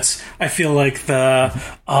 but I feel like the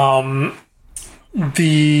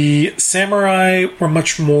samurai were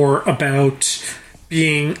much more about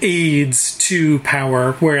being aids to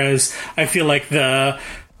power, whereas I feel like the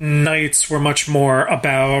knights were much more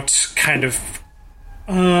about kind of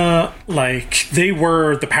like they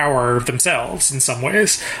were the power themselves in some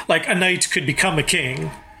ways. Like a knight could become a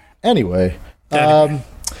king. Anyway,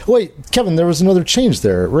 wait, Kevin, there was another change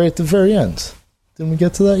there right at the very end. Didn't we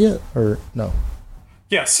get to that yet, or no?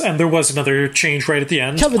 Yes, and there was another change right at the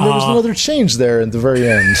end. Kevin, there was another change there at the very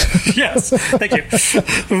end. Yes, thank you.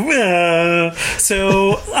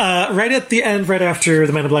 So, right at the end, right after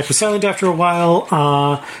the Man in Black was silent after a while,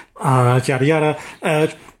 yada yada.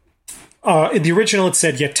 In the original, it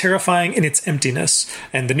said, "Yet terrifying in its emptiness."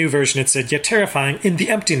 And the new version, it said, "Yet terrifying in the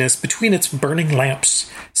emptiness between its burning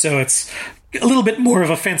lamps." So it's a little bit more of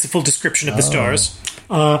a fanciful description of the stars.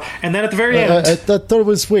 And then at the very end... I thought it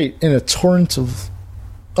was, in a torrent of...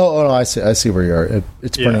 Oh, no, I see where you are.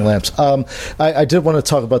 It's burning lamps. I did want to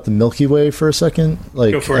talk about the Milky Way for a second.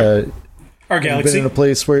 Like, go for it. Our galaxy. You've been in a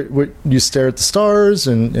place where you stare at the stars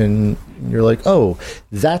and you're like, oh,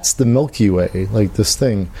 that's the Milky Way, like this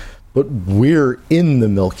thing. But we're in the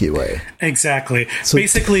Milky Way. Exactly. So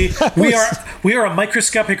basically, we are a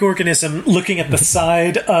microscopic organism looking at the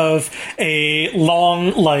side of a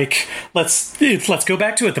long, like, let's go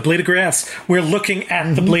back to it, the blade of grass. We're looking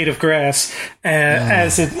at the blade of grass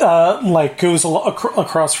as it goes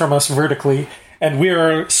across from us vertically. And we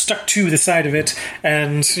are stuck to the side of it,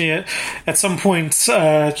 and at some point,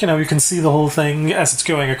 you can see the whole thing as it's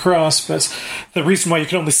going across. But the reason why you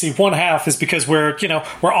can only see one half is because we're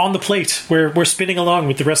on the plate. We're spinning along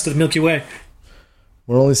with the rest of the Milky Way.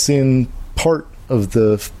 We're only seeing part of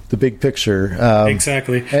the big picture.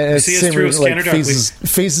 Exactly. And see us through a scanner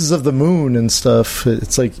phases of the moon and stuff.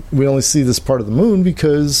 It's like we only see this part of the moon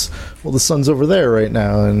because the sun's over there right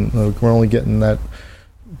now, and we're only getting that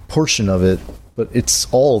portion of it. But it's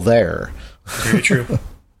all there. Very true.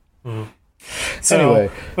 So,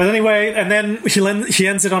 anyway, and then he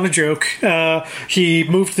ends it on a joke. He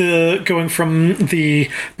moved going from the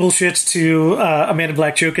bullshit to a Man in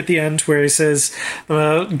Black joke at the end, where he says,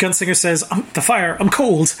 Gunslinger says, "The fire, I'm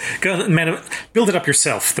cold. Build it up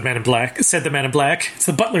yourself." The Man in Black said, "The Man in Black, it's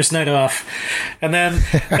the butler's night off." And then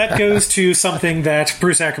that goes to something that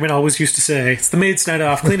Bruce Ackerman always used to say: "It's the maid's night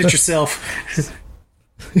off. Clean it yourself."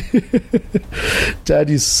 Dad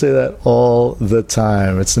used to say that all the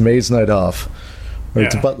time. It's the maid's night off, or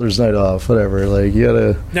it's the butler's night off, whatever. Like, you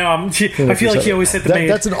gotta. No, I feel like he always said the maid.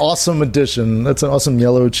 That's an awesome addition. That's an awesome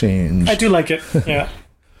yellow change. I do like it. Yeah.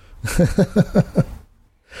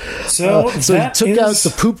 So he took out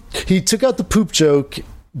the poop. He took out the poop joke,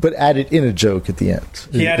 but added in a joke at the end.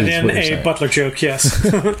 He added in a butler joke, yes.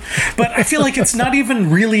 But I feel like it's not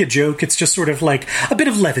even really a joke. It's just sort of like a bit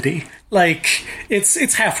of levity. Like,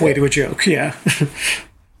 it's halfway to a joke, yeah.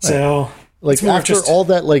 So, like, after all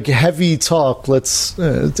that, like, heavy talk, it's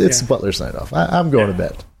the butler's night off. I'm going to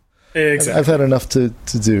bed. Exactly. I've had enough to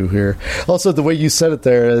do here. Also, the way you said it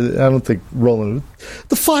there, I don't think Roland...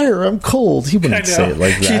 The fire, I'm cold. He wouldn't say it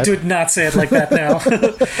like that. He did not say it like that, no.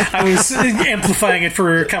 I was amplifying it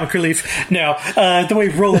for comic relief. No, the way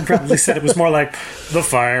Roland probably said it was more like, the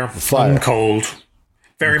fire. I'm cold.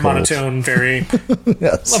 Very monotone, very...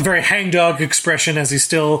 Yes. A very hangdog expression as he's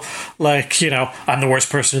still like, I'm the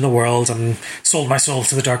worst person in the world. I'm sold my soul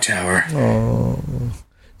to the Dark Tower. Oh...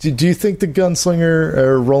 Do you think the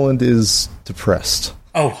Gunslinger Roland is depressed?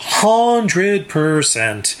 Oh,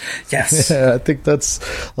 100%. Yes. Yeah, I think that's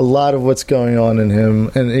a lot of what's going on in him.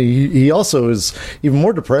 And he also is even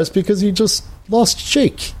more depressed because he just lost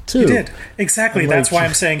Jake too. He did, exactly. And, that's like, why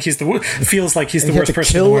I'm saying feels like he's the he had worst to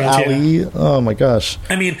person in kill the world. Ali. Yeah. Oh my gosh.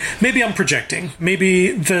 I mean, maybe I'm projecting.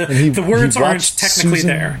 Maybe the words aren't technically Susan.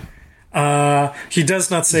 there. He does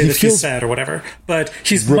not say that he's sad or whatever, but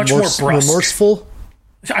he's much more brusque. Remorseful.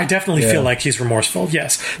 I definitely feel like he's remorseful.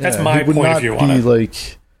 Yes, that's my point of view on it.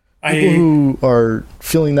 Like, people who are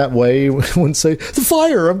feeling that way wouldn't say, the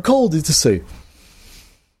fire, I'm cold. You just say,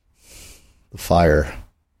 the fire,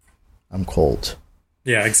 I'm cold.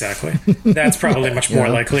 Yeah, exactly. That's probably much more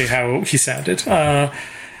likely how he sounded.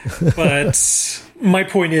 But my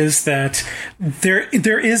point is that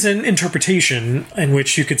there is an interpretation in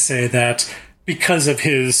which you could say that because of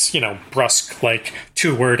his, brusque, like,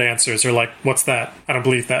 2-word answers, or like, what's that? I don't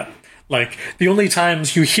believe that. Like, the only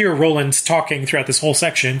times you hear Roland talking throughout this whole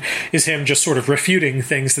section is him just sort of refuting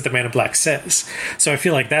things that the Man in Black says. So I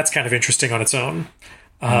feel like that's kind of interesting on its own.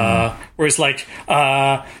 Whereas, like,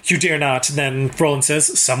 you dare not, and then Roland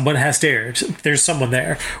says, someone has dared. There's someone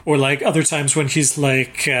there. Or, like, other times when he's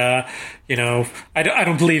like, I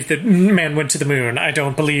don't believe that man went to the moon. I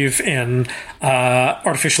don't believe in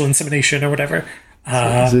artificial insemination or whatever.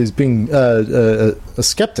 So he's being a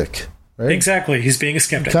skeptic, right? Exactly. He's being a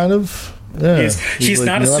skeptic. Kind of. Yeah. He's like,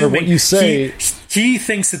 not no matter assuming. What you say. He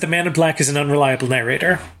thinks that the Man in Black is an unreliable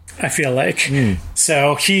narrator. I feel like.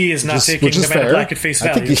 So he is not taking the Man in Black at face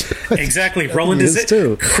value. Exactly. Roland is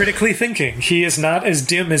too. critically thinking. He is not as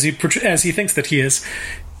dim as he thinks that he is.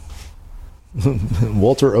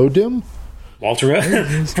 Walter O'Dim?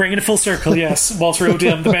 Bringing it full circle, yes. Walter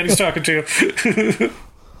O'Dim, the man he's talking to.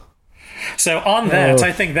 So on that,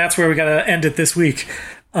 I think that's where we got to end it this week.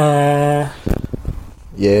 Yeah.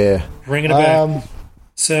 Bringing it back.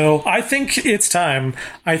 So I think it's time.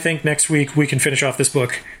 I think next week we can finish off this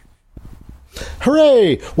book.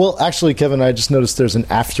 Hooray! Well, actually, Kevin, I just noticed there's an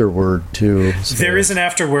afterword, too. So. There is an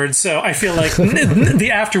afterword, so I feel like the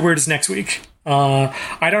afterword is next week.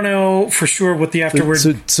 I don't know for sure what the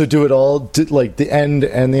afterword... So do it all? Like the end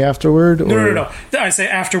and the afterword? No. I say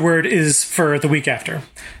afterword is for the week after.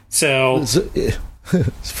 So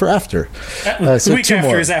it's for after. The week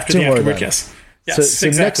after is after the afterword, yes. Yes, so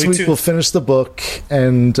exactly. Next week we'll finish the book,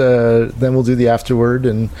 and then we'll do the afterword,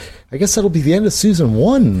 and I guess that'll be the end of season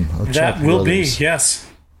 1 of That will be, yes.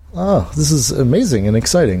 Oh, this is amazing and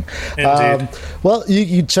exciting. Indeed. Well,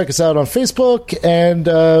 you check us out on Facebook, and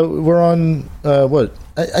we're on,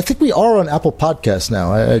 I think we are on Apple Podcasts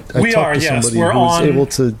now. I talked to somebody who was able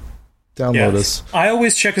to download us. I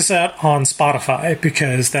always check us out on Spotify,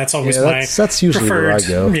 because that's always that's usually preferred, where I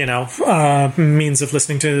go. means of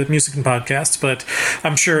listening to music and podcasts. But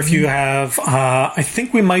I'm sure if you have, I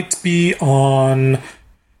think we might be on...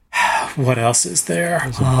 What else is there?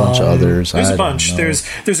 There's a bunch of others. There's a bunch. There's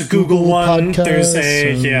a Google one. There's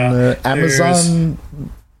a Amazon.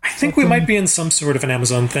 I think we might be in some sort of an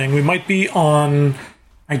Amazon thing. We might be on.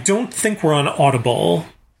 I don't think we're on Audible,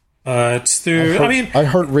 but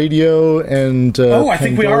iHeartRadio and. I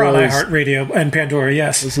think we are on iHeartRadio and Pandora.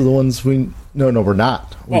 Yes, those are the ones we. No, we're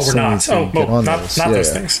not. We're not. Not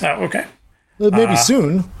those things. Oh, okay. Maybe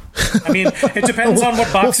soon. I mean, it depends on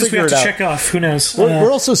what boxes we have to check off. Who knows?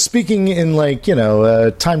 We're also speaking in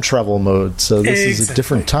time travel mode, so this is a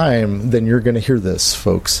different time than you're going to hear this,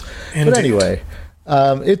 folks. Indeed. But anyway,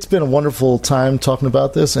 it's been a wonderful time talking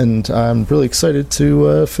about this, and I'm really excited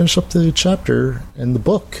to finish up the chapter in the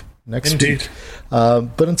book next week.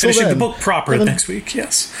 But until finishing then, the book proper next week,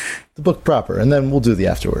 yes. The book proper, and then we'll do the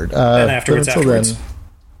afterward. And afterwards. Then,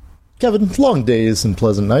 Kevin, long days and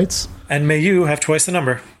pleasant nights. And may you have twice the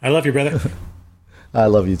number. I love you, brother. I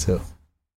love you too.